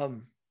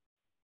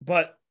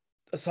 But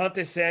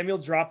Asante Samuel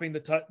dropping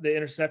the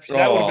interception,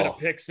 that would have been a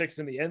pick 6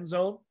 in the end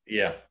zone.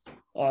 Yeah.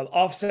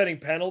 Offsetting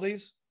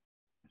penalties.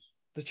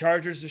 The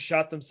Chargers just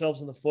shot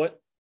themselves in the foot.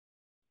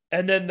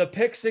 And then the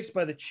pick 6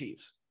 by the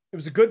Chiefs. It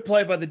was a good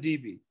play by the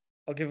DB.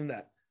 I'll give him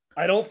that.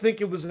 I don't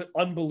think it was an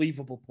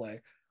unbelievable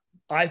play.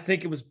 I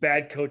think it was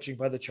bad coaching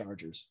by the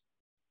Chargers.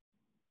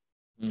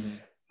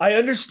 I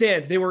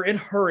understand they were in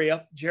hurry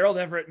up. Gerald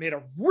Everett made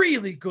a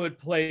really good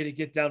play to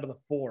get down to the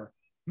 4.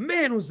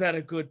 Man, was that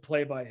a good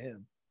play by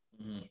him.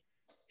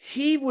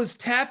 He was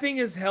tapping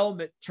his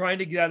helmet trying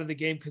to get out of the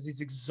game because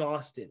he's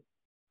exhausted.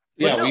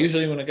 Yeah, well,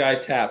 usually when a guy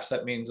taps,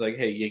 that means like,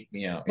 hey, yank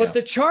me out. But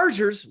the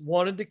Chargers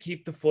wanted to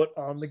keep the foot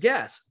on the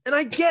gas. And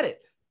I get it.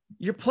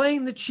 You're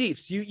playing the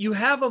Chiefs. You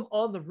have them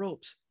on the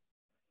ropes.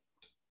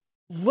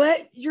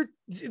 The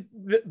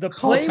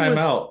play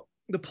timeout.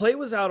 The play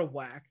was out of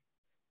whack.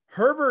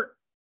 Herbert,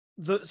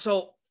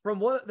 so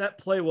from what that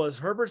play was,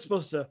 Herbert's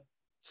supposed to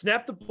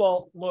snap the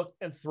ball, look,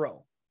 and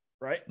throw,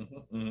 right?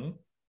 Mm-hmm.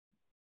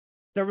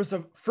 There was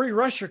a free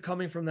rusher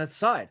coming from that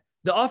side.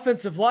 The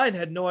offensive line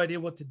had no idea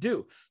what to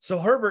do. So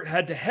Herbert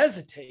had to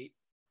hesitate,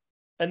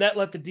 and that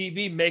let the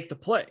DB make the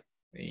play.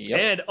 Yep.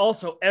 And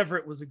also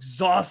Everett was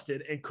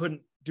exhausted and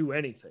couldn't do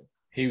anything.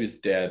 He was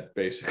dead,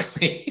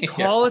 basically.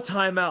 Call a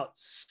timeout.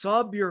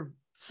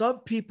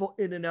 Sub people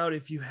in and out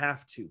if you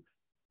have to.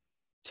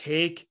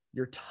 Take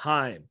your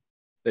time.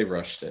 They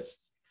rushed it.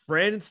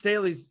 Brandon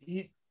Staley's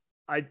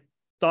I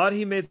thought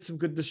he made some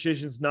good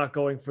decisions not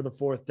going for the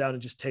fourth down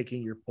and just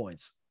taking your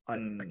points. I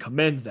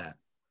commend that.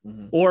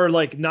 Mm-hmm. Or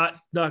like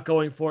not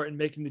going for it and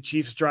making the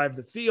Chiefs drive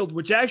the field,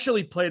 which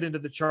actually played into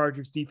the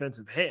Chargers'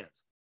 defensive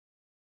hands.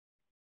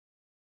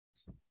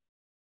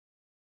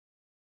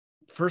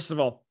 First of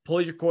all,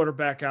 pull your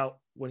quarterback out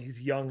when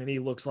he's young and he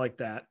looks like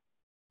that.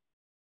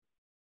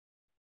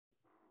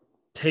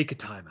 Take a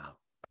timeout.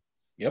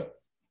 Yep.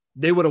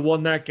 They would have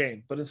won that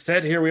game. But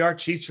instead, here we are.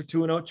 Chiefs are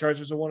 2-0.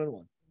 Chargers are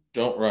 1-1.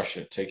 Don't rush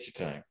it. Take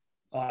your time.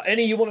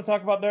 Any you want to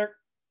talk about, Derek?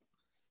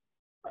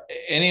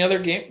 Any other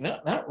game? No,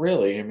 not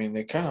really. I mean,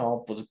 they kind of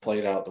all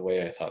played out the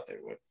way I thought they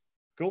would.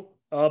 Cool.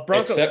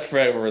 Broncos. Except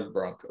for the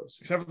Broncos.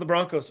 Except for the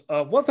Broncos.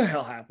 What the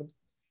hell happened?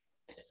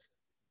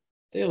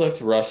 They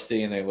looked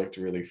rusty and they looked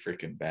really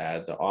freaking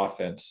bad. The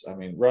offense, I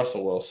mean,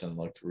 Russell Wilson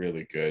looked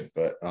really good.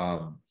 But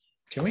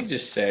can we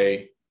just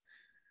say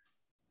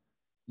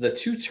the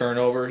 2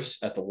 turnovers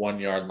at the 1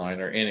 yard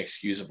line are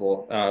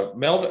inexcusable?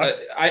 Melvin,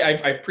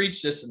 I've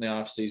preached this in the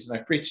offseason. I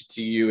preached it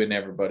to you and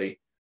everybody.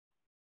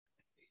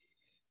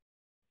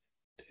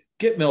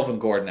 Get Melvin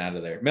Gordon out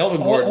of there.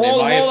 Melvin Gordon, in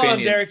my opinion. Hold on,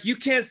 Derek. You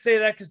can't say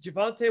that because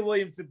Javonte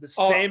Williams did the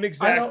same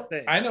exact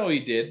thing. I know he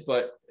did,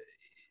 but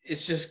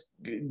it's just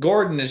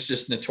Gordon is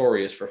just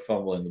notorious for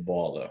fumbling the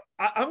ball, though.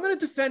 I'm going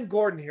to defend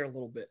Gordon here a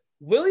little bit.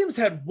 Williams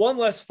had 1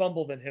 less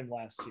fumble than him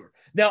last year.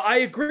 Now, I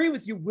agree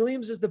with you.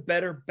 Williams is the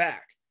better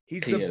back. He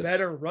is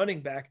better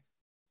running back.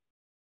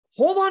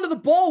 Hold on to the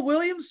ball,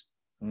 Williams.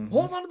 Mm-hmm.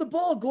 Hold on to the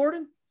ball,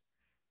 Gordon.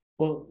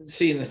 Well,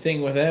 see, and the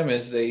thing with them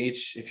is they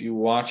each, if you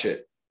watch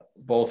it,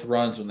 both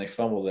runs when they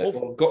fumbled it.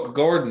 Well,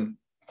 Gordon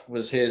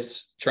was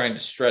his trying to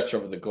stretch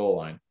over the goal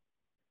line.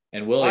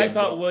 And Williams. I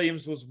thought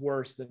Williams was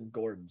worse than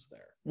Gordon's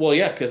there. Well,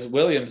 yeah, because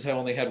Williams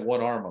only had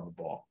 1 arm on the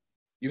ball.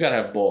 You got to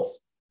have both.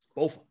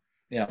 Both.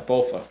 Yeah,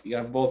 both. You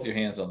got both your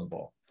hands on the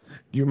ball.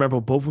 Do you remember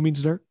what both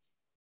means, Derek?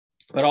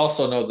 But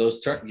also know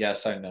those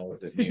yes, I know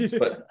what it means.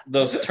 But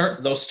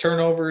those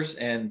turnovers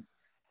and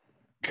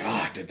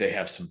God, did they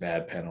have some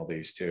bad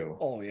penalties too?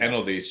 Oh yeah,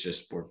 penalties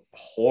just were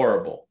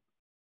horrible.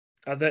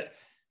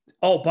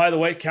 By the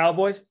way,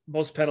 Cowboys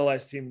most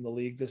penalized team in the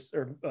league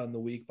in the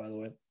week. By the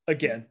way,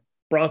 again,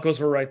 Broncos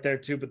were right there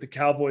too, but the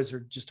Cowboys are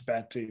just a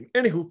bad team.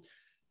 Anywho,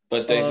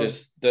 but they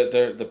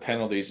the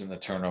penalties and the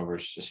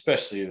turnovers,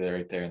 especially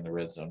right there in the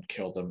red zone,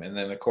 killed them. And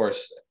then of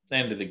course, the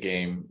end of the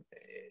game.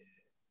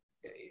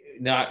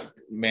 Not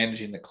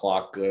managing the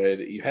clock good.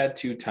 You had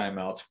 2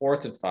 timeouts,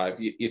 4th and 5.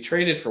 You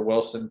traded for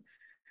Wilson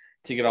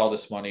to get all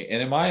this money.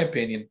 And in my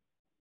opinion,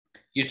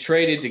 you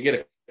traded to get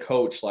a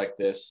coach like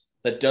this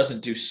that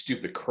doesn't do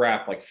stupid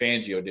crap like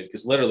Fangio did.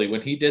 Because literally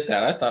when he did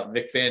that, I thought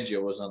Vic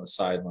Fangio was on the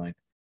sideline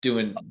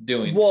doing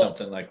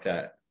something like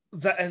that.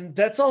 And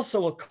that's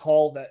also a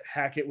call that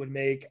Hackett would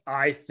make,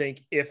 I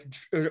think, if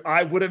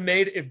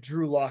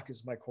Drew Lock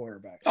is my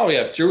quarterback. Oh,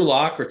 yeah. If Drew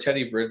Lock or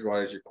Teddy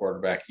Bridgewater is your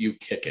quarterback, you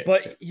kick it.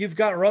 But you've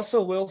got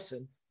Russell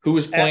Wilson. Who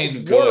was playing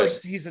At good.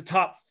 worst, he's a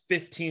top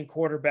 15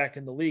 quarterback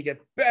in the league. At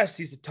best,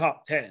 he's a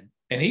top 10.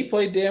 And he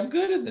played damn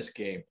good in this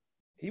game.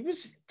 He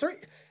was 3.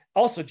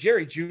 Also,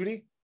 Jerry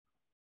Jeudy.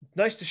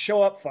 Nice to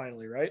show up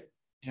finally, right?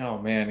 Oh,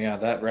 man, yeah,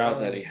 that route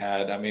that he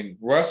had. I mean,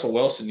 Russell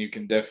Wilson, you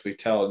can definitely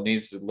tell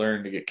needs to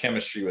learn to get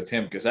chemistry with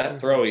him because that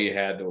throw he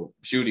had to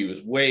Jeudy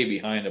was way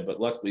behind him, but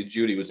luckily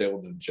Jeudy was able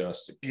to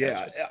adjust and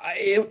catch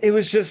it. It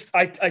was just –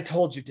 I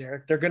told you,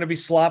 Derek, they're going to be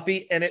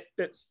sloppy, and it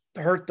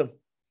hurt them.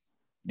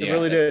 It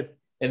really did.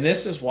 And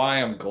this is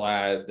why I'm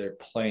glad they're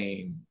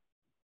playing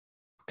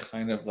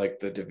kind of like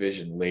the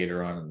division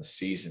later on in the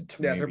season.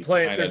 They're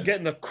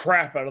getting the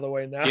crap out of the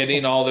way now.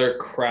 Getting all their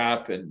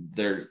crap and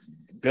they're –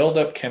 build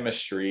up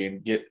chemistry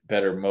and get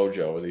better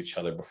mojo with each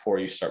other before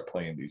you start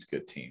playing these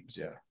good teams.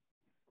 Yeah.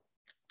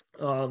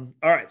 All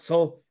right.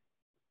 So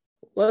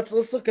let's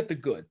look at the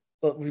good.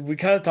 We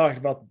kind of talked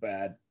about the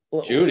bad.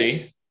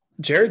 Jerry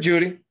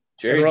Jeudy,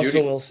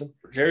 Russell Wilson.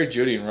 Jerry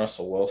Jeudy and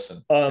Russell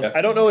Wilson.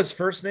 I don't know his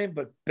first name,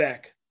 but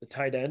Beck, the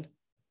tight end.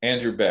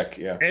 Andrew Beck.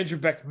 Yeah. Andrew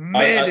Beck.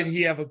 Man, did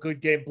he have a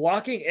good game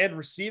blocking and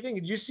receiving.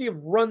 Did you see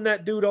him run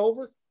that dude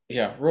over?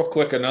 Yeah, real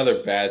quick,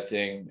 another bad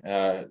thing.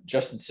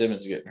 Justin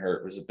Simmons getting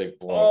hurt was a big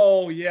blow.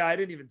 Oh yeah, I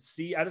didn't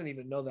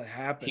even know that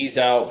happened. He's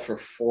out for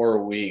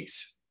 4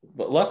 weeks,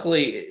 but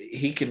luckily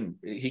he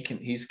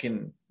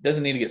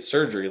doesn't need to get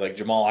surgery like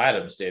Jamal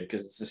Adams did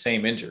because it's the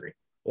same injury.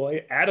 Well,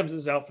 Adams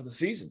is out for the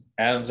season.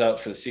 Adams out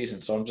for the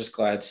season, so I'm just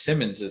glad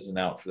Simmons isn't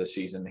out for the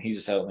season. He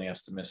just only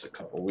has to miss a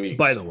couple weeks.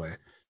 By the way,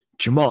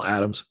 Jamal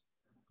Adams,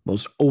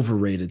 most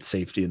overrated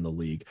safety in the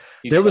league.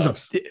 He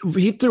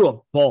threw a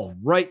ball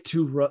right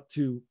to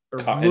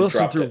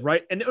Wilson threw it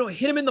right, and it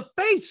hit him in the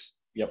face.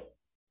 Yep.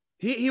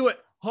 He went,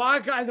 I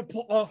got the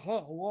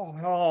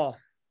pull.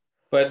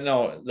 But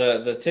no,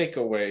 the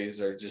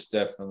takeaways are just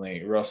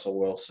definitely Russell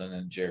Wilson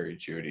and Jerry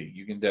Jeudy.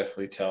 You can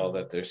definitely tell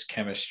that there's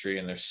chemistry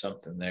and there's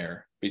something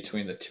there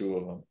between the two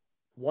of them.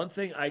 One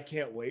thing I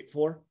can't wait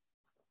for,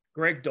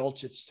 Greg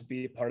Dulcich to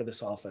be a part of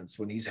this offense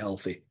when he's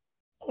healthy.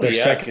 Their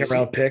second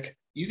round pick.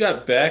 You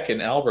got Beck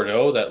and Albert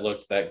O that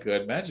looked that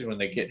good. Imagine when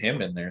they get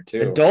him in there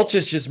too. And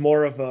Dulcich is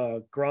more of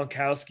a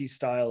Gronkowski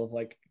style of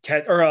like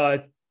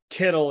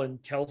Kittle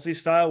and Kelsey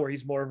style, where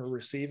he's more of a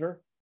receiver.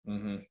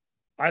 Mm-hmm.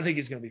 I think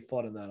he's going to be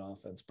fun in that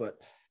offense. But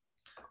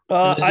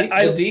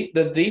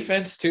the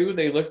defense too,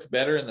 they looked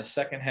better in the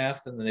second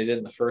half than they did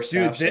in the first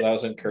half. So that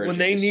was encouraging. When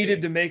they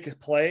needed to make a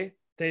play,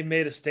 they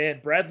made a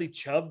stand. Bradley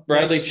Chubb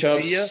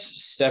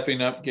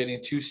stepping up, getting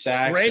 2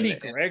 sacks. Randy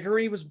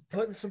Gregory was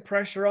putting some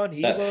pressure on.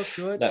 He looked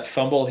good. That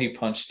fumble he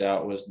punched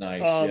out was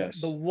nice.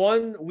 Yes. The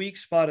one weak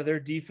spot of their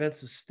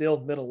defense is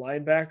still middle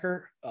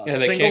linebacker.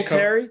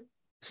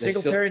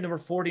 Singletary, number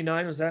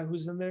 49. Was that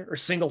who's in there? Or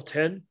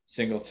Singleton?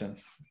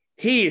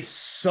 He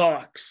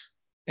sucks.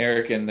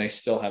 Eric, and they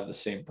still have the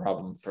same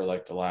problem for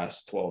like the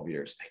last 12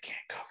 years. They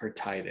can't cover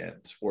tight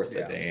ends worth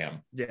a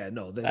damn. Yeah,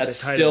 no. That's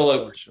still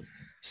a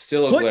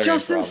put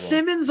Justin problem.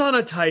 Simmons on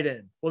a tight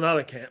end. Well, now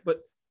they can't.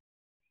 But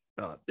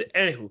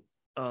anywho,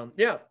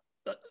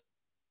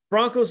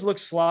 Broncos look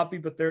sloppy,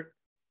 but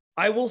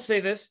I will say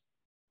this.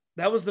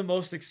 That was the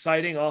most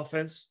exciting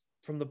offense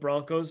from the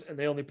Broncos, and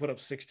they only put up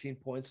 16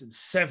 points in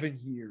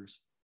 7 years.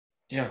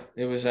 Yeah,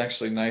 it was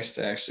actually nice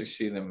to actually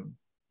see them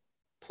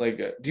play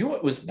good. Do you know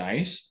what was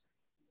nice?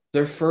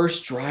 Their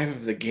first drive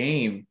of the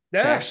game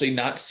to actually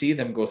not see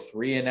them go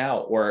 3 and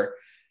out, where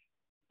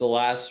the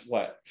last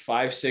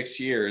 5-6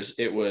 years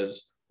it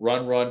was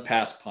run,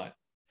 pass, punt.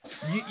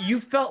 You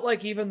felt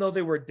like even though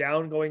they were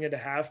down going into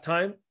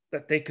halftime,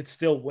 that they could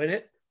still win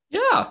it.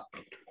 Yeah.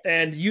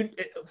 And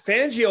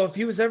Fangio, if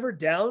he was ever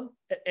down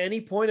at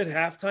any point at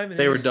halftime,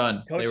 they were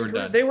done.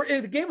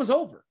 The game was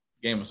over.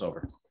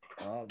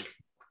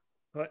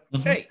 But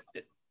hey,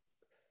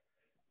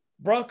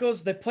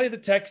 Broncos, they play the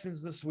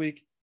Texans this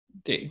week.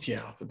 They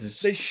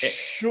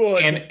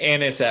should.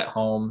 And it's at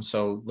home,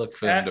 so look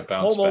for them to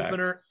bounce back. Home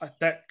opener,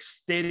 that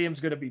stadium's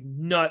going to be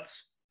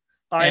nuts.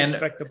 I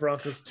expect the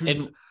Broncos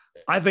to.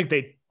 I think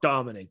they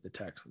dominate the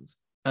Texans.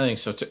 I think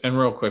so too. And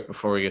real quick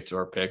before we get to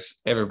our picks,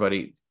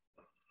 everybody,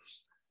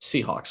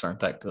 Seahawks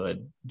aren't that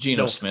good.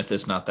 Geno Smith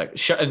is not that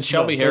good. And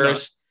Shelby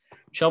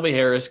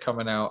Harris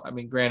coming out. I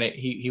mean, granted,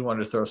 he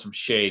wanted to throw some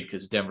shade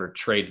because Denver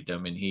traded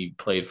him and he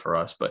played for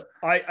us. But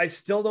I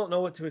still don't know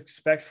what to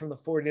expect from the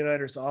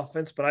 49ers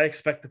offense, but I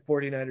expect the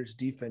 49ers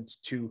defense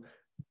to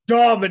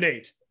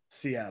dominate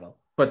Seattle.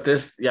 But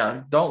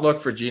don't look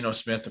for Geno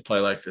Smith to play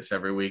like this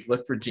every week.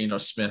 Look for Geno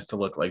Smith to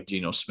look like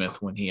Geno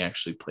Smith when he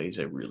actually plays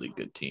a really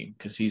good team,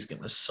 because he's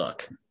going to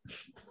suck.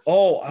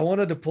 Oh, I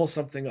wanted to pull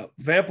something up.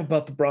 Vamp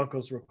about the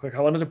Broncos real quick.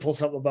 I wanted to pull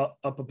something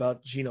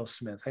about Geno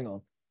Smith. Hang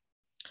on.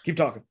 Keep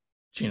talking.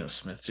 Geno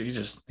Smith,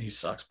 he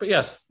sucks. But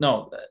yes,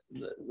 no,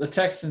 the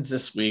Texans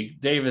this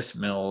week, Davis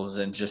Mills,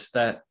 and just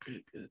that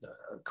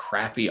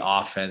crappy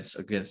offense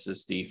against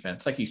this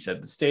defense. Like you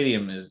said, the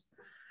stadium is,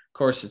 of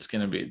course, it's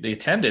going to be the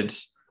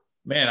attendance.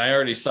 Man, I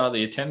already saw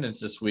the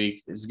attendance this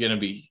week is going to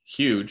be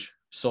huge,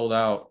 sold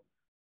out.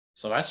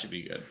 So that should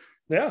be good.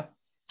 Yeah.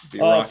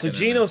 So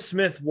Geno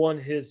Smith won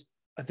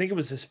I think it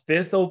was his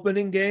 5th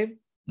opening game.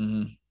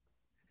 Mm-hmm.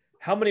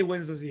 How many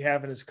wins does he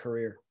have in his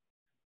career?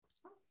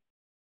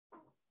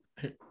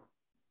 Is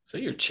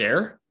that your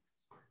chair?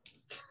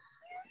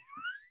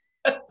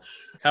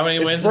 How many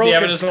wins does he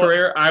have in his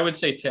career? I would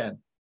say 10.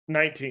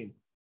 19.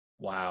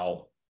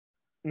 Wow.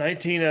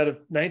 19 out of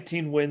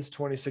 19 wins,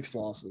 26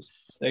 losses.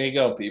 There you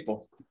go,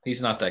 people.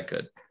 He's not that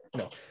good.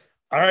 No.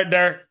 All right,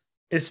 Derek.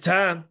 It's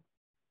time.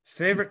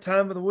 Favorite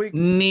time of the week?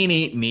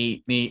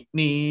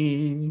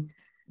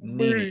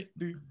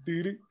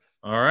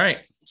 All right.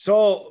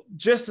 So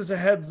just as a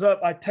heads up,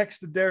 I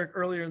texted Derek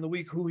earlier in the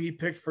week who he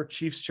picked for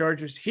Chiefs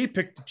Chargers. He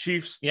picked the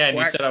Chiefs. Yeah, and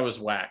you said I was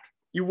whack.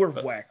 You were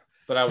whack.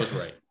 But I was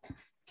right.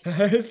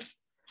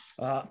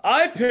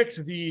 I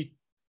picked the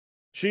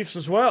Chiefs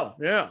as well.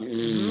 Yeah.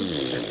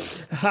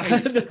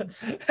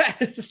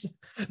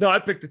 No, I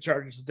picked the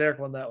Chargers. Derek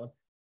won that one.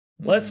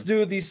 Let's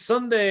do the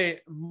Sunday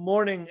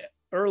morning,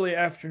 early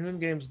afternoon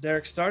games,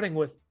 Derek, starting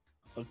with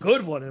a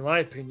good one, in my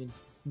opinion.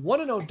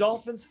 1-0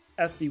 Dolphins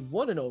at the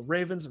 1-0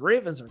 Ravens.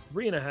 Ravens are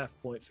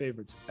 3.5-point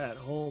favorites at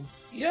home.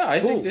 Yeah, I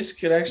think this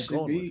could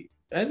actually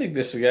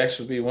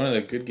be one of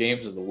the good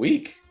games of the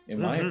week. in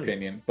my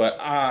opinion. But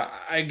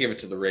I give it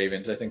to the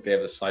Ravens. I think they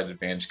have a slight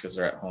advantage because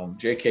they're at home.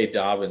 J.K.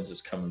 Dobbins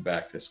is coming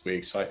back this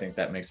week, so I think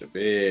that makes a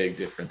big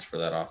difference for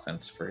that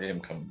offense for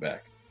him coming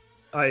back.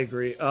 I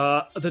agree.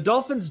 The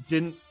Dolphins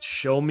didn't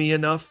show me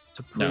enough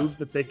to prove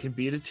that they can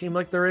beat a team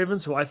like the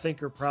Ravens, who I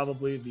think are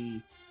probably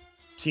the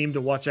team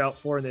to watch out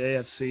for in the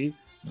AFC.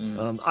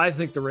 I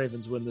think the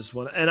Ravens win this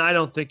one, and I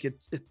don't think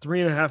it's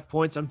 3.5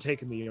 points. I'm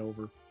taking the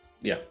over.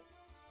 Yeah.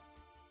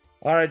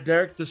 All right,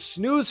 Derek, the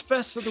snooze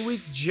fest of the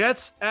week,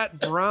 Jets at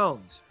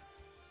Browns.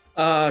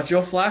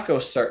 Joe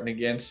Flacco's starting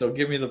again, so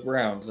give me the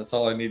Browns. That's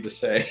all I need to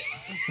say.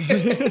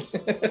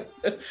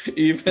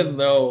 Even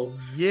though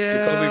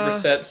Jacoby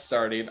Brissett's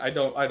starting, I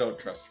don't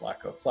trust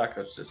Flacco.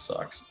 Flacco just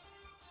sucks.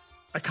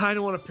 I kind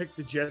of want to pick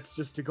the Jets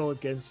just to go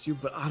against you,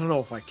 but I don't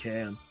know if I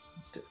can.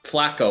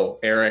 Flacco,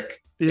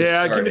 Eric.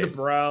 Yeah, give me the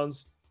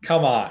Browns.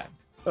 Come on.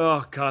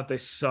 Oh God, they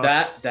suck.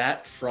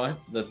 That front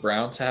the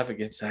Browns have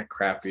against that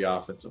crappy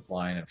offensive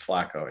line and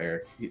Flacco,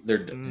 Eric,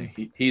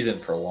 he's in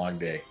for a long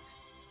day.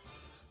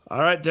 All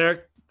right,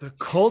 Derek. The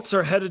Colts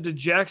are headed to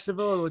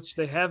Jacksonville, which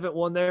they haven't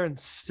won there in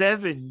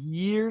 7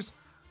 years.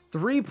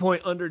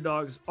 3-point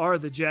underdogs are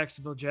the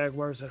Jacksonville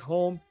Jaguars at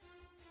home.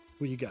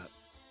 Who you got?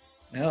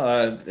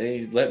 Yeah,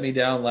 they let me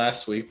down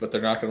last week, but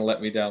they're not going to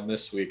let me down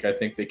this week. I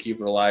think they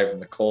keep it alive,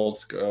 and the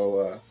Colts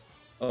go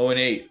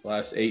 0-8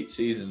 last 8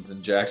 seasons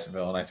in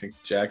Jacksonville, and I think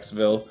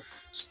Jacksonville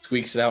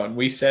squeaks it out. And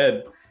we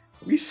said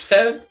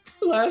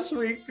last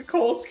week the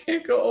Colts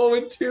can't go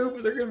 0-2,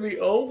 but they're going to be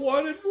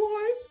 0-1-1.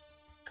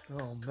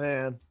 Oh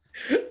man!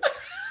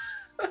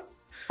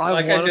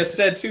 I just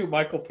said too,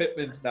 Michael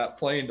Pittman's not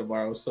playing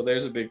tomorrow, so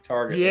there's a big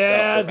target.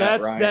 Yeah,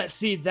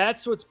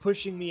 that's what's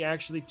pushing me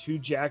actually to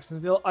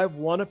Jacksonville. I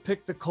want to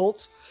pick the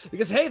Colts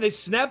because hey, they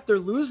snapped their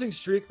losing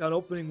streak on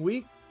opening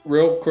week.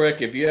 Real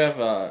quick, if you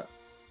have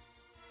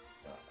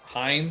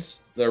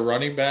Hines, their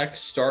running back,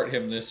 start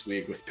him this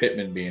week with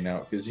Pittman being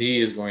out because he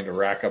is going to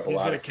rack up a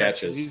lot of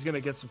catches. He's going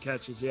to get some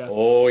catches, yeah.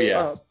 Oh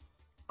yeah.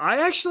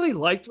 I actually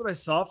liked what I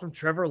saw from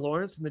Trevor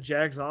Lawrence and the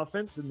Jags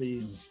offense in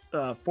the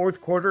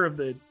fourth quarter of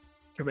the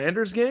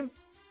Commanders game.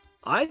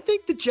 I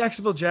think the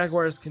Jacksonville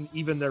Jaguars can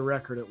even their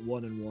record at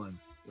 1-1.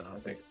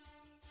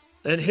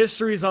 And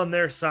history's on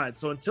their side.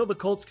 So until the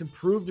Colts can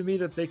prove to me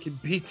that they can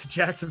beat the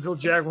Jacksonville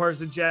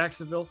Jaguars in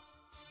Jacksonville.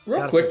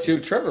 Real quick too,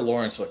 Trevor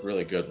Lawrence looked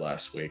really good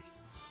last week.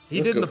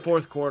 He did in the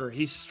fourth quarter.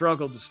 He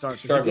struggled to start.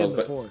 He struggled,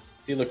 but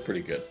he looked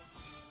pretty good.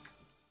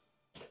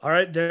 All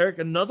right, Derek,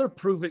 another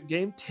prove-it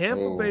game.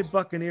 Tampa Bay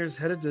Buccaneers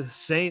headed to the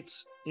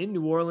Saints in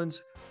New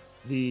Orleans.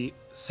 The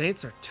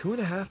Saints are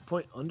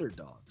 2.5-point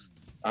underdogs.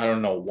 I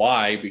don't know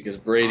why, because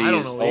Brady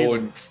is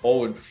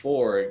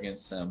 0-4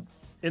 against them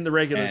in the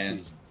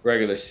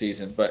regular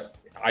season. But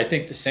I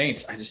think the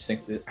Saints. I just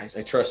think that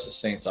I trust the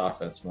Saints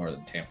offense more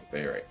than Tampa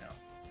Bay right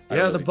now.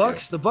 Yeah, the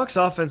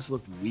Bucs offense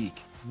looked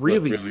weak,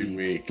 really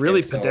weak,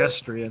 really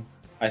pedestrian.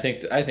 I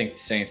think the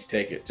Saints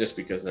take it just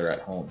because they're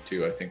at home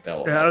too. I think that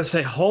will. Yeah, I would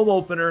say home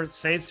opener.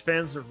 Saints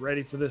fans are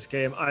ready for this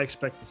game. I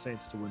expect the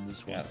Saints to win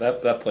this one. Yeah,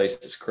 that place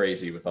is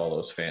crazy with all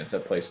those fans.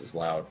 That place is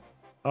loud.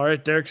 All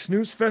right, Derek.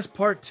 Snooze Fest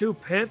Part 2.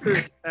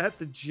 Panthers at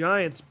the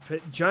Giants.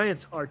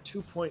 Giants are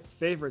 2-point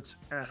favorites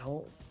at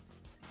home.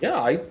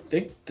 Yeah, I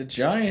think the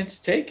Giants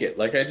take it.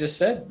 Like I just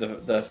said,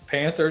 the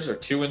Panthers are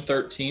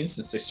 2-13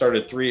 since they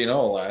started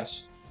 3-0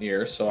 last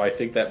year. So I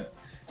think that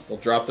they'll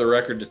drop their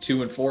record to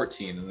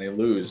 2-14 and they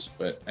lose.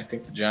 But I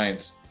think the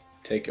Giants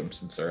take them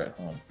since they're at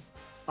home.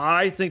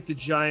 I think the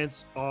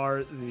Giants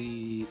are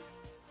the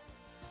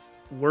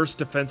worst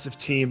defensive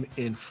team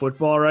in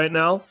football right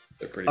now.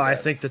 They're pretty bad. I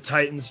think the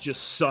Titans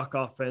just suck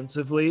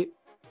offensively.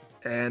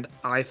 And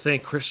I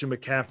think Christian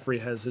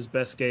McCaffrey has his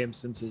best game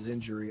since his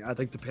injury. I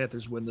think the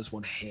Panthers win this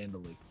one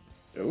handily.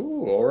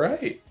 Ooh, all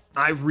right.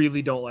 I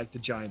really don't like the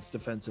Giants'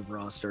 defensive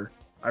roster.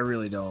 I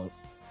really don't.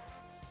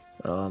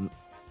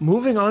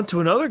 Moving on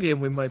to another game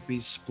we might be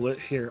split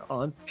here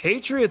on.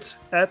 Patriots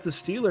at the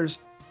Steelers.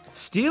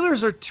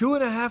 Steelers are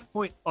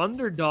 2.5-point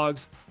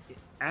underdogs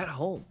at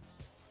home.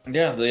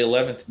 Yeah, the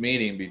 11th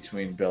meeting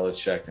between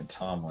Belichick and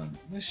Tomlin.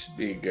 This should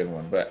be a good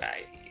one. But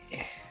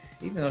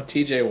even though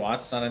TJ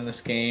Watt's not in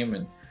this game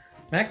and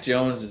Mac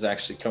Jones is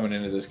actually coming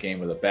into this game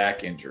with a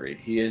back injury.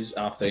 He is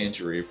off the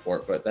injury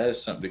report, but that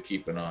is something to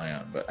keep an eye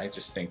on. But I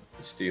just think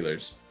the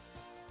Steelers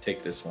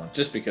take this one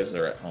just because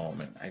they're at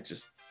home. And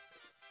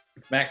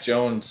if Mac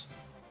Jones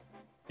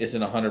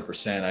isn't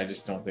 100%, I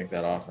just don't think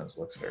that offense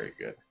looks very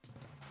good.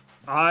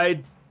 I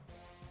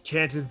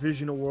can't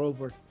envision a world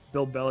where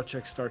Bill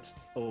Belichick starts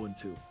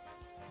 0-2.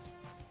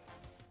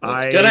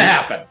 It's going to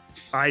happen.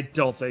 I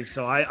don't think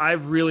so. I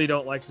really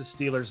don't like the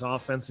Steelers'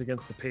 offense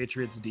against the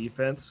Patriots'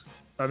 defense.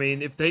 I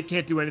mean, if they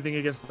can't do anything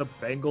against the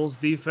Bengals'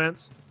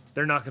 defense,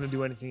 they're not going to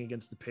do anything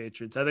against the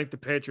Patriots. I think the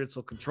Patriots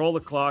will control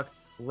the clock,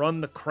 run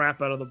the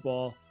crap out of the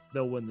ball.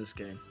 They'll win this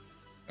game.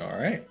 All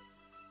right.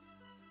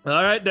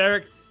 All right,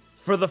 Derek.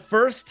 For the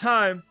first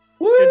time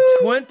in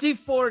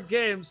 24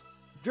 games,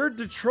 your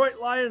Detroit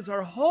Lions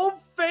are home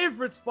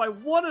favorites by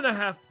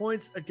 1.5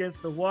 points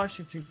against the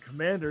Washington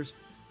Commanders.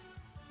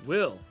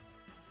 Will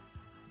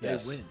they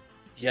win?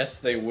 yes,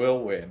 they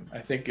will win. I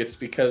think it's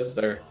because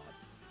they're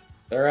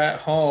at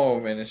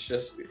home, and it's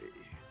just,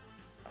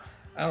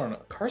 I don't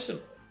know. Carson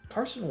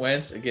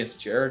Wentz against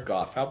Jared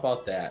Goff. How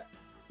about that?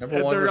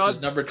 Number one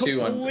versus number two.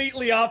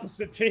 Completely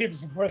opposite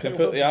teams.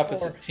 Completely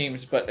opposite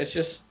teams, but it's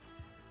just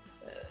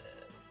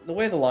the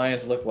way the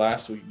Lions looked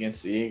last week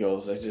against the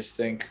Eagles. I just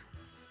think,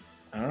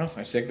 I don't know.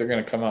 I think they're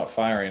going to come out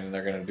firing, and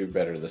they're going to do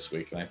better this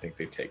week, and I think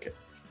they take it.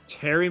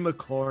 Terry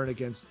McLaurin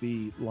against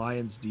the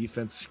Lions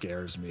defense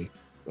scares me.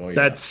 Oh, yeah.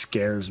 That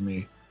scares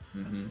me.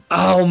 Mm-hmm.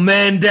 Oh,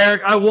 man,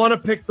 Derek, I want to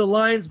pick the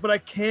Lions, but I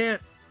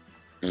can't.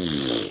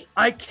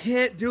 I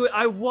can't do it.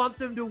 I want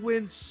them to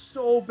win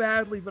so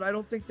badly, but I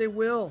don't think they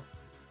will.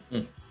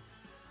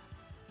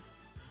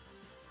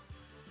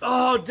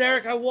 Oh,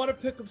 Derek, I want to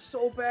pick them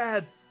so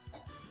bad.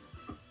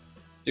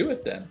 Do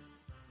it then.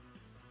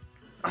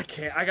 I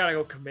can't. I got to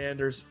go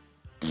Commanders.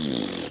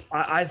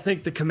 I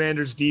think the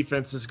Commanders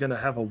defense is going to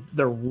have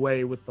their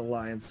way with the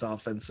Lions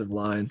offensive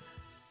line.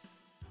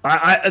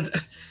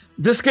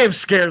 This game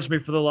scares me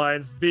for the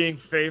Lions being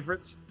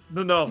favorites.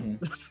 No,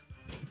 mm-hmm.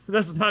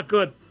 That's not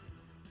good.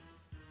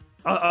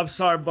 I'm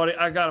sorry, buddy.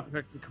 I got to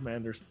pick the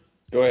Commanders.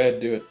 Go ahead,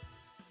 do it.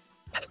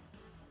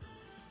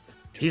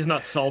 He's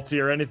not salty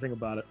or anything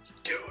about it.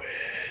 Do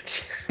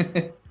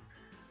it.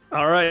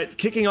 All right.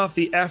 Kicking off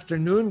the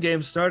afternoon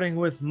game, starting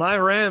with my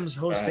Rams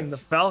hosting the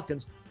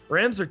Falcons.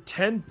 Rams are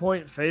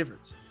 10-point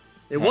favorites.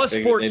 It was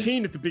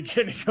 14 at the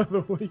beginning of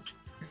the week.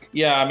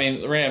 Yeah, I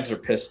mean, the Rams are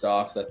pissed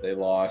off that they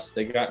lost.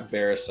 They got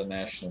embarrassed on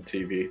national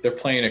TV. They're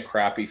playing a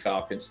crappy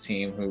Falcons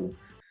team who,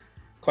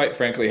 quite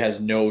frankly,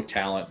 has no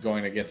talent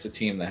going against a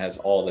team that has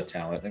all the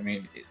talent. I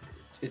mean,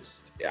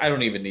 it's I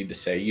don't even need to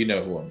say. You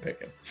know who I'm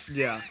picking.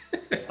 Yeah.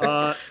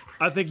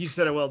 I think you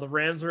said it well. The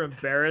Rams are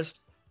embarrassed.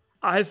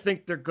 I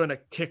think they're going to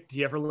kick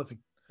the ever-living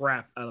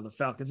crap out of the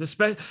Falcons.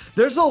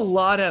 There's a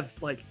lot of,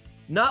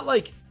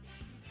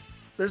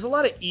 there's a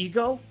lot of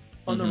ego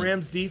on the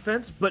Rams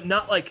defense, but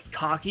not like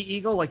cocky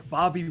ego, like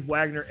Bobby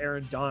Wagner,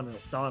 Aaron Donald.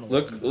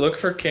 Look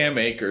for Cam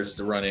Akers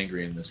to run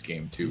angry in this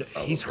game too.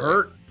 Probably. He's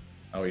hurt.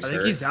 Oh, I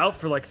think he's out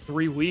for like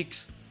 3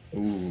 weeks.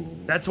 Ooh.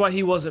 That's why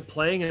he wasn't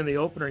playing in the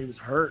opener. He was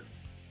hurt.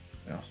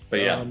 Yeah. But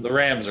yeah, the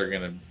Rams are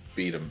going to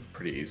beat him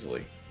pretty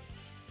easily.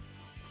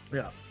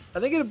 Yeah. I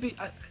think it'll be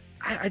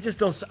I just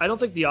don't – I don't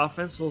think the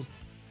offense will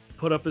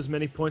put up as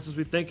many points as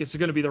we think. It's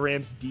going to be the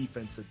Rams'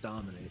 defense that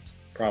dominates.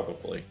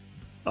 Probably.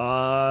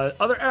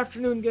 Other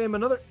afternoon game,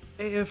 another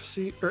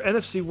AFC or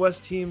NFC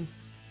West team,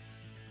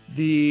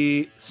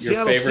 the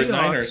Seattle Seahawks.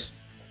 Niners.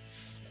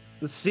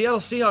 The Seattle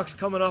Seahawks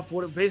coming off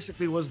what it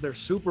basically was their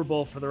Super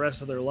Bowl for the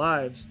rest of their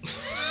lives.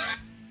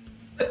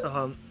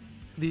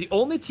 The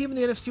only team in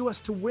the NFC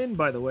West to win,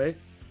 by the way,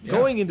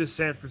 going into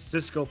San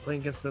Francisco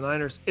playing against the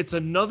Niners. It's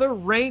another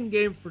rain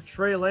game for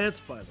Trey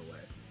Lance, by the way.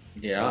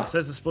 Yeah. It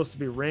says it's supposed to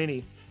be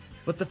rainy.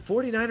 But the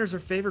 49ers are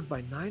favored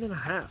by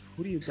 9.5.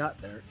 Who do you got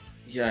there?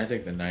 Yeah, I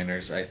think the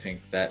Niners. I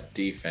think that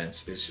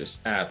defense is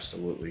just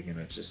absolutely going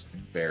to just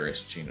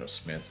embarrass Geno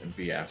Smith and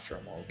be after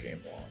him all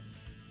game long.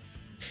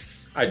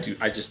 I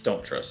just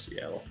don't trust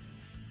Seattle.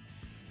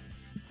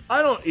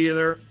 I don't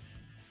either.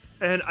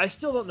 And I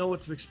still don't know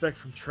what to expect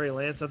from Trey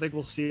Lance. I think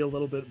we'll see a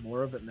little bit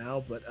more of it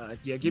now. But,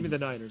 give me the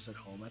Niners at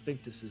home. I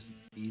think this is an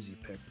easy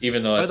pick.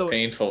 Even though it's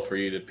painful for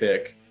you to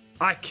pick.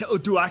 I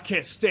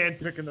can't stand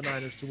picking the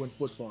Niners to win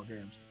football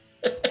games.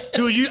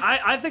 Dude,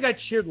 I think I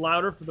cheered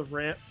louder for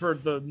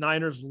the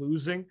Niners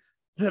losing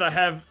than I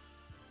have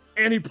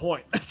any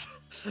point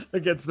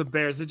against the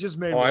Bears. It just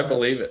made me I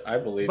believe it. I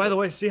believe it. By the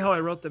way, see how I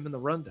wrote them in the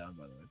rundown,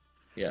 by the way.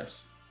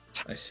 Yes.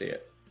 I see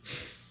it.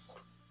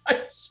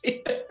 I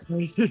see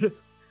it.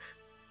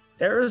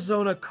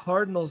 Arizona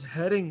Cardinals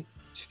heading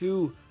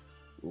to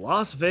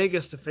Las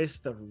Vegas to face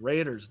the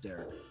Raiders,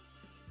 Derek.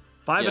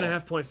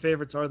 5.5 point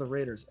favorites are the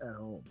Raiders at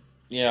home.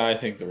 Yeah, I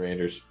think the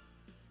Raiders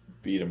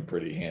beat them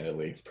pretty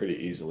handily, pretty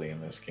easily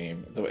in this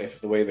game.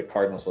 The way the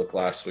Cardinals looked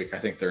last week, I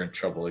think they're in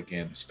trouble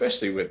again,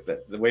 especially with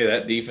the way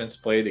that defense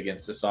played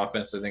against this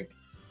offense. I think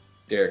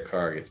Derek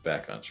Carr gets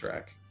back on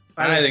track.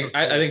 I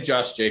think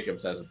Josh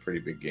Jacobs has a pretty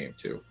big game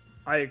too.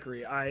 I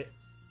agree.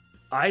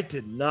 I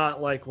did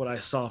not like what I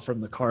saw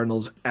from the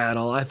Cardinals at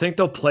all. I think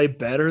they'll play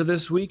better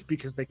this week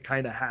because they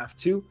kind of have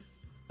to.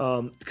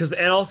 Because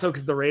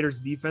the Raiders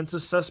defense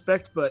is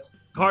suspect, but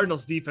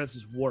Cardinals defense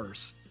is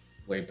worse.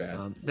 Way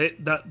bad.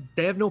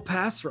 They have no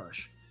pass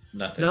rush.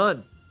 Nothing.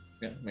 None.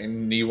 Yeah, I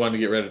mean, you want to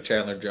get rid of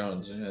Chandler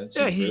Jones.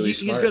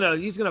 He's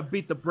gonna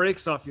beat the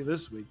brakes off you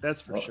this week.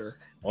 That's for sure.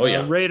 Oh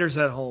yeah. Raiders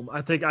at home.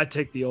 I think I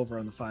take the over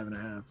on the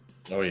 5.5.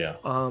 Oh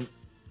yeah.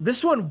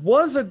 This one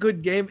was a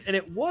good game, and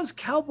it was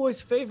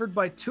Cowboys favored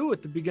by 2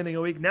 at the beginning of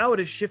the week. Now it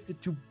has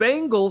shifted to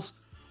Bengals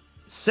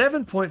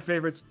 7-point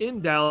favorites in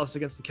Dallas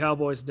against the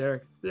Cowboys.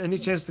 Derek, any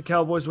chance the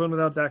Cowboys win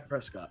without Dak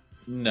Prescott?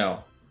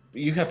 No.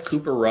 You have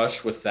Cooper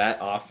Rush with that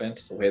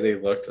offense, the way they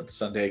looked on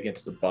Sunday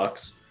against the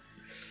Bucs.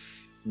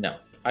 No.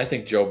 I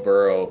think Joe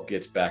Burrow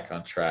gets back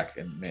on track,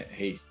 and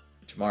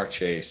Jamar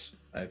Chase,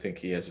 I think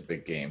he has a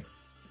big game.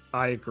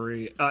 I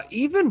agree.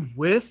 Even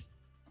with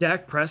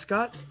Dak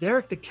Prescott,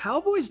 Derek, the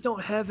Cowboys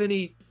don't have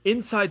any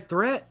inside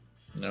threat.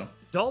 No.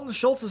 Dalton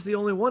Schultz is the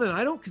only one, and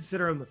I don't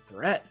consider him a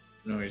threat.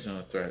 No, he's not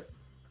a threat.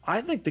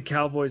 I think the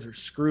Cowboys are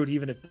screwed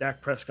even if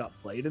Dak Prescott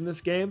played in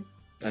this game.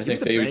 I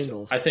think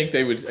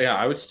they would. Yeah,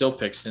 I would still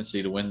pick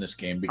Cincy to win this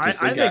game because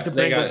I think the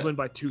Bengals win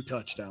by 2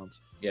 touchdowns.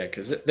 Yeah,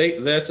 because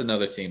that's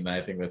another team that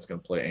I think that's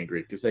going to play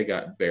angry because they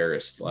got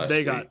embarrassed last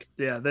week.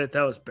 That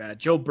was bad.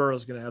 Joe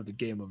Burrow's going to have the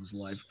game of his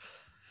life.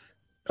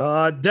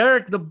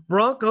 Derek, the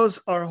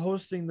Broncos are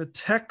hosting the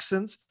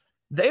Texans.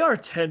 They are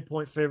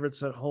 10-point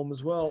favorites at home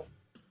as well.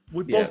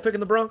 We both picking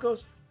the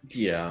Broncos?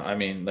 Yeah, I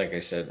mean, like I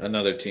said,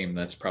 another team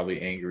that's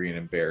probably angry and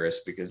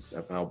embarrassed because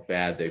of how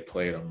bad they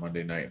played on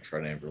Monday night in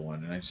front of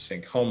everyone. And I just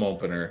think home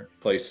opener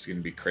place is going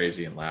to be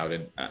crazy and loud.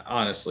 And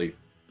honestly,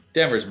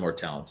 Denver's more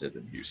talented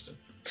than Houston.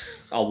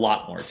 A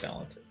lot more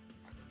talented.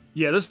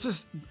 Yeah,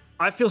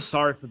 I feel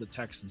sorry for the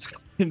Texans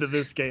going into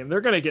this game.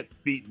 They're going to get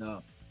beaten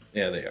up.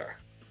 Yeah, they are.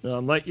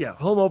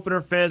 Home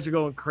opener fans are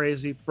going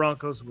crazy.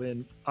 Broncos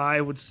win.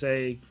 I would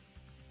say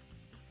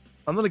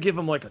I'm going to give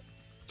them like a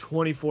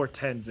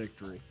 24-10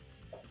 victory.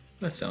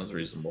 That sounds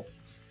reasonable.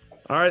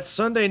 All right,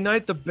 Sunday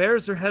night, the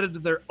Bears are headed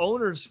to their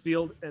owner's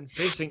field and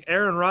facing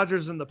Aaron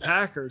Rodgers and the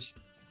Packers.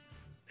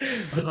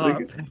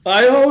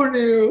 I own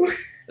you.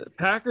 The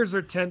Packers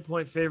are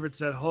 10-point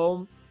favorites at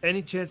home.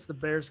 Any chance the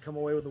Bears come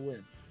away with a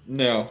win?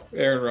 No,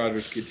 Aaron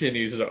Rodgers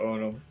continues to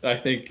own them. I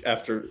think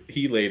after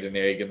he laid an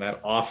egg, and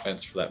that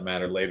offense, for that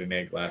matter, laid an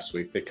egg last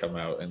week, they come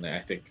out and I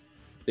think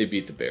they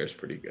beat the Bears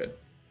pretty good.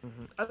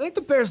 Mm-hmm. I think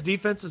the Bears'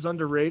 defense is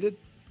underrated,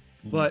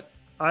 but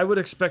I would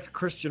expect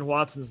Christian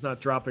Watson's not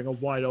dropping a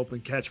wide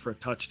open catch for a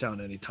touchdown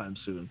anytime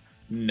soon.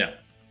 No.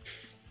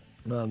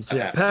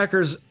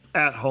 Packers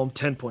at home,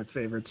 10-point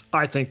favorites.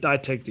 I think I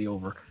take the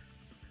over.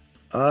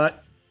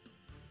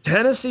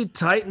 Tennessee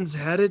Titans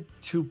headed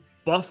to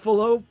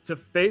Buffalo to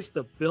face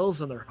the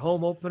Bills in their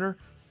home opener.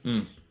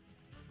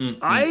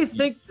 I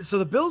think so.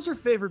 The Bills are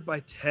favored by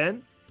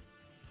 10.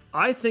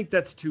 I think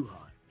that's too high.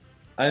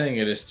 I think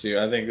it is too.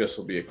 I think this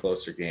will be a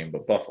closer game,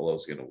 but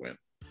Buffalo's going to win.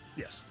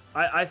 Yes.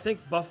 I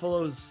think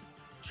Buffalo's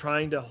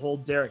trying to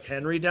hold Derrick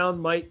Henry down,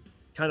 might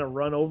kind of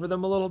run over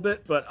them a little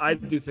bit, but I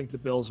do think the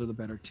Bills are the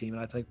better team,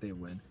 and I think they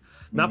win.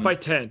 Not by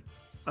 10.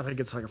 I think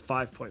it's like a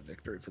 5-point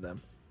victory for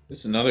them. This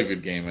is another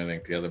good game, I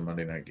think, the other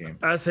Monday night game.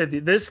 I said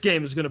this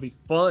game is going to be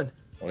fun.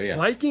 Oh, yeah.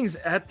 Vikings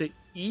at the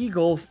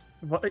Eagles.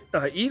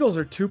 Eagles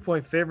are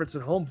 2-point favorites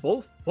at home.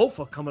 Both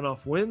are coming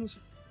off wins.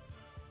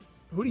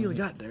 Who do you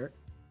got, Derek?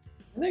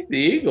 I think the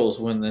Eagles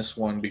win this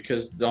one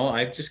because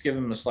I just give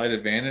them a slight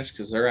advantage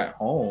because they're at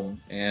home.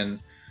 And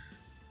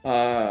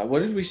what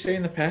did we say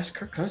in the past?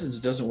 Kirk Cousins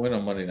doesn't win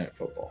on Monday Night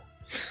Football.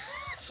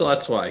 So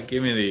that's why.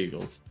 Give me the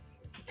Eagles.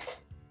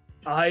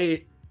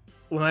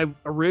 When I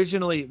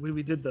originally, when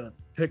we did the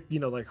pick,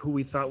 like who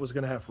we thought was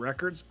going to have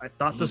records, I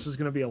thought this was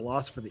going to be a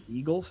loss for the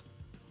Eagles.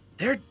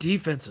 Their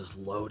defense is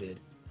loaded.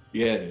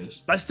 Yeah, it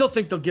is. I still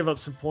think they'll give up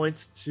some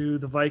points to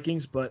the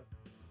Vikings, but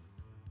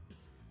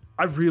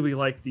I really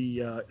like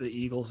the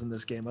Eagles in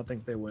this game. I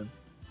think they win.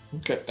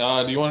 Okay.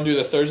 Do you want to do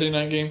the Thursday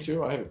night game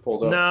too? I have it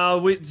pulled up.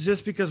 No,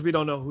 just because we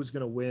don't know who's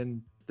going to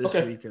win this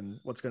week and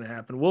what's going to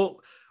happen.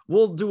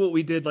 We'll do what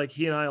we did. Like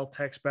he and I'll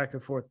text back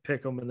and forth,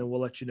 pick them, and then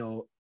we'll let you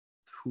know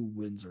who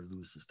wins or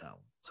loses that one.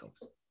 So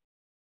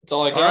that's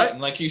all I got. All right. And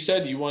like you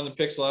said, you won the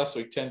picks last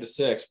week,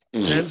 10-6.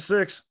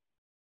 10-6.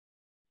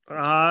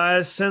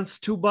 I sense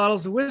 2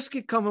 bottles of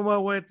whiskey coming my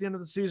way at the end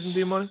of the season,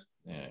 D-Money.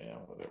 Yeah,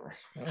 whatever.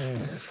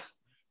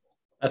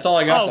 That's all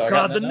I got. Oh,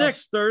 God, the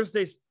next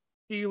Thursday,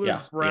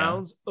 Steelers,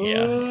 Browns.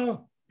 Yeah.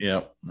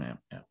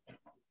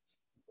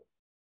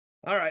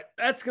 All right,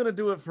 that's going to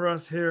do it for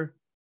us here.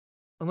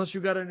 Unless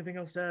you got anything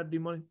else to add,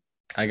 D-Money?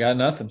 I got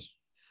nothing.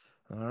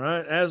 All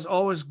right, as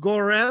always, go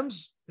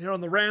Rams here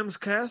on the Rams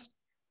cast.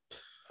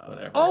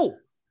 Whatever. Oh,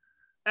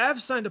 Avs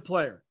signed a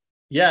player.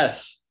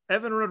 Yes.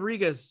 Evan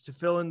Rodriguez to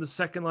fill in the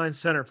second-line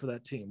center for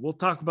that team. We'll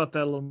talk about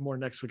that a little more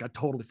next week. I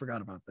totally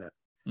forgot about that.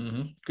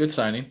 Good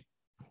signing.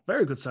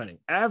 Very good signing.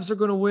 Avs are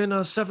going to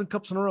win 7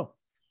 cups in a row.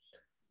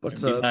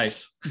 But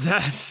nice.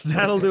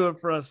 That'll do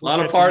it for us. A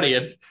lot of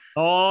partying.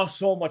 Oh,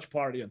 so much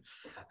partying.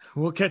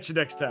 We'll catch you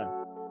next time.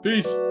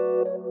 Peace.